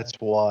Yu-Gi-Oh! That's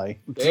why.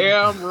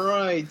 Damn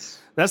right.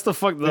 That's the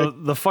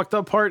fucked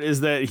up part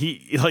is that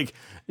he, like,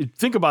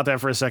 think about that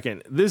for a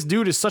second. This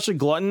dude is such a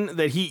glutton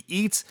that he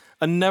eats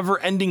a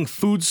never-ending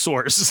food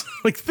source.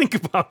 Like, think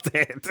about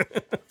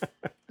that.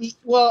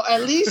 Well,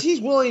 at least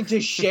he's willing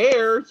to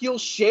share. He'll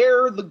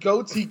share the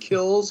goats he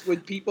kills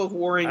with people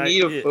who are in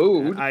need of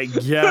food. I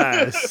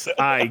guess.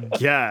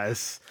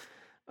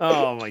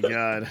 Oh my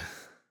god.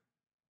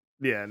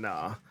 Yeah,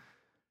 no.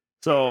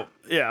 So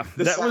yeah,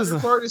 the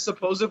part is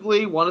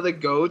supposedly one of the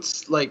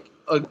goats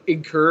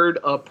incurred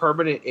a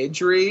permanent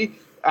injury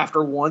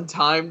after one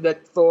time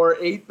that Thor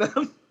ate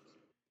them.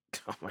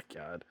 Oh my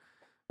god.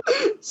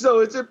 So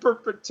it's in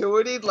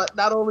perpetuity.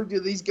 Not only do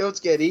these goats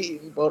get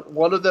eaten, but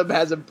one of them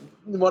has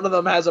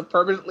a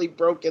permanently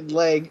broken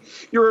leg.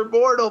 You're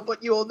immortal,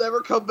 but you will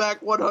never come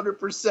back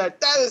 100%.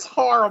 That is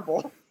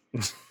horrible.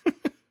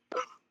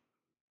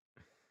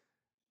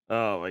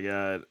 Oh my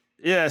god.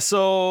 Yeah,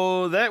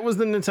 so that was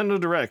the Nintendo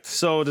Direct.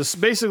 So to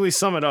basically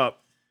sum it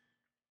up,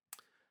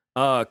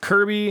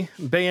 Kirby,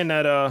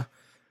 Bayonetta,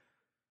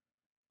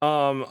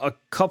 a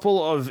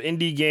couple of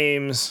indie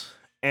games,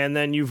 and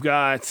then you've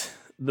got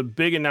the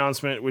big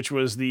announcement, which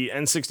was the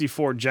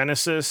N64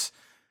 Genesis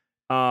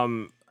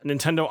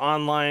Nintendo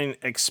Online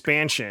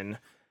expansion,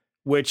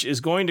 which is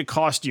going to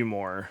cost you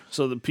more.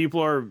 So the people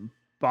are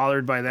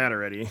bothered by that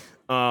already.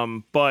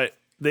 But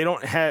they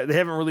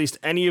haven't released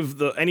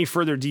any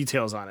further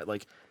details on it,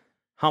 like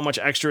how much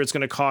extra it's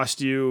going to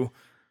cost you.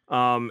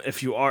 All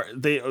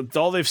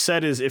they've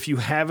said is if you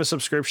have a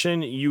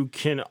subscription, you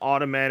can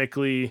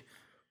automatically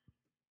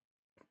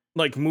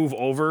like move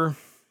over,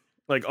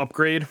 like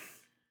upgrade.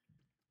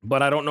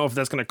 But I don't know if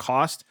that's going to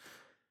cost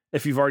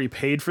if you've already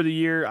paid for the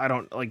year.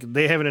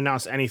 They haven't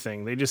announced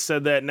anything. They just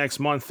said that next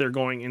month they're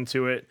going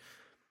into it.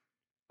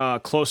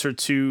 closer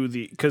to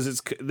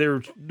because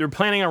they're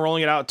planning on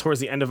rolling it out towards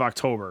the end of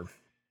October.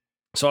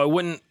 So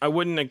I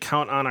wouldn't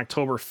count on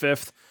October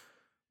 5th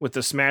with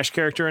the Smash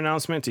character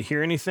announcement to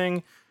hear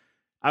anything.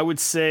 I would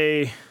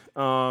say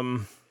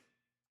the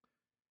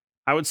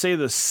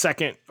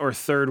second or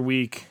third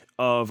week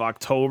of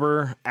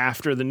October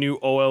after the new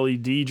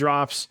OLED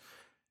drops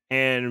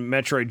and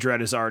Metroid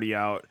Dread is already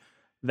out.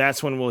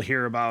 That's when we'll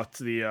hear about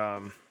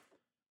the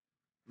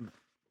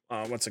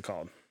what's it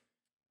called?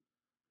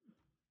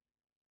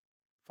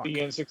 The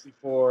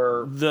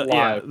N64 the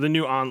Live. the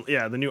new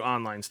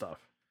online stuff.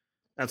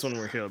 That's when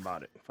we're hear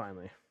about it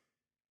finally.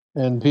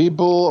 And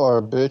people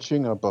are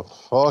bitching up a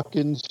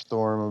fucking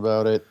storm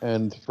about it.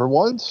 And for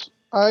once,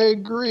 I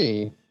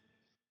agree.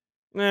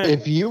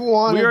 If you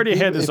want, we already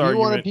had this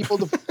argument. Wanted people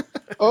to,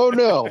 oh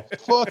no,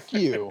 fuck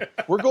you.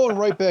 We're going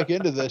right back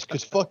into this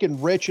because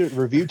fucking Rich at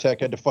Review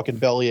Tech had to fucking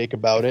bellyache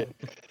about it,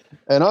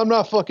 and I'm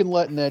not fucking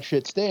letting that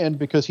shit stand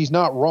because he's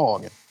not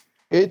wrong.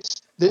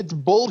 It's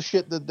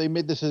bullshit that they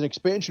made this an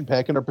expansion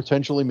pack and are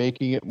potentially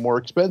making it more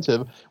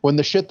expensive when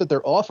the shit that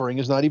they're offering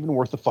is not even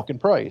worth the fucking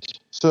price.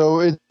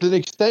 So it's an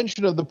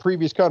extension of the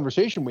previous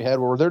conversation we had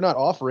where they're not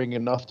offering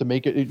enough to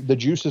make it, the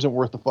juice isn't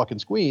worth the fucking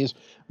squeeze,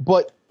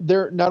 but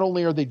they're not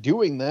only are they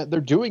doing that,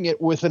 they're doing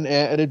it with an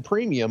added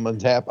premium on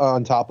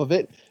top of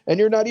it, and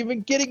you're not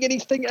even getting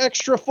anything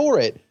extra for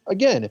it.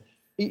 Again,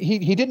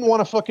 he didn't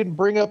want to fucking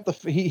bring up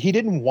he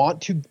didn't want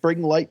to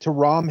bring light to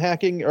ROM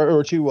hacking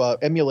or to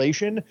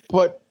emulation,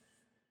 but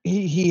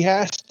he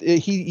had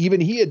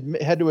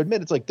to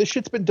admit it's like this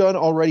shit's been done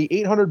already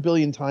 800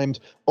 billion times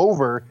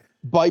over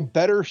by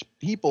better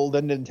people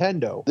than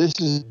Nintendo. This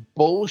is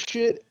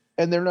bullshit,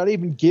 and they're not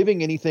even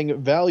giving anything of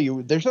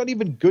value. There's not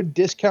even good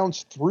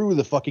discounts through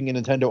the fucking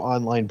Nintendo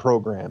Online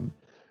program.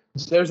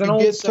 There's an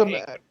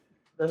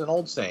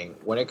old saying.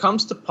 When it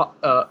comes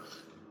to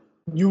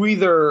you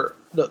either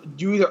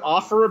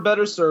offer a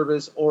better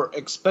service or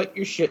expect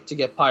your shit to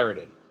get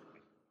pirated.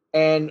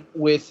 And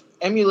with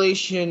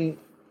emulation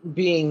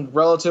being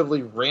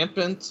relatively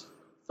rampant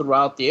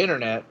throughout the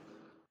internet,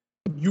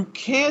 you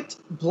can't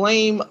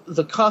blame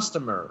the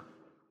customer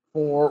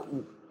for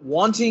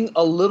wanting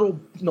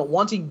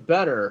wanting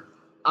better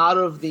out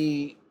of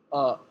the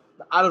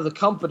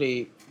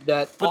company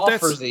that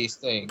offers these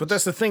things. But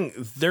that's the thing.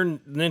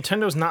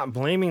 Nintendo's not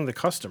blaming the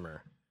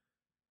customer.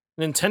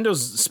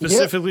 Nintendo's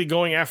specifically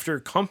going after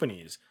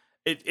companies.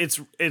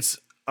 It's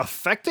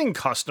affecting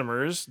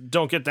customers.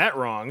 Don't get that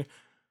wrong.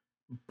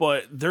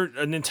 But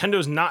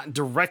Nintendo's not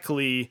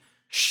directly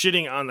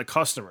shitting on the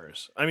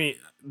customers. I mean,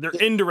 they're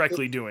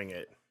indirectly doing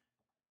it.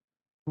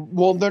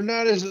 Well, they're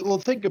not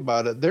think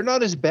about it. They're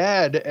not as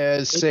bad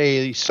as,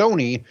 say,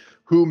 Sony,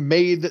 who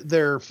made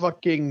their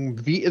fucking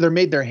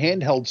made their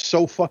handheld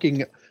so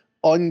fucking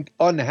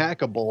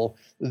unhackable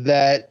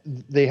that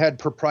they had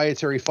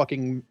proprietary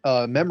fucking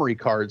memory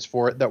cards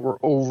for it that were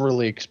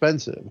overly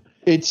expensive.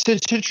 It's a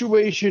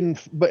situation,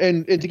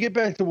 and to get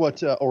back to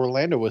what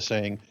Orlando was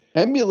saying,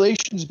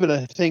 emulation's been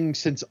a thing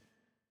since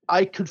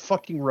I could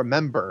fucking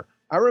remember.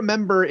 I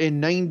remember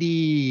in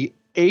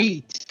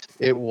 98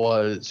 it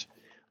was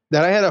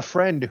that I had a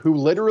friend who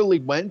literally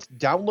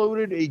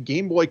downloaded a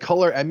Game Boy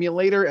Color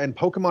emulator and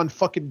Pokemon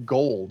fucking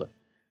Gold.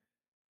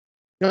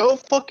 You know how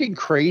fucking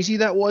crazy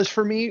that was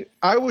for me?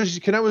 I was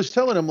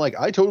telling him, like,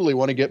 I totally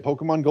want to get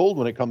Pokemon Gold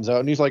when it comes out.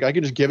 And he's like, I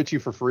can just give it to you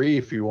for free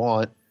if you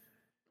want.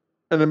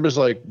 And I'm just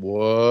like,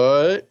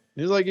 what?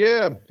 He's like,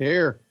 yeah,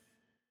 here.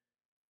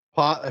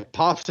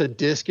 Pops a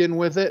disc in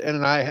with it,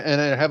 and I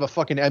have a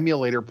fucking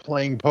emulator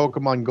playing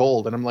Pokemon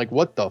Gold. And I'm like,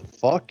 what the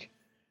fuck?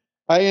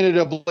 I ended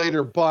up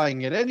later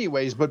buying it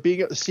anyways, but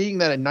seeing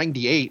that in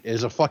 98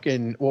 is a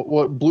fucking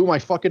what blew my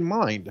fucking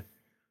mind.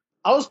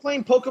 I was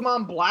playing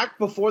Pokemon Black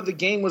before the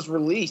game was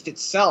released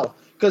itself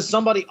because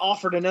somebody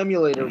offered an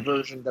emulator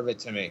version of it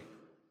to me.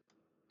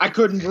 I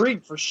couldn't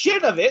read for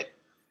shit of it,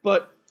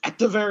 but at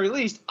the very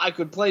least, I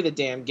could play the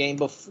damn game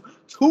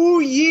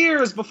 2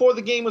 years before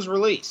the game was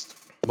released.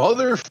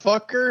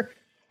 Motherfucker,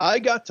 I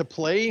got to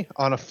play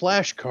on a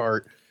flash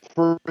cart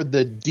for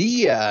the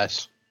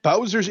DS,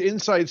 Bowser's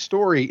Inside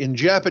Story in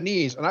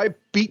Japanese, and I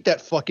beat that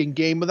fucking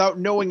game without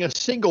knowing a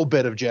single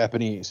bit of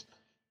Japanese.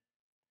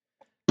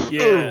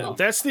 Yeah,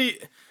 that's the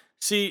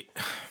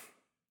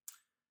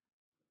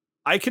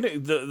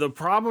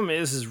problem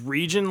is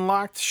region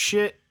locked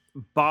shit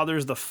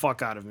bothers the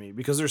fuck out of me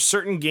because there's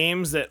certain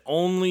games that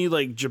only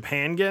like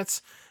Japan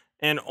gets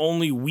and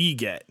only we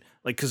get,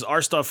 like, because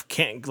our stuff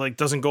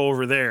doesn't go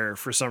over there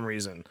for some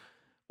reason,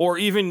 or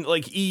even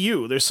like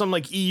EU. There's some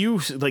like EU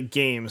like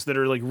games that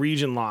are like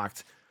region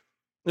locked.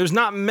 There's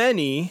not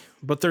many,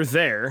 but they're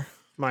there,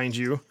 mind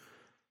you.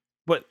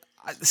 But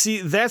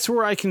see, that's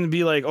where I can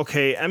be like,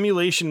 okay,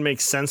 emulation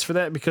makes sense for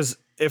that, because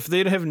if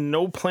they'd have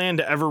no plan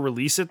to ever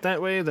release it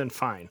that way, then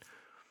fine.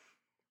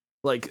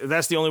 Like,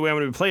 that's the only way I'm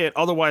going to play it.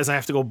 Otherwise, I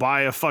have to go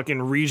buy a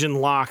fucking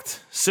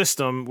region-locked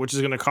system, which is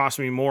going to cost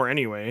me more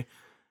anyway.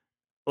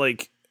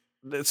 Like,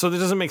 so that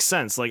doesn't make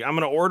sense. Like, I'm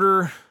going to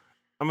order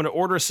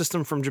a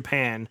system from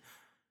Japan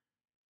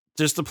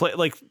just to play.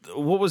 Like,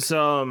 what was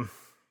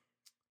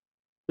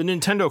The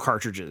Nintendo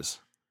cartridges.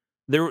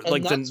 They're And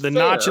like that's the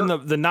notch in fair.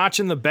 the notch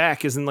in the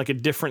back is in like a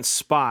different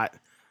spot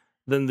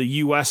than the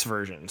US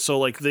version. So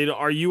like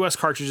our US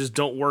cartridges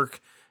don't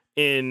work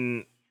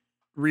in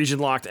region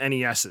locked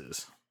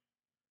NESs.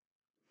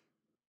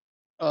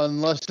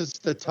 Unless it's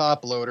the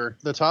top loader.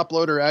 The top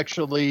loader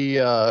actually,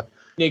 if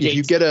Negates.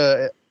 you get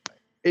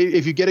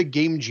a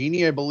Game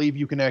Genie, I believe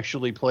you can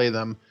actually play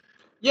them.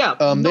 Yeah.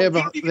 They have you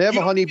a don't even- they have you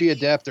a don't Honeybee even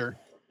need- adapter.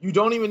 You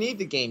don't even need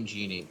the Game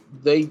Genie.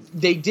 They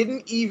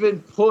didn't even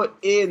put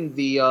in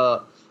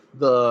the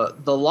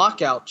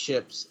lockout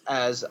chips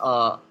as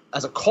a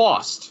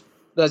cost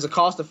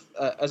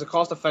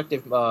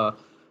effective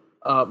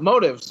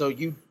motive. So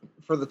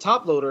for the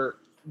top loader,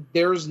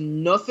 there's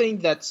nothing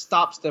that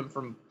stops them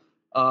from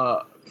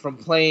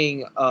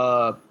playing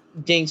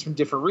games from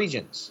different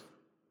regions.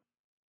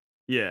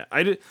 Yeah,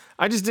 I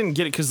just didn't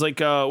get it because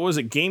like what was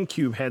it?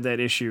 GameCube had that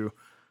issue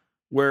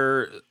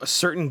where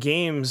certain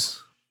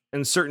games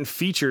and certain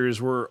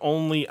features were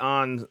only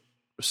on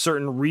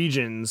certain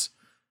regions,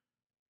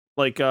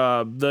 like the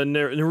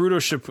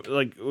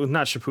Naruto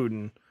not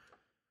Shippuden.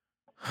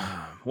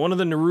 One of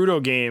the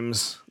Naruto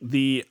games,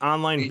 the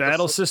online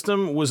battle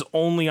system was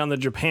only on the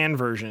Japan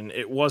version.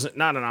 It wasn't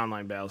not an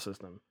online battle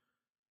system.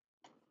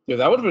 Yeah,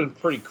 that would have been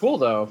pretty cool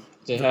though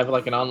to have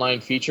like an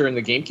online feature in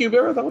the GameCube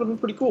era. That would have been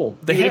pretty cool,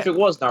 even if it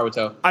was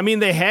Naruto. I mean,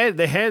 they had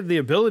the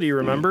ability.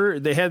 Remember,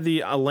 they had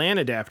the LAN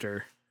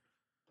adapter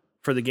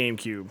for the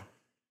GameCube.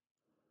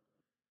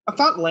 I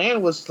thought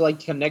LAN was like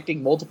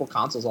connecting multiple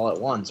consoles all at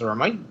once, or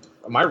am I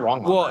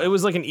wrong? Well, it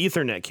was like an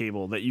Ethernet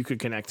cable that you could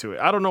connect to it.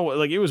 I don't know,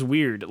 like it was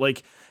weird.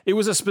 Like it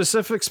was a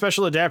specific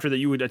special adapter that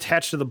you would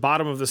attach to the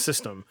bottom of the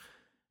system,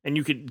 and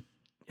you could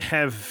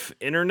have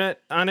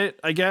internet on it.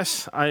 I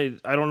guess I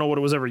don't know what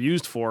it was ever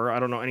used for. I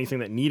don't know anything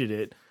that needed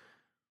it,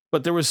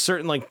 but there was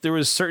certain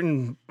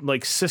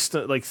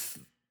system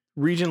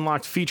region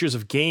locked features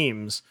of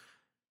games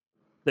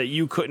that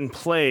you couldn't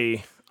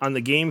play on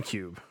the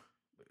GameCube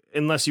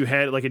unless you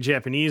had like a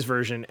Japanese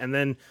version. And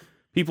then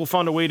people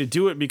found a way to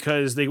do it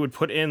because they would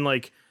put in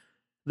like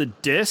the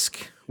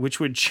disc,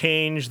 which would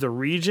change the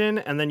region,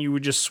 and then you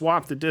would just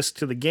swap the disc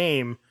to the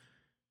game,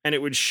 and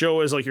it would show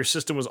as like your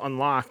system was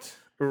unlocked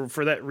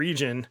for that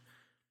region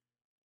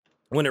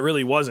when it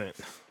really wasn't.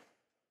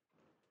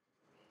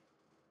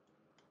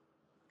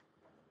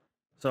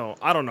 So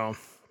I don't know.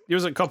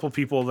 There's a couple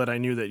people that I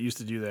knew that used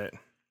to do that,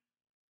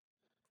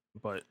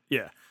 but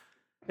yeah,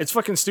 it's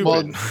fucking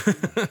stupid.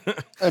 Well,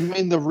 I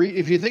mean,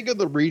 if you think of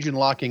the region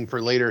locking for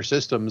later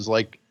systems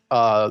like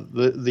the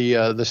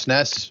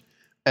SNES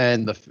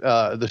and the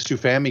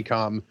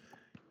Famicom,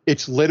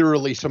 it's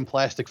literally some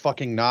plastic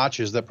fucking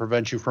notches that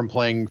prevent you from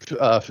playing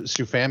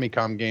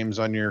Famicom games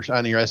on your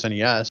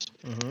SNES,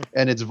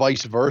 and it's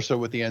vice versa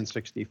with the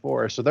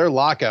N64. So their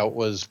lockout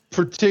was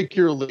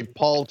particularly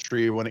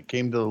paltry when it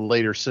came to the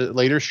later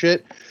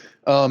shit.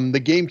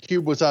 The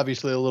GameCube was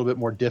obviously a little bit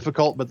more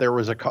difficult, but there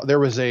was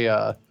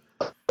a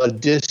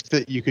disc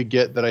that you could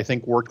get that I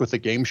think worked with the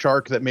Game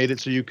Shark that made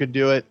it so you could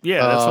do it.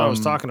 Yeah, that's what I was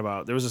talking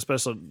about. There was a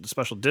special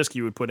disc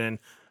you would put in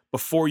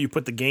before you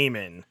put the game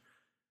in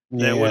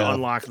that would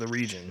unlock the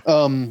region.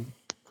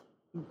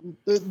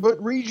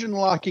 But region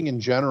locking in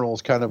general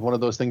is kind of one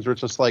of those things where it's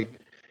just like,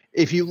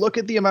 if you look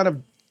at the amount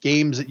of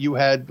games that you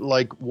had,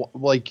 like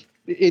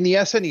in the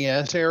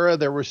SNES era,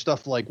 there was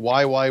stuff like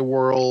YY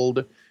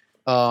World,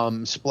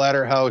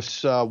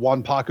 Splatterhouse,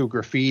 Wanpaku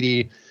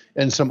Graffiti,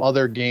 and some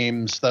other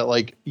games that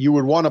like you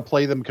would want to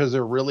play them because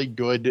they're really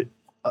good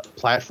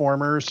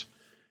platformers,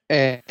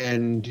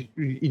 and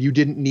you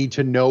didn't need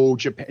to know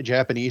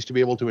Japanese to be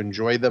able to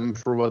enjoy them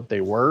for what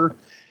they were.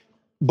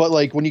 But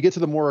like when you get to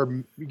the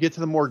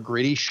more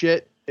gritty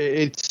shit,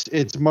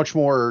 it's much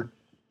more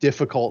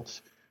difficult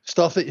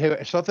stuff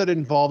that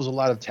involves a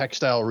lot of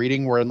textile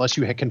reading, where unless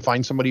you can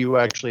find somebody who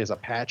actually has a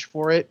patch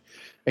for it,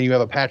 and you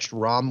have a patched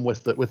ROM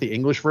with the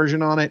English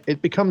version on it,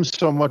 it becomes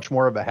so much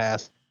more of a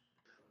hassle.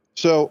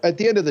 So at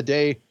the end of the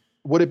day,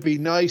 would it be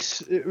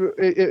nice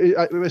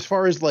as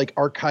far as like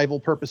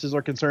archival purposes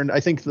are concerned? I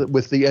think that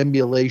with the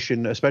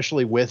emulation,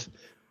 especially with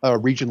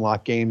region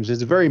lock games,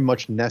 is very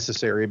much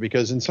necessary,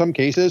 because in some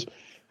cases,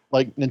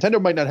 like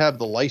Nintendo might not have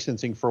the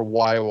licensing for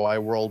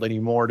YY World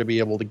anymore to be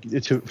able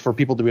for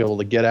people to be able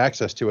to get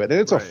access to it, and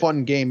it's a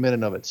fun game in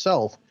and of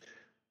itself.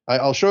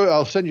 I'll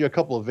send you a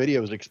couple of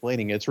videos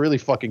explaining it. It's really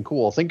fucking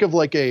cool. Think of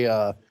like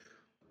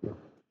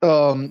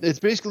it's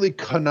basically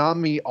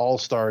Konami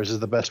All-Stars is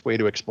the best way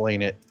to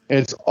explain it.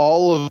 It's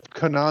all of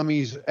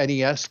Konami's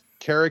NES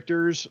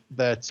characters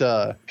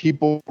that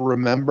people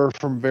remember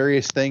from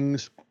various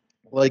things.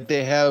 Like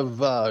they have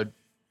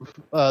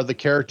the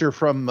character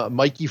from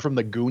Mikey from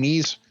the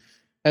Goonies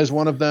as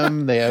one of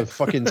them. They have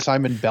fucking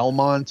Simon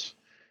Belmont.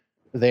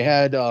 They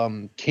had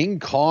King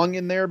Kong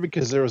in there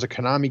because there was a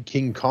Konami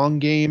King Kong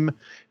game.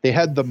 They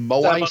had the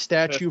Moai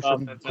statue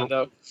from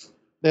Nintendo.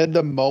 They had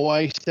the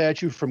Moai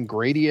statue from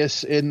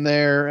Gradius in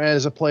there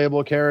as a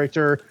playable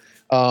character.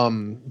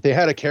 They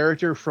had a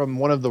character from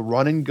one of the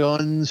run and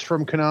guns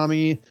from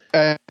Konami.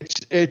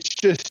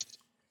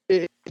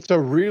 It's a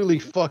really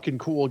fucking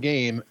cool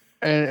game.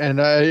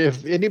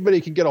 if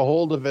anybody can get a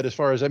hold of it as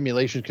far as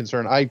emulation is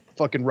concerned, I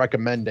fucking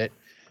recommend it.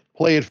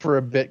 Play it for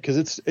a bit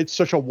because it's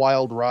such a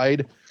wild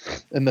ride,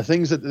 and the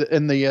things that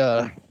in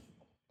the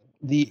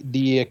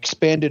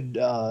expanded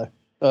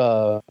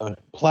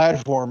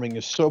platforming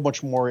is so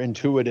much more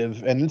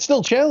intuitive, and it's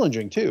still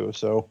challenging too.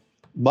 So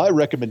my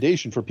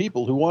recommendation for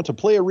people who want to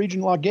play a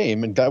region lock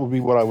game, and that would be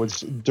what I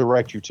would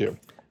direct you to.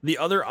 The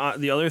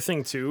other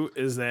thing too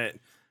is that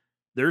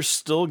there's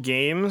still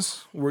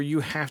games where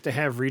you have to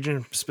have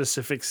region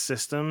specific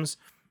systems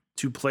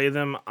to play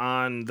them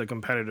on the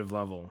competitive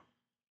level.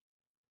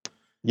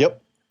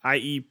 Yep.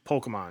 i.e.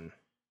 Pokemon.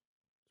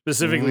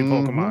 Specifically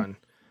Pokemon.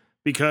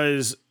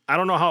 Because I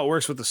don't know how it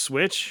works with the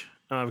Switch,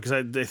 because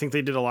I think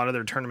they did a lot of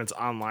their tournaments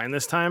online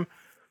this time.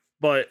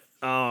 But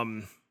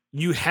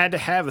you had to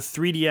have a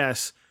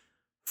 3DS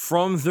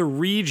from the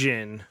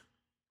region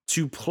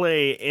to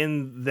play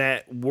in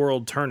that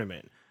world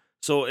tournament.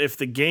 So if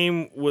the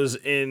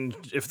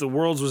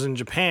Worlds was in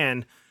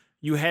Japan,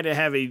 you had to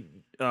have a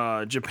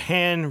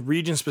Japan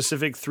region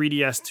specific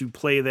 3DS to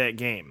play that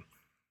game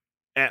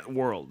at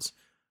Worlds.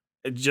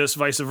 Just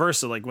vice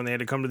versa. Like when they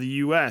had to come to the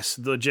US,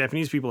 the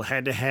Japanese people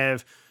had to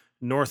have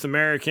North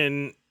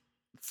American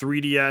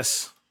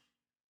 3DS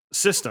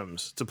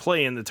systems to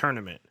play in the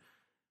tournament,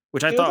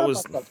 which I thought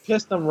was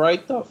pissed them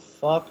right the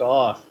fuck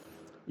off.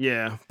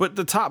 Yeah, but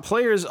the top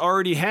players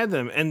already had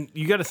them, and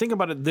you got to think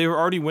about it. They were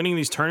already winning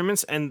these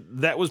tournaments, and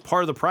that was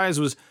part of the prize.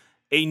 Was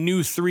a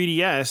new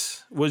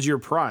 3DS was your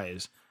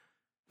prize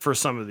for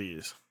some of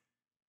these,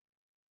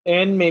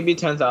 and maybe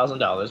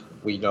 $10,000.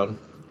 We don't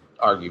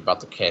argue about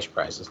the cash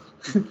prizes.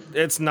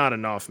 It's not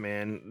enough,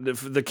 man.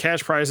 The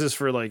cash prizes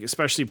for like,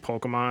 especially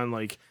Pokemon,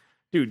 like,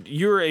 dude,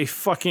 you're a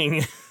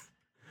fucking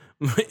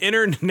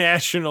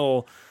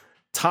international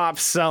top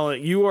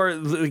selling. You are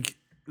like.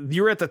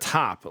 You're at the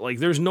top. Like,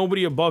 there's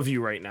nobody above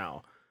you right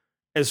now.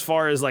 As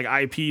far as like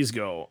IPs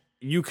go,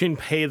 you can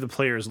pay the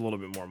players a little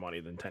bit more money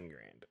than $10,000.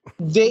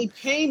 They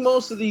pay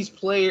most of these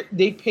players.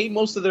 They pay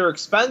most of their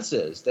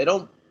expenses. They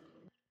don't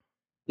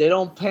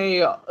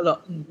pay.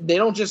 They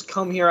don't just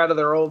come here out of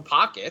their own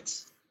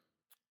pockets.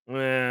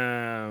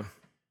 I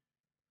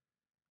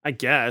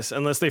guess,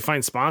 unless they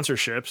find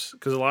sponsorships,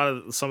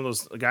 because some of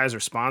those guys are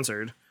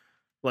sponsored.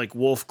 Like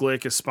Wolf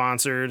Glick is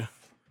sponsored.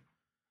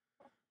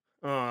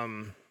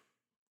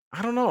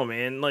 I don't know,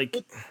 man.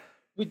 Like,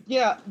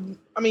 yeah,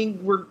 I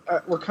mean, we're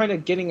kind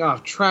of getting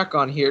off track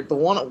on here.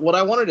 What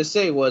I wanted to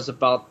say was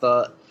about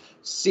the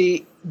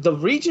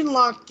region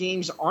lock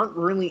games aren't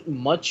really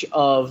much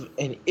of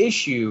an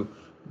issue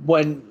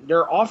when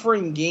they're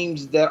offering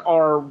games that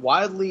are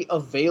widely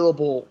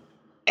available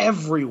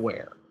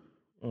everywhere.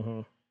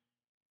 Mm-hmm.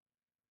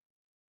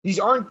 These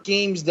aren't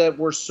games that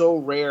were so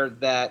rare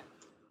that,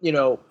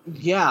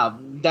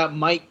 that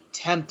might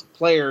tempt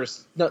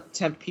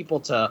people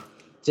to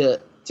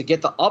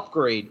get the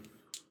upgrade.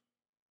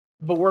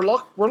 But we're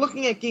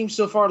looking at games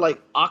so far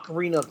like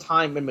Ocarina of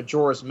Time and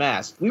Majora's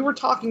Mask. We were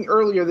talking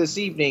earlier this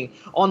evening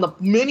on the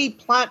many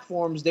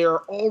platforms they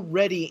are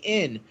already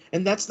in,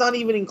 and that's not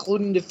even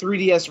including the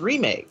 3DS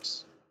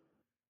remakes.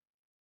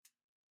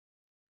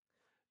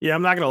 Yeah,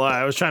 I'm not gonna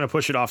lie. I was trying to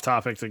push it off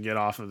topic to get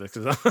off of it.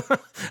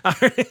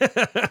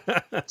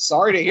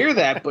 Sorry to hear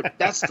that, but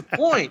that's the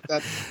point.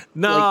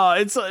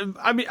 It's.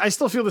 I mean, I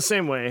still feel the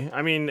same way.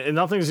 I mean,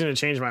 nothing's gonna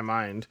change my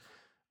mind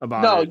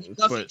about it.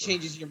 Nothing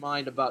changes your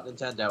mind about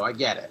Nintendo. I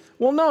get it.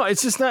 Well, no,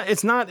 it's just not.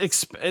 It's not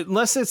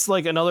unless it's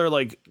like another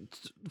like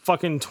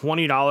fucking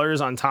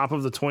 $20 on top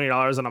of the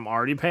 $20 that I'm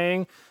already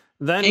paying.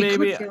 Then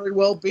maybe it could very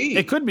well be.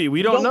 It could be.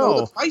 We don't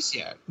know the price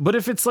yet. But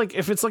if it's like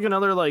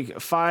another like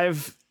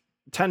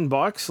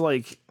 $5-10,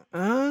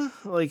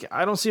 like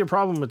I don't see a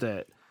problem with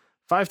that.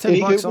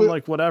 $5-10, I'm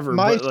like whatever.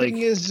 My thing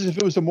is, if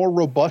it was a more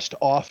robust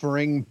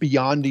offering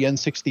beyond the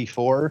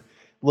N64,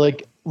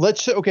 like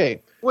let's say, okay.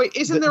 Wait,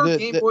 isn't there a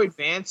Game Boy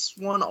Advance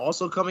one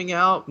also coming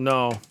out?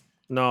 No,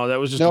 that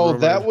was just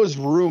that was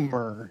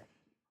rumor.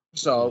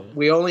 So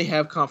we only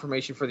have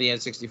confirmation for the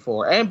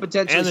N64 and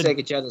potentially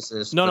Sega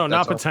Genesis. No,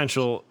 not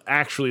potential.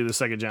 Actually, the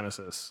Sega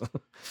Genesis.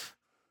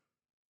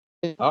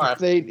 All right.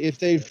 If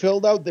they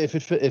filled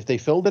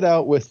it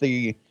out with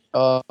the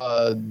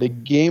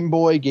Game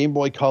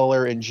Boy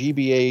Color, and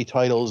GBA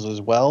titles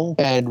as well,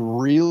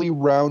 and really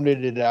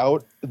rounded it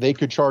out, they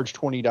could charge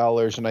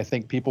 $20, and I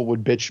think people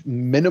would bitch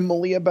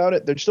minimally about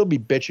it. They'd still be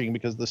bitching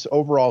because this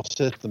overall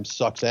system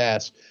sucks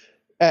ass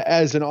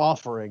as an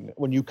offering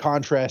when you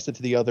contrast it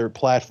to the other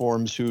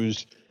platforms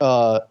whose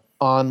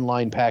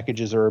online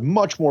packages are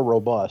much more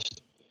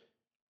robust.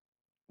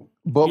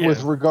 But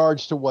with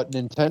regards to what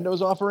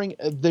Nintendo's offering,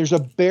 there's a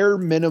bare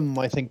minimum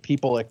I think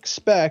people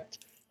expect,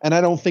 and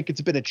I don't think it's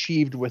been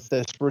achieved with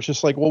this, where it's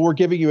just like, well, we're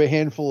giving you a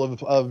handful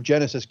of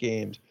Genesis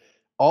games.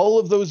 All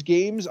of those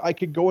games, I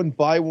could go and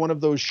buy one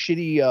of those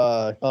shitty,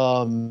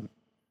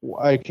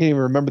 I can't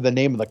even remember the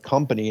name of the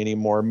company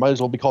anymore. It might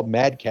as well be called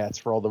Mad Cats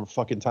for all the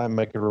fucking time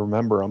I could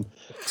remember them.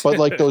 But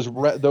like those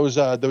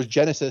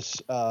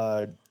Genesis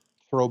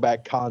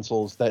throwback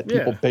consoles that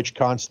people bitch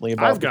constantly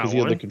about because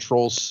the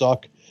controls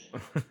suck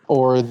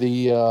or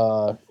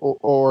the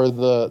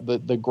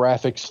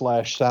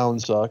graphics /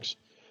 sound sucks.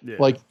 Yeah.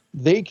 Like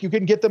you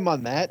can get them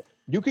on that.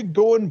 You could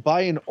go and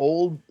buy an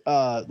old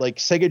like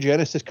Sega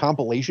Genesis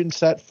compilation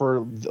set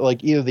for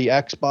like either the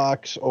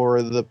Xbox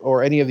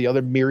or any of the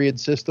other myriad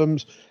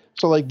systems.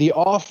 So like the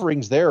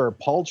offerings there are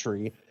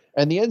paltry,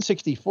 and the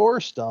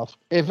N64 stuff.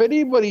 If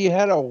anybody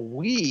had a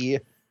Wii,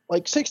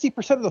 like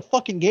 60% of the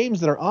fucking games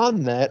that are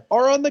on that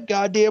are on the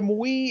goddamn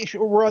Wii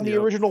or on the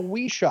original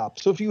Wii shop.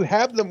 So if you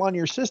have them on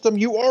your system,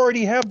 you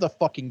already have the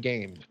fucking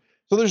games.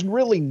 So there's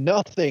really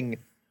nothing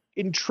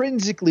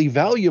intrinsically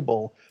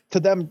valuable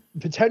to them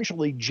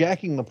potentially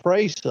jacking the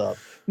price up.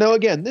 Now,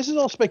 again, this is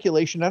all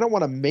speculation. I don't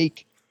want to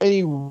make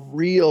any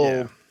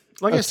real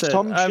like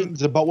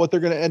assumptions about what they're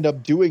going to end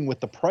up doing with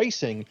the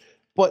pricing.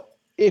 But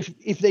even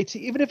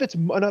if it's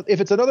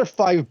another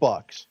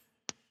 $5,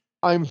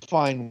 I'm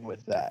fine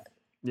with that.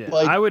 Yeah,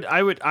 like,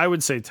 I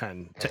would say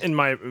 10. In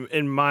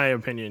my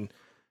opinion,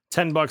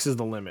 $10 is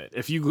the limit.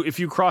 If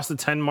you cross the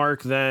 10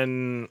 mark,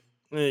 then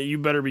you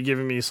better be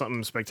giving me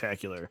something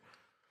spectacular.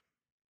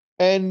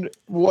 And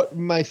what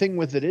my thing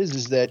with it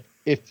is that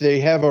if they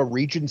have a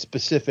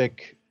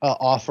region-specific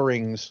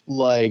offerings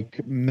like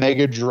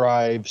Mega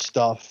Drive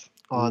stuff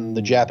on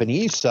the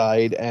Japanese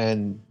side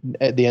and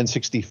the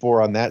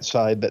N64 on that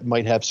side, that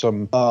might have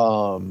some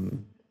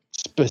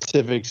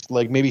specifics,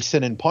 like maybe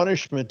Sin and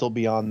Punishment will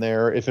be on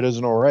there if it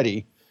isn't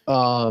already.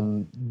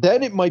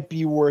 Then it might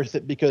be worth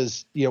it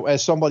because,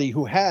 as somebody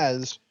who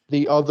has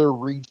the other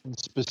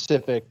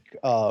region-specific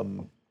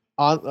Nintendo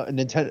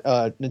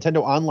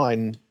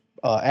Online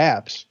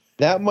apps,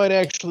 that might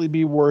actually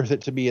be worth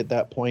it to be at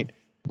that point.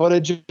 But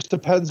it just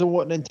depends on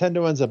what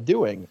Nintendo ends up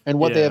doing and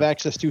what they have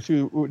access to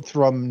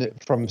from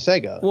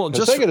Sega. Well,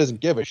 Sega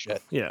doesn't give a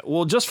shit. Yeah.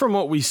 Well, just from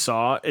what we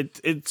saw,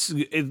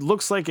 it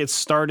looks like it's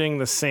starting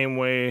the same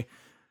way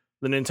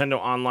the Nintendo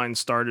Online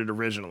started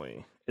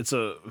originally. It's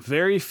a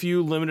very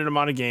few limited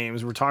amount of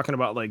games. We're talking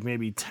about like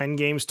maybe 10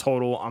 games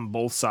total on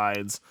both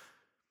sides.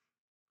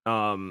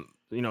 10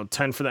 for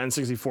the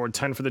N64,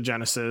 10 for the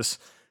Genesis.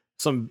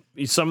 Some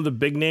of the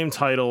big name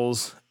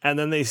titles, and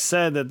then they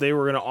said that they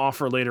were going to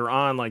offer later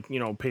on, like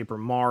Paper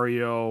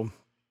Mario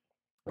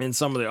and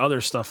some of the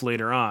other stuff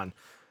later on.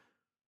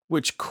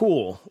 Which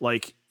cool,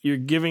 like you're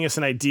giving us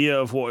an idea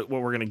of what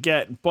we're going to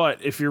get.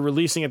 But if you're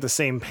releasing at the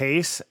same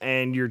pace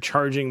and you're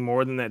charging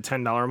more than that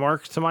 $10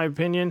 mark, to my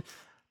opinion,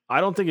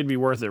 I don't think it'd be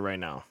worth it right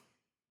now.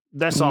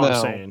 That's all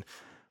I'm saying.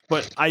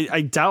 But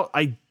I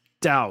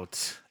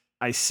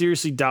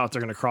seriously doubt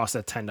they're going to cross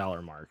that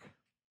 $10 mark.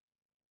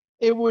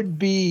 It would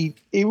be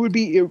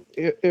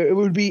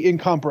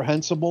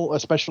incomprehensible,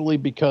 especially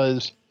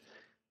because,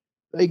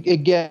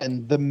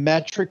 again, the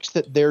metrics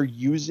that they're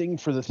using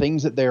for the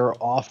things that they're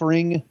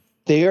offering,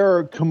 they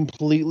are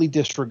completely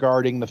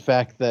disregarding the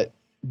fact that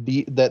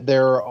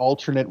there are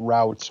alternate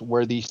routes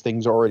where these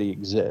things already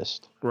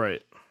exist.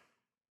 Right.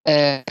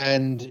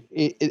 And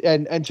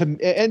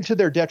to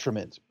their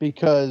detriment,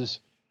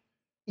 because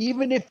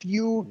even if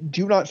you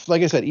do not,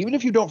 like I said, even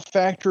if you don't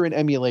factor in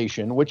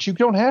emulation, which you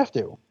don't have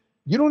to.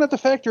 You don't have to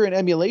factor in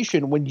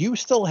emulation when you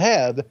still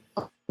have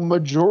a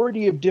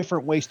majority of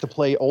different ways to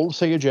play old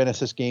Sega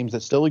Genesis games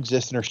that still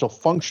exist and are still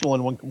functional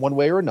in one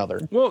way or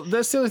another. Well,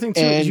 that's the other thing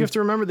too. Is you have to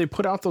remember they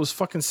put out those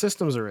fucking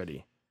systems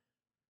already.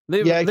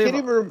 I can't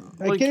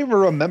even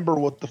remember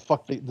what the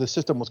fuck the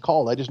system was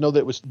called. I just know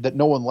that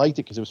no one liked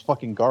it because it was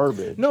fucking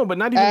garbage. No, but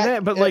not even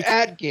that. But like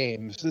At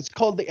Games, it's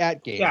called the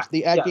At Games. Yeah,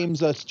 the At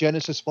Games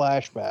Genesis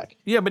Flashback.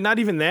 Yeah, but not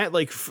even that.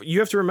 Like you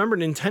have to remember,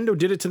 Nintendo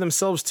did it to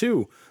themselves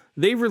too.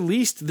 They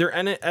released their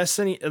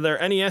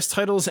NES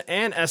titles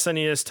and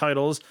SNES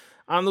titles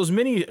on those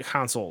mini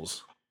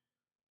consoles.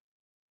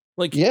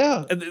 Like,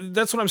 yeah,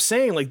 that's what I'm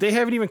saying. Like, they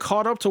haven't even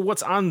caught up to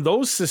what's on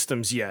those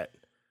systems yet.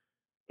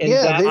 And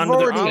they've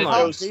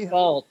already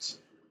fault.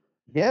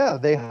 Yeah,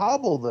 they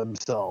hobble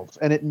themselves,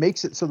 and it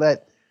makes it so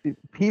that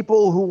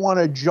people who want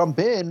to jump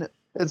in,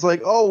 it's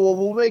like, oh, well,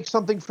 we'll make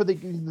something for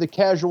the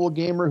casual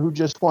gamer who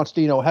just wants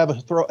to, have a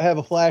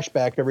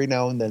flashback every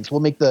now and then. So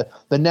we'll make the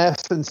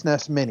NES and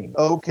SNES Mini.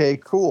 Okay,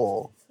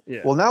 cool.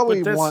 Yeah. Well, now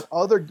we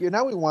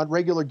want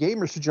regular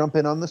gamers to jump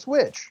in on the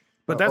Switch.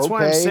 But that's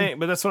why I'm saying.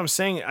 But that's what I'm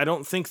saying. I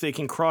don't think they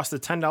can cross the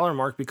 $10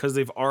 mark because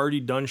they've already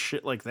done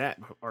shit like that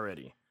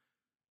already.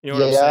 You know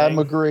what I'm saying?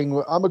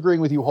 I'm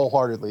agreeing with you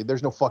wholeheartedly.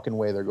 There's no fucking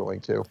way they're going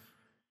to.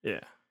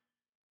 Yeah.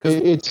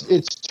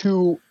 It's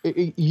too.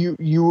 They'd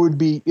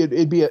be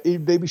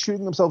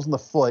shooting themselves in the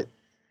foot,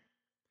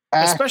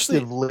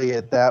 actively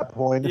at that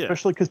point. Yeah.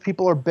 Especially because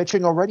people are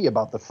bitching already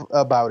about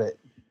it.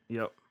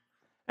 Yep.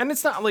 And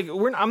it's not like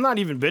I'm not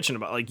even bitching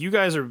about like you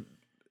guys are.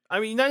 I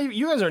mean,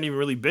 you guys aren't even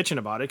really bitching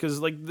about it because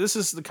like this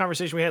is the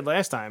conversation we had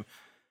last time.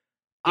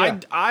 Yeah.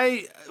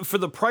 I for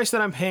the price that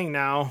I'm paying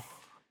now,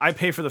 I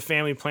pay for the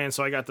family plan,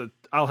 so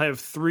I'll have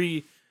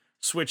 3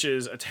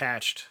 Switches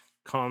attached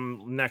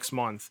come next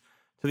month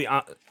to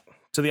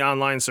the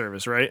online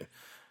service, right?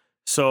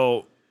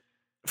 So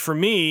for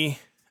me,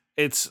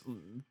 it's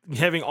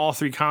having all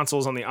 3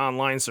 consoles on the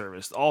online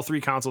service. All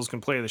 3 consoles can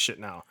play the shit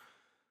now.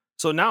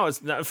 So now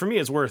for me,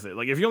 it's worth it.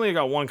 Like if you only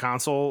got one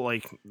console,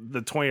 like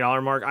the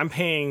 $20 mark, I'm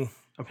paying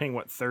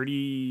what,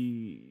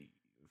 30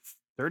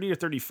 or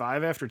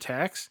 35 after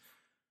tax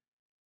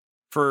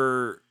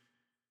for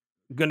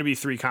going to be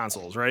 3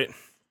 consoles, right?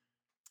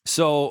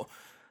 So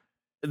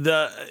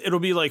it'll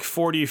be like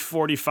 40,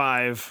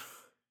 45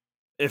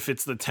 if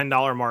it's the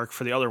 $10 mark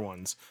for the other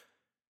ones.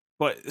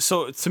 But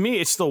so to me,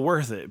 it's still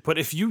worth it. But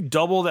if you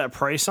double that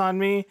price on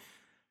me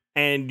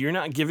and you're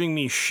not giving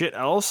me shit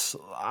else,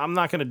 I'm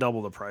not going to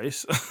double the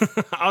price.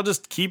 I'll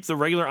just keep the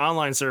regular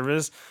online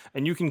service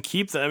and you can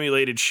keep the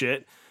emulated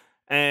shit.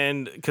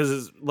 And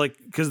because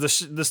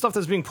the stuff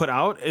that's being put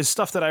out is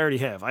stuff that I already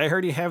have. I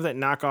already have that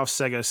knockoff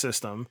Sega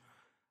system.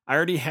 I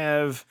already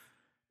have,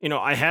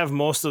 I have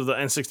most of the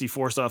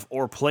N64 stuff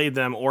or played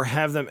them or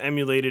have them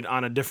emulated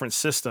on a different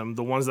system,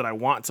 the ones that I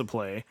want to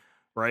play,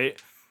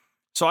 right?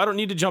 So I don't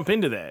need to jump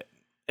into that.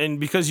 And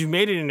because you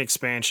made it an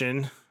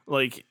expansion,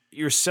 like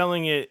you're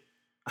selling it,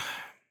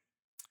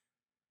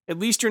 at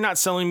least you're not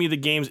selling me the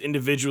games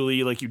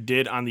individually like you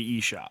did on the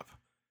eShop,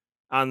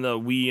 on the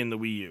Wii and the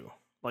Wii U,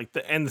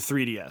 and the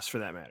 3DS for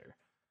that matter.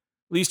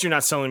 At least you're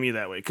not selling me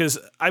that way. Because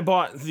I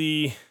bought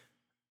the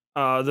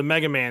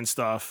Mega Man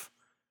stuff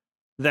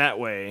that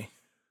way.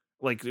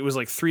 Like it was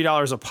like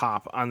 $3 a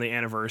pop on the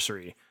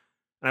anniversary.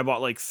 And I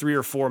bought like 3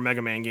 or 4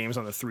 Mega Man games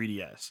on the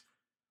 3DS.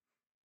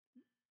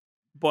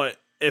 But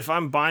if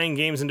I'm buying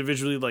games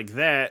individually like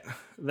that,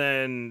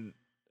 then,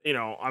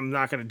 I'm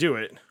not going to do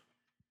it.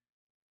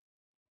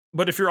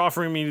 But if you're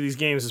offering me these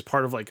games as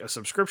part of like a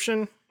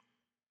subscription,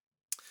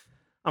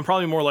 I'm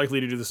probably more likely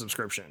to do the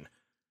subscription.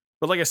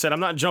 But like I said, I'm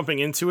not jumping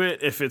into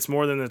it if it's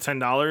more than the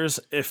 $10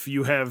 if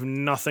you have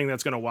nothing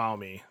that's going to wow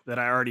me that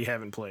I already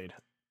haven't played.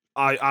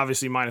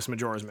 Obviously minus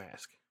Majora's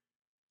Mask.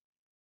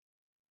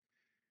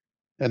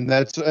 And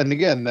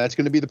again, that's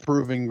going to be the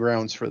proving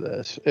grounds for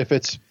this. If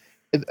it's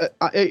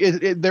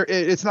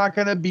it's not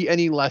going to be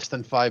any less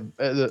than $5.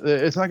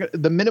 It's not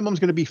the minimum is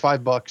going to be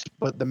 $5,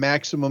 but the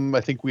maximum I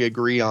think we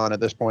agree on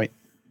at this point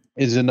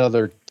is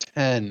another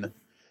 10.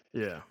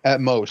 Yeah, at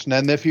most. And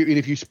then if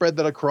you spread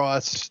that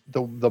across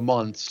the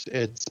months,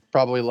 it's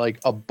probably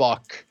like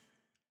 $1,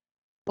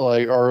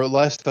 or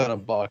less than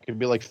 $1. It'd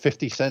be like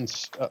 50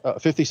 cents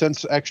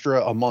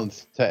extra a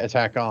month to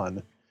tack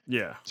on.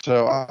 Yeah.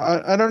 So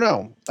I don't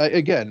know.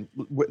 Again,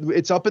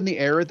 it's up in the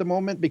air at the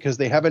moment because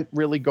they haven't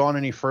really gone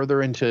any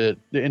further into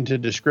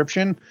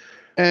description.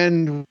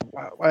 And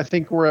I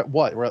think we're at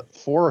what? We're at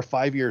 4 or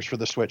 5 years for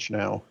the Switch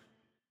now.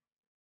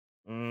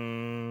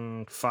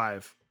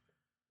 5.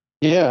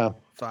 Yeah.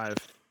 5.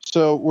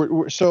 So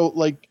we're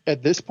like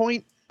at this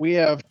point we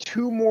have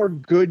 2 more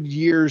good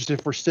years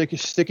if we're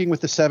sticking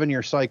with the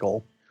 7-year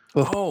cycle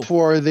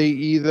before they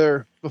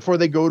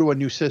go to a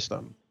new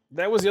system.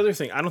 That was the other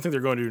thing. I don't think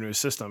they're going to do a new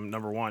system,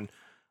 number one.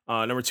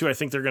 Number two, I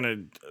think they're going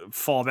to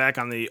fall back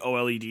on the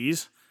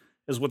OLEDs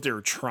is what they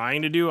were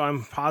trying to do,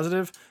 I'm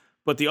positive.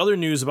 But the other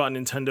news about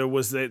Nintendo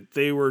was that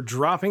they were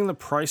dropping the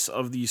price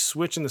of the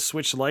Switch and the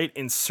Switch Lite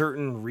in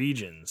certain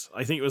regions.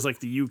 I think it was like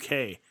the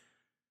UK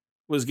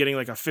was getting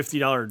like a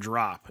 $50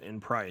 drop in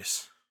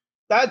price.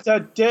 That's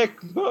a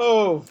dick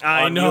move.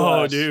 I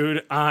know,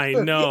 dude. I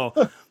know.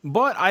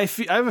 But I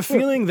have a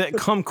feeling that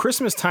come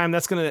Christmas time,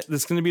 that's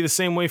gonna be the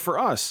same way for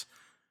us.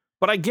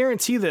 But I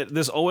guarantee that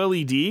this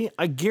OLED,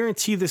 I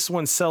guarantee this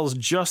one sells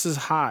just as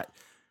hot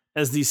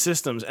as these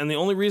systems. And the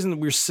only reason that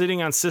we're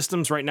sitting on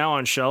systems right now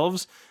on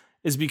shelves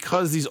is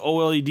because these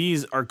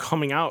OLEDs are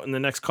coming out in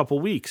the next couple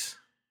weeks.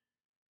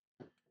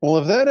 Well,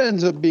 if that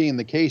ends up being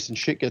the case and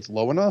shit gets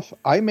low enough,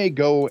 I may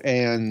go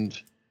and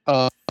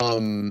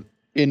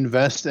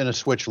invest in a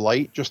Switch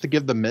Lite just to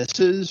give the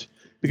misses,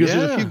 because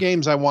there's a few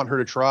games I want her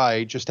to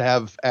try just to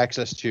have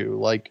access to.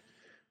 Like,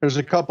 there's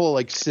a couple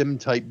like sim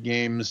type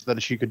games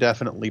that she could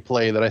definitely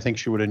play that I think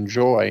she would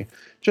enjoy,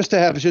 just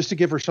to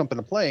give her something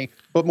to play.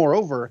 But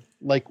moreover,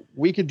 like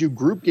we could do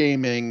group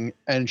gaming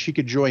and she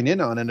could join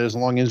in on it as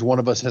long as one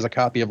of us has a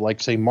copy of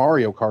like say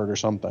Mario Kart or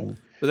something.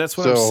 But that's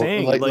what I'm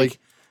saying. Like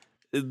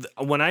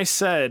when I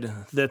said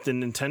that the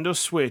Nintendo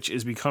Switch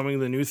is becoming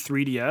the new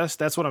 3DS,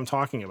 that's what I'm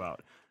talking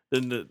about.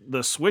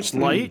 The Switch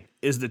Lite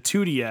is the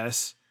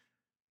 2DS,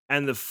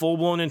 and the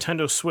full-blown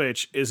Nintendo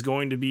Switch is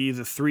going to be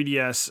the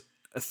 3DS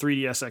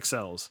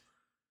XLs.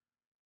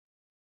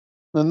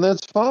 And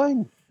that's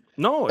fine.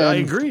 No, I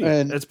agree.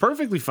 It's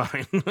perfectly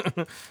fine.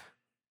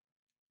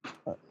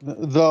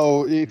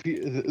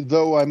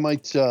 Though I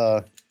might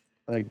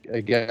I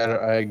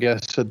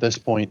guess at this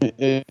point,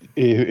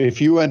 if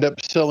you end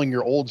up selling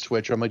your old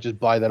Switch, I might just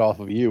buy that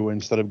off of you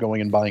instead of going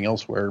and buying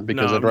elsewhere,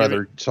 because I'd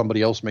rather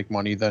somebody else make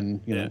money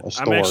than a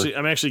store.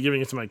 I'm actually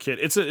giving it to my kid.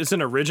 It's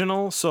an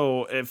original,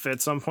 so if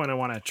at some point I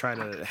want to try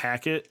to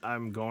hack it,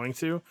 I'm going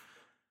to,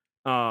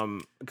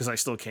 because I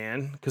still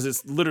can, because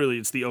it's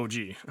the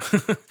OG.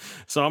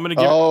 So I'm gonna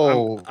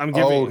give. I'm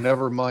giving. Oh,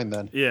 never mind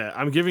then. Yeah,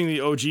 I'm giving the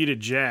OG to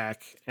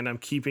Jack, and I'm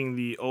keeping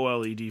the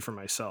OLED for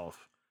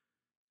myself.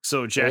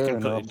 So Jack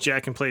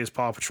can play his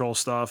Paw Patrol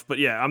stuff, but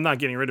yeah, I'm not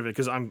getting rid of it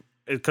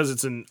because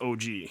it's an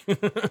OG.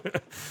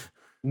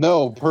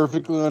 No,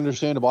 perfectly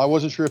understandable. I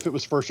wasn't sure if it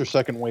was first or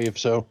second wave,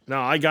 so No,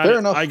 I got Fair it.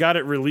 enough. I got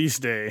it release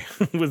day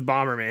with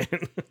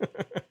Bomberman.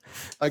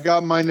 I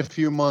got mine a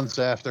few months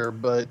after,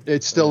 but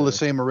it's still the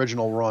same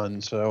original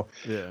run. So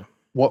Yeah.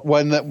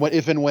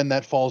 if and when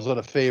that falls out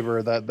of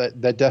favor,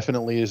 that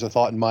definitely is a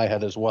thought in my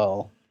head as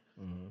well.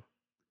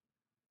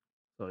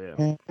 So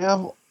yeah.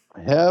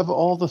 Have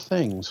all the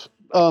things.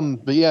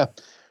 But yeah,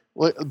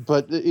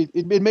 but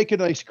it'd make a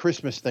nice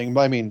Christmas thing.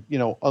 I mean,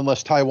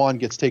 unless Taiwan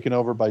gets taken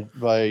over by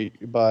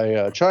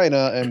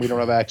China and we don't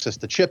have access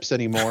to chips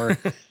anymore,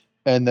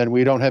 and then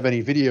we don't have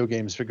any video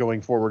games for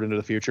going forward into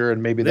the future,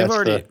 and maybe They've that's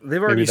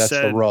already that's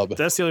said the rub.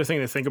 that's the other thing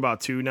to think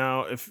about too.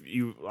 Now, if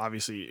you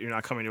obviously you're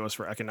not coming to us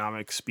for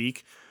economic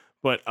speak,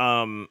 but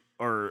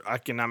or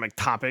economic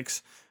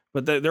topics,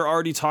 but they're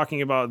already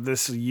talking about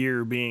this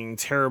year being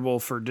terrible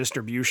for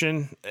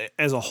distribution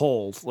as a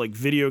whole, like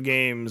video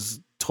games,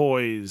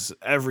 toys,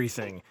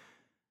 everything.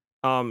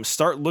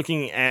 Start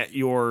looking at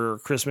your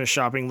Christmas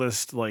shopping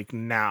list like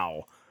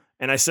now.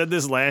 And I said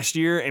this last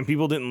year and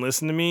people didn't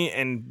listen to me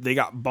and they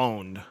got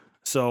boned.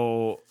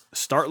 So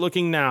start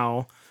looking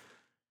now.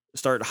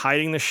 Start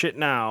hiding the shit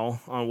now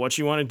on what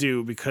you want to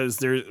do,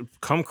 because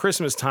come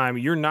Christmas time,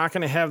 you're not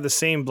going to have the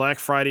same Black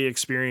Friday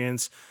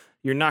experience.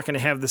 You're not going to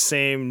have the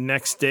same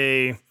next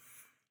day,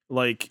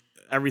 like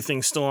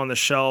everything's still on the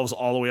shelves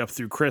all the way up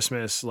through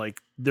Christmas.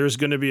 Like there's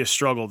going to be a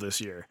struggle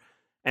this year.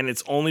 And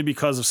it's only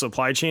because of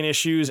supply chain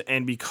issues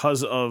and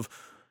because of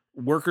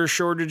worker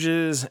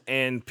shortages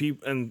and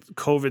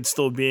COVID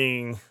still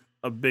being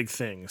a big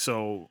thing.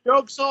 So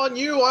Joke's on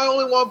you. I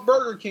only want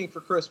Burger King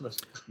for Christmas.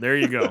 there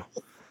you go.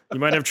 You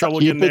might have trouble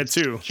getting that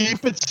too.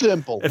 Keep it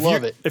simple.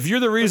 Love it. If you're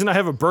the reason I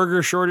have a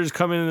burger shortage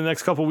coming in the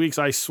next couple weeks,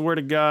 I swear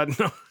to God,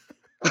 no.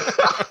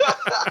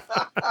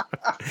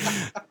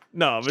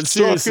 No, but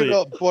seriously, suck it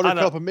up,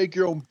 Buttercup, and make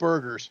your own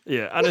burgers.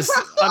 Yeah,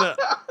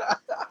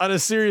 on a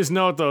serious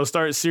note, though,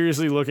 start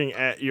seriously looking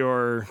at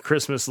your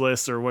Christmas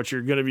list or what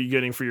you're going to be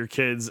getting for your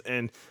kids,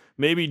 and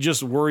maybe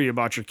just worry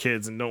about your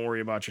kids and don't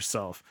worry about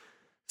yourself.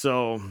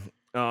 So,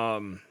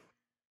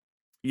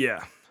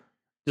 yeah,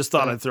 just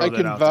thought I'd throw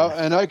that out there.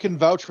 And I can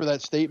vouch for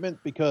that statement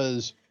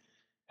because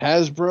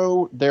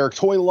Hasbro, their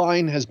toy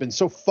line has been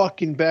so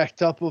fucking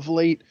backed up of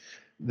late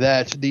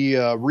that the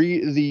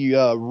reissue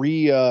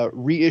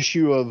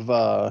of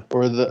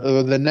or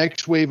the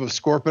next wave of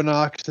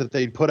Scorponok that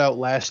they put out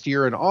last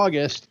year in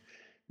August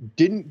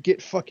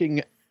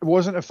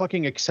wasn't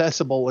fucking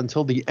accessible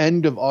until the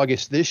end of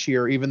August this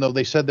year, even though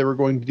they said they were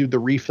going to do the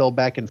refill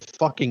back in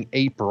fucking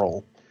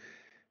April.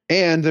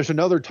 And there's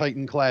another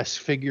Titan class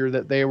figure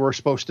that they were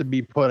supposed to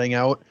be putting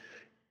out,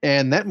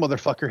 and that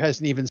motherfucker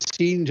hasn't even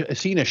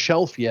seen a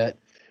shelf yet.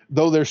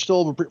 Though there's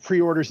still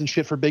pre-orders and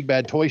shit for Big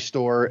Bad Toy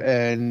Store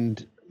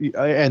and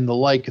the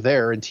like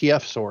there and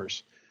TF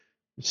stores.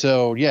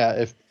 So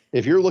yeah,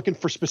 if you're looking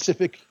for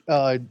specific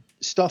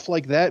stuff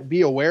like that,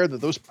 be aware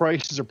that those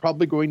prices are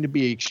probably going to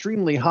be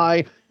extremely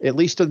high, at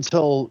least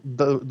until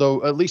the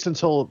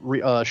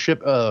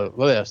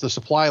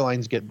supply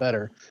lines get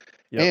better.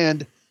 Yep.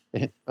 And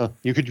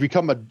you could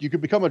become a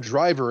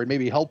driver and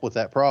maybe help with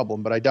that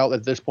problem, but I doubt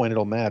at this point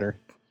it'll matter.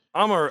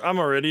 I'm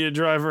already a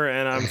driver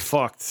and I'm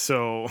fucked,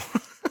 so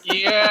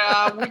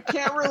yeah, we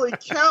can't really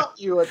count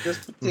you at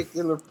this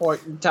particular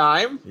point in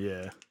time.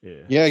 Yeah.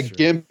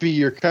 Gimpy,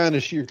 you're kind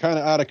of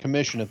out of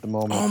commission at the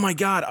moment. Oh my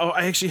god! Oh,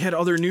 I actually had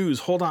other news.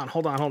 Hold on,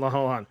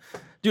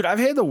 dude. I've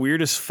had the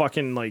weirdest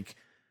fucking like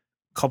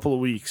couple of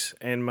weeks,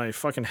 and my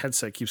fucking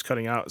headset keeps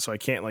cutting out, so I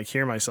can't like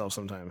hear myself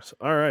sometimes.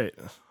 All right,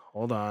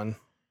 hold on.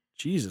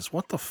 Jesus,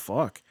 what the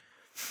fuck?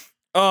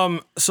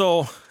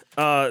 So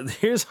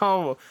here's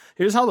how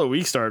the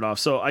week started off.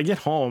 So I get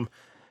home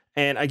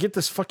and I get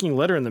this fucking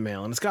letter in the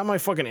mail and it's got my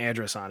fucking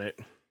address on it.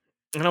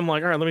 And I'm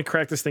like, all right, let me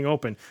crack this thing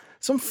open.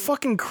 Some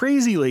fucking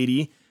crazy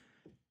lady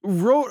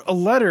wrote a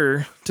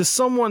letter to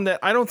someone that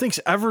I don't think's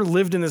ever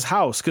lived in this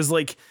house. Cause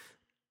like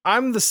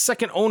I'm the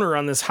second owner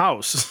on this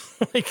house.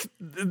 Like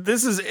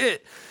this is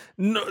it.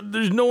 No,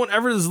 there's no one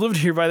ever has lived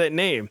here by that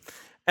name.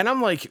 And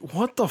I'm like,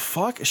 what the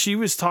fuck? She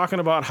was talking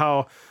about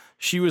how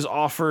she was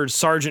offered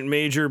Sergeant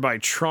Major by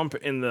Trump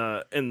in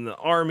the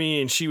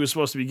army, and she was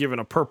supposed to be given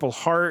a Purple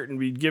Heart and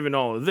be given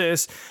all of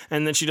this,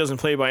 and then she doesn't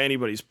play by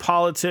anybody's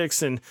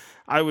politics, and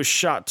I was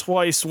shot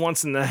twice,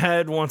 once in the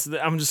head,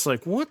 I'm just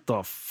like, what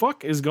the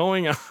fuck is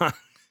going on?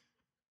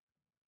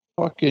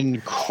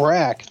 Fucking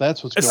crack.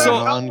 That's what's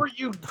going on. What were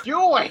you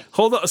doing?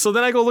 Hold on. So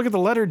then I go look at the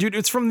letter, dude.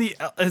 It's from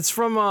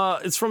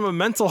a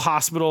mental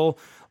hospital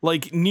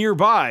like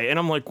nearby, and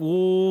I'm like,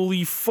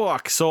 holy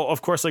fuck. So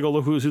of course I go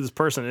look who this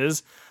person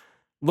is.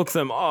 Look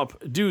them up.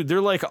 Dude,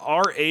 they're like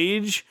our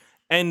age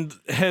and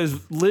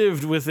has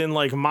lived within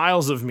like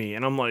miles of me.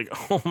 And I'm like,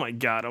 oh my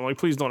God. I'm like,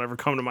 please don't ever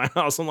come to my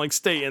house. I'm like,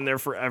 stay in there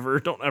forever.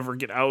 Don't ever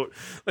get out.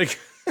 Like,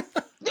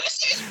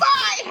 this is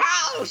my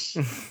house.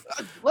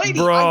 Lady,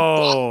 bro, I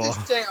bought this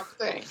damn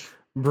thing.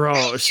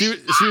 Bro, she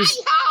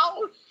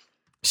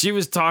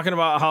was talking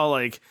about how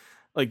like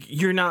like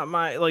you're not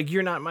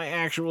my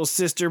actual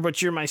sister,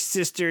 but you're my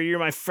sister, you're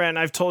my friend.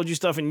 I've told you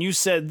stuff and you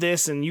said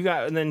this and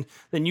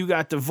then you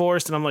got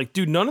divorced, and I'm like,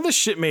 dude, none of this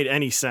shit made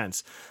any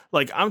sense.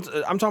 Like I'm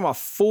talking about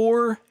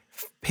 4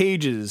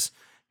 pages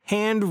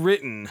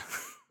handwritten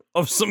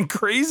of some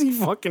crazy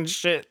fucking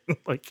shit.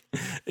 Like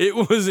it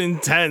was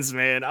intense,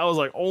 man. I was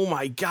like, "Oh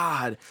my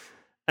god."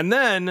 And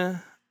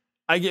then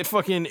I get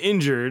fucking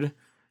injured.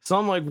 So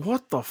I'm like,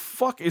 "What the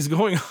fuck is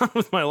going on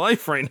with my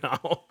life right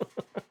now?"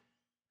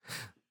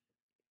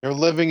 You're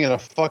living in a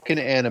fucking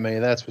anime.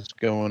 That's what's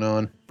going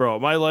on. Bro,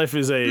 my life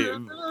is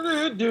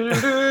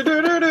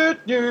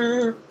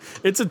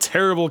it's a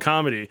terrible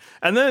comedy.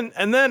 And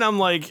then I'm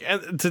like,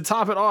 to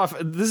top it off,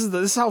 this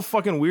is how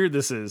fucking weird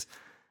this is.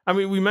 I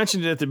mean, we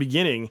mentioned it at the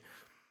beginning,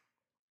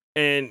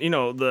 and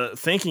the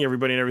thanking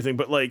everybody and everything,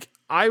 but like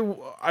I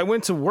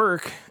went to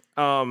work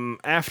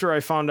after I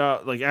found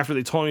out, like after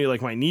they told me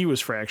like my knee was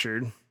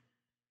fractured,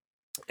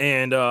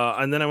 and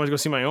then I went to go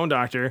see my own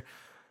doctor.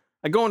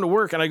 I go into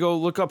work and I go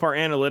look up our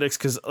analytics,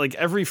 because like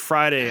every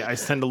Friday I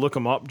tend to look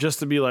them up just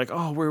to be like,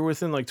 oh, we're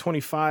within like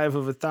 25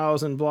 of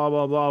 1,000, blah,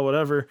 blah, blah,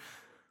 whatever.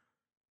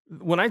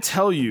 When I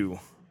tell you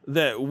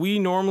that we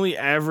normally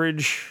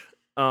average,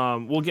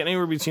 we'll get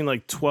anywhere between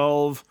like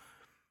 12,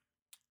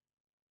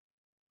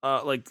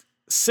 like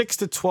 6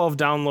 to 12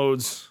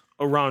 downloads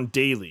around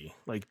daily,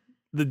 like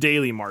the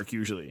daily mark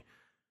usually.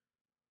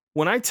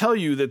 When I tell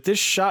you that this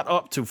shot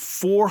up to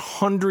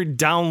 400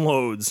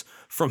 downloads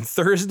from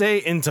Thursday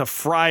into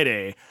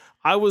Friday,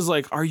 I was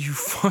like, are you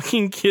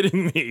fucking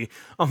kidding me?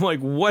 I'm like,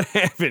 what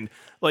happened?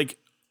 Like,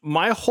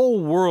 my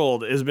whole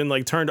world has been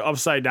like turned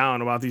upside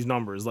down about these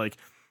numbers. Like,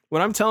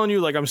 when I'm telling you,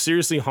 like, I'm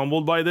seriously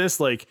humbled by this,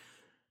 like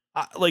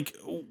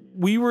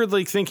we were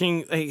like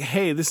thinking, like,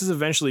 hey, this is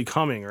eventually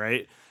coming,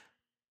 right?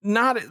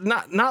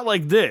 Not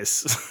like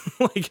this.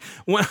 Like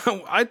when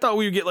I thought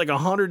we would get like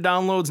 100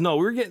 downloads. No,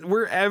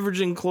 we're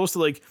averaging close to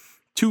like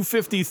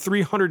 250,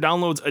 300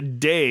 downloads a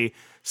day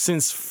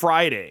since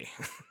Friday.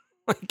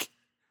 Like,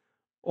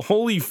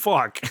 holy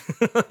fuck.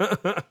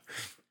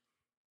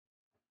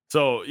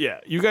 So yeah,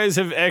 you guys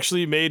have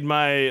actually made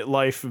my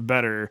life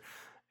better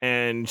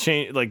and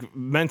like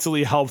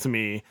mentally helped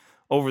me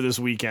over this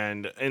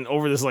weekend and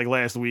over this like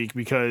last week,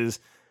 because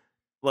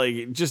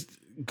like just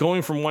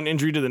going from one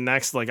injury to the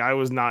next, like I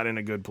was not in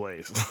a good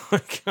place.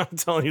 Like, I'm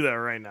telling you that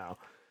right now.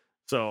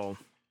 So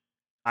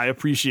I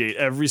appreciate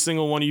every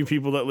single one of you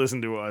people that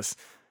listen to us,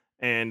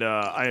 and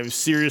I am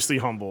seriously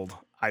humbled.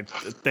 I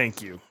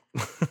thank you.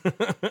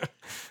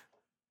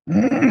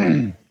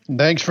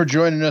 Thanks for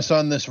joining us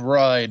on this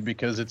ride,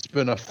 because it's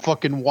been a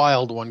fucking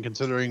wild one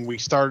considering we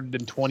started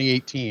in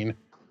 2018.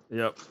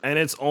 Yep, and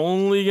it's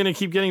only gonna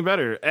keep getting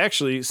better.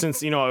 Actually,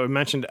 since I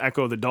mentioned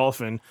Echo the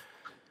Dolphin,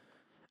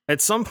 at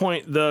some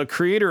point, the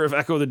creator of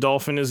Echo the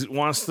Dolphin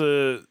wants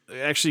to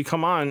actually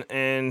come on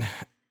and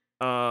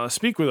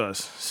speak with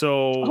us.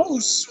 So, oh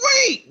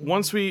sweet!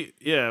 Once we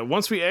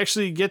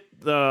actually get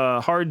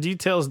the hard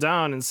details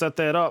down and set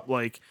that up,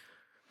 like,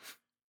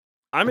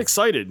 I'm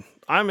excited.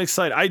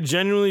 I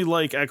genuinely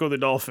like Echo the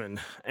Dolphin,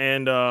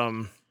 and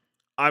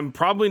I'm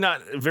probably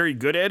not very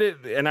good at it.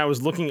 And I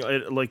was looking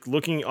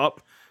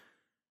up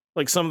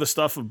like some of the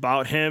stuff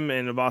about him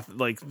and about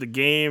like the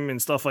game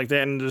and stuff like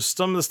that. And there's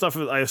some of the stuff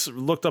that I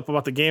looked up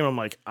about the game. I'm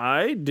like,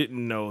 I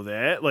didn't know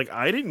that. Like,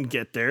 I didn't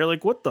get there.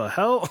 Like, what the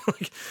hell?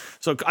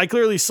 So I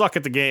clearly suck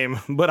at the game,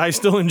 but I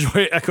still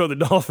enjoy Echo the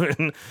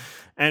Dolphin.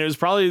 And it was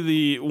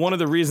probably one of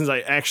the reasons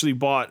I actually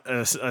bought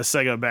a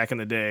Sega back in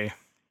the day,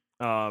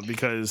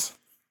 because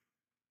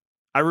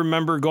I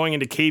remember going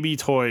into KB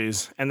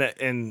Toys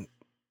and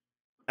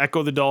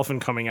Echo the Dolphin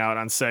coming out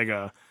on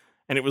Sega.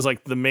 And it was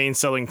like the main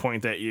selling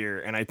point that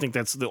year, and I think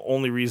that's the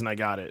only reason I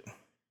got it.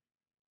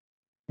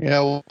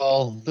 Yeah,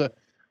 well,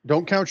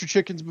 don't count your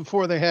chickens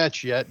before they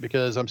hatch yet,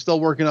 because I'm still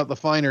working out the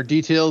finer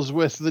details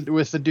with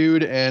the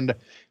dude, and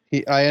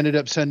I ended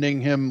up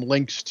sending him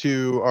links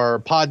to our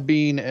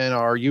Podbean and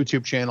our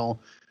YouTube channel,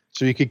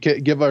 so you could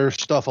give our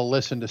stuff a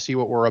listen to see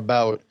what we're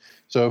about.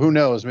 So who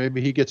knows?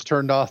 Maybe he gets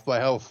turned off by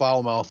how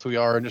foul-mouthed we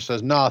are and just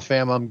says, "Nah,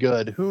 fam, I'm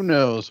good." Who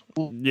knows?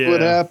 Yeah. What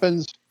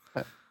happens?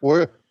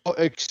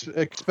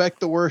 Expect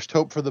the worst,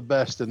 hope for the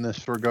best in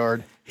this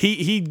regard.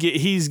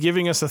 He's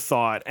giving us a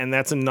thought, and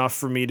that's enough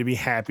for me to be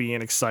happy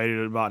and excited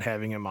about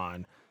having him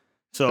on.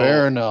 So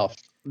fair enough.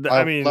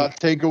 I mean, not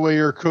take away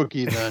your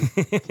cookie then.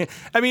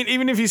 I mean,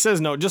 even if he says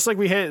no, just like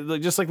we had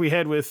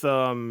with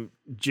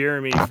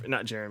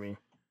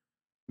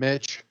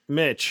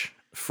Mitch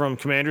from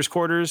Commander's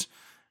Quarters.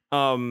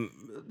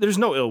 There's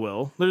no ill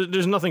will.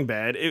 There's nothing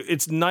bad.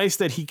 It's nice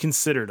that he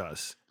considered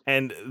us.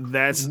 And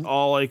that's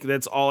all I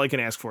can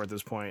ask for at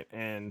this point.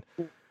 And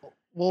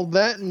well,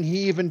 that, and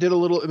he even did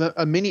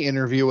a mini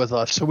interview with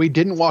us, so we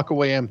didn't walk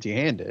away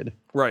empty-handed.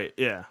 Right?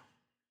 Yeah.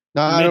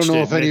 Now I don't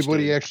know if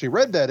anybody actually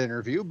read that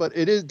interview, but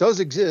does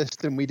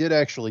exist, and we did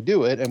actually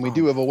do it, and we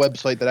do have a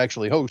website that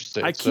actually hosts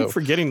it. I keep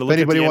forgetting to look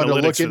at the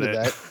analytics for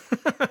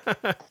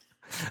that.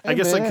 I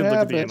guess I could look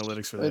at the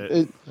analytics for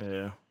that.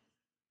 Yeah.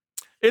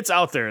 It's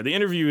out there. The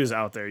interview is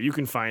out there. You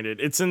can find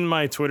it. It's in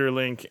my Twitter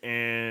link,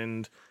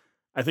 and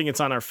I think it's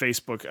on our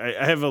Facebook.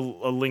 I have a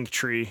link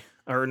tree,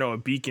 or no, a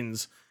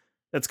beacons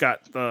that's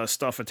got the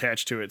stuff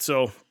attached to it.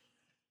 So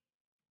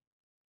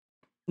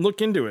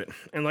look into it.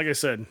 And like I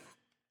said,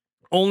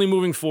 only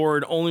moving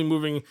forward, only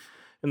moving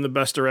in the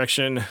best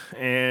direction,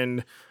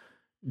 and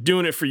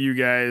doing it for you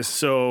guys.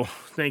 So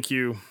thank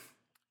you.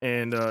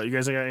 And you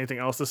guys got anything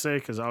else to say?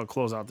 Because I'll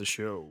close out the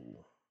show.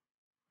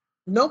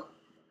 Nope.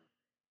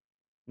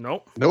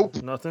 Nope.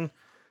 Nothing.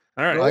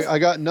 All right. I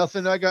got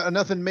nothing. I got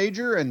nothing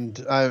major,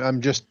 and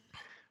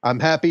I'm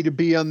happy to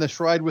be on this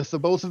ride with the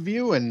both of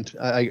you, and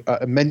I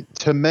meant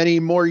to many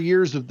more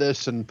years of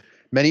this and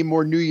many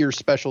more New Year's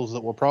specials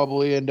that we'll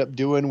probably end up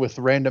doing with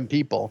random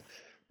people.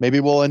 Maybe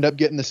we'll end up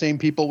getting the same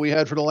people we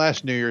had for the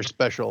last New Year's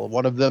special.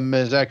 One of them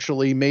has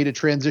actually made a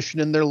transition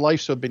in their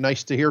life, so it'd be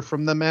nice to hear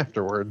from them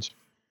afterwards.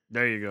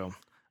 There you go.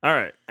 All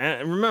right.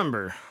 And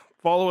remember,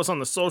 follow us on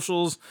the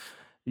socials.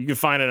 You can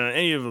find it on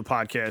any of the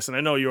podcasts. And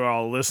I know you're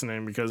all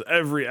listening because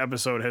every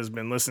episode has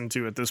been listened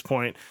to at this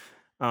point.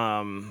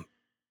 Again,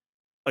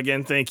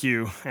 thank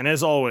you. And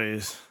as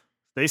always,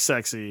 stay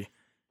sexy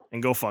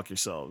and go fuck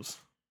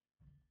yourselves.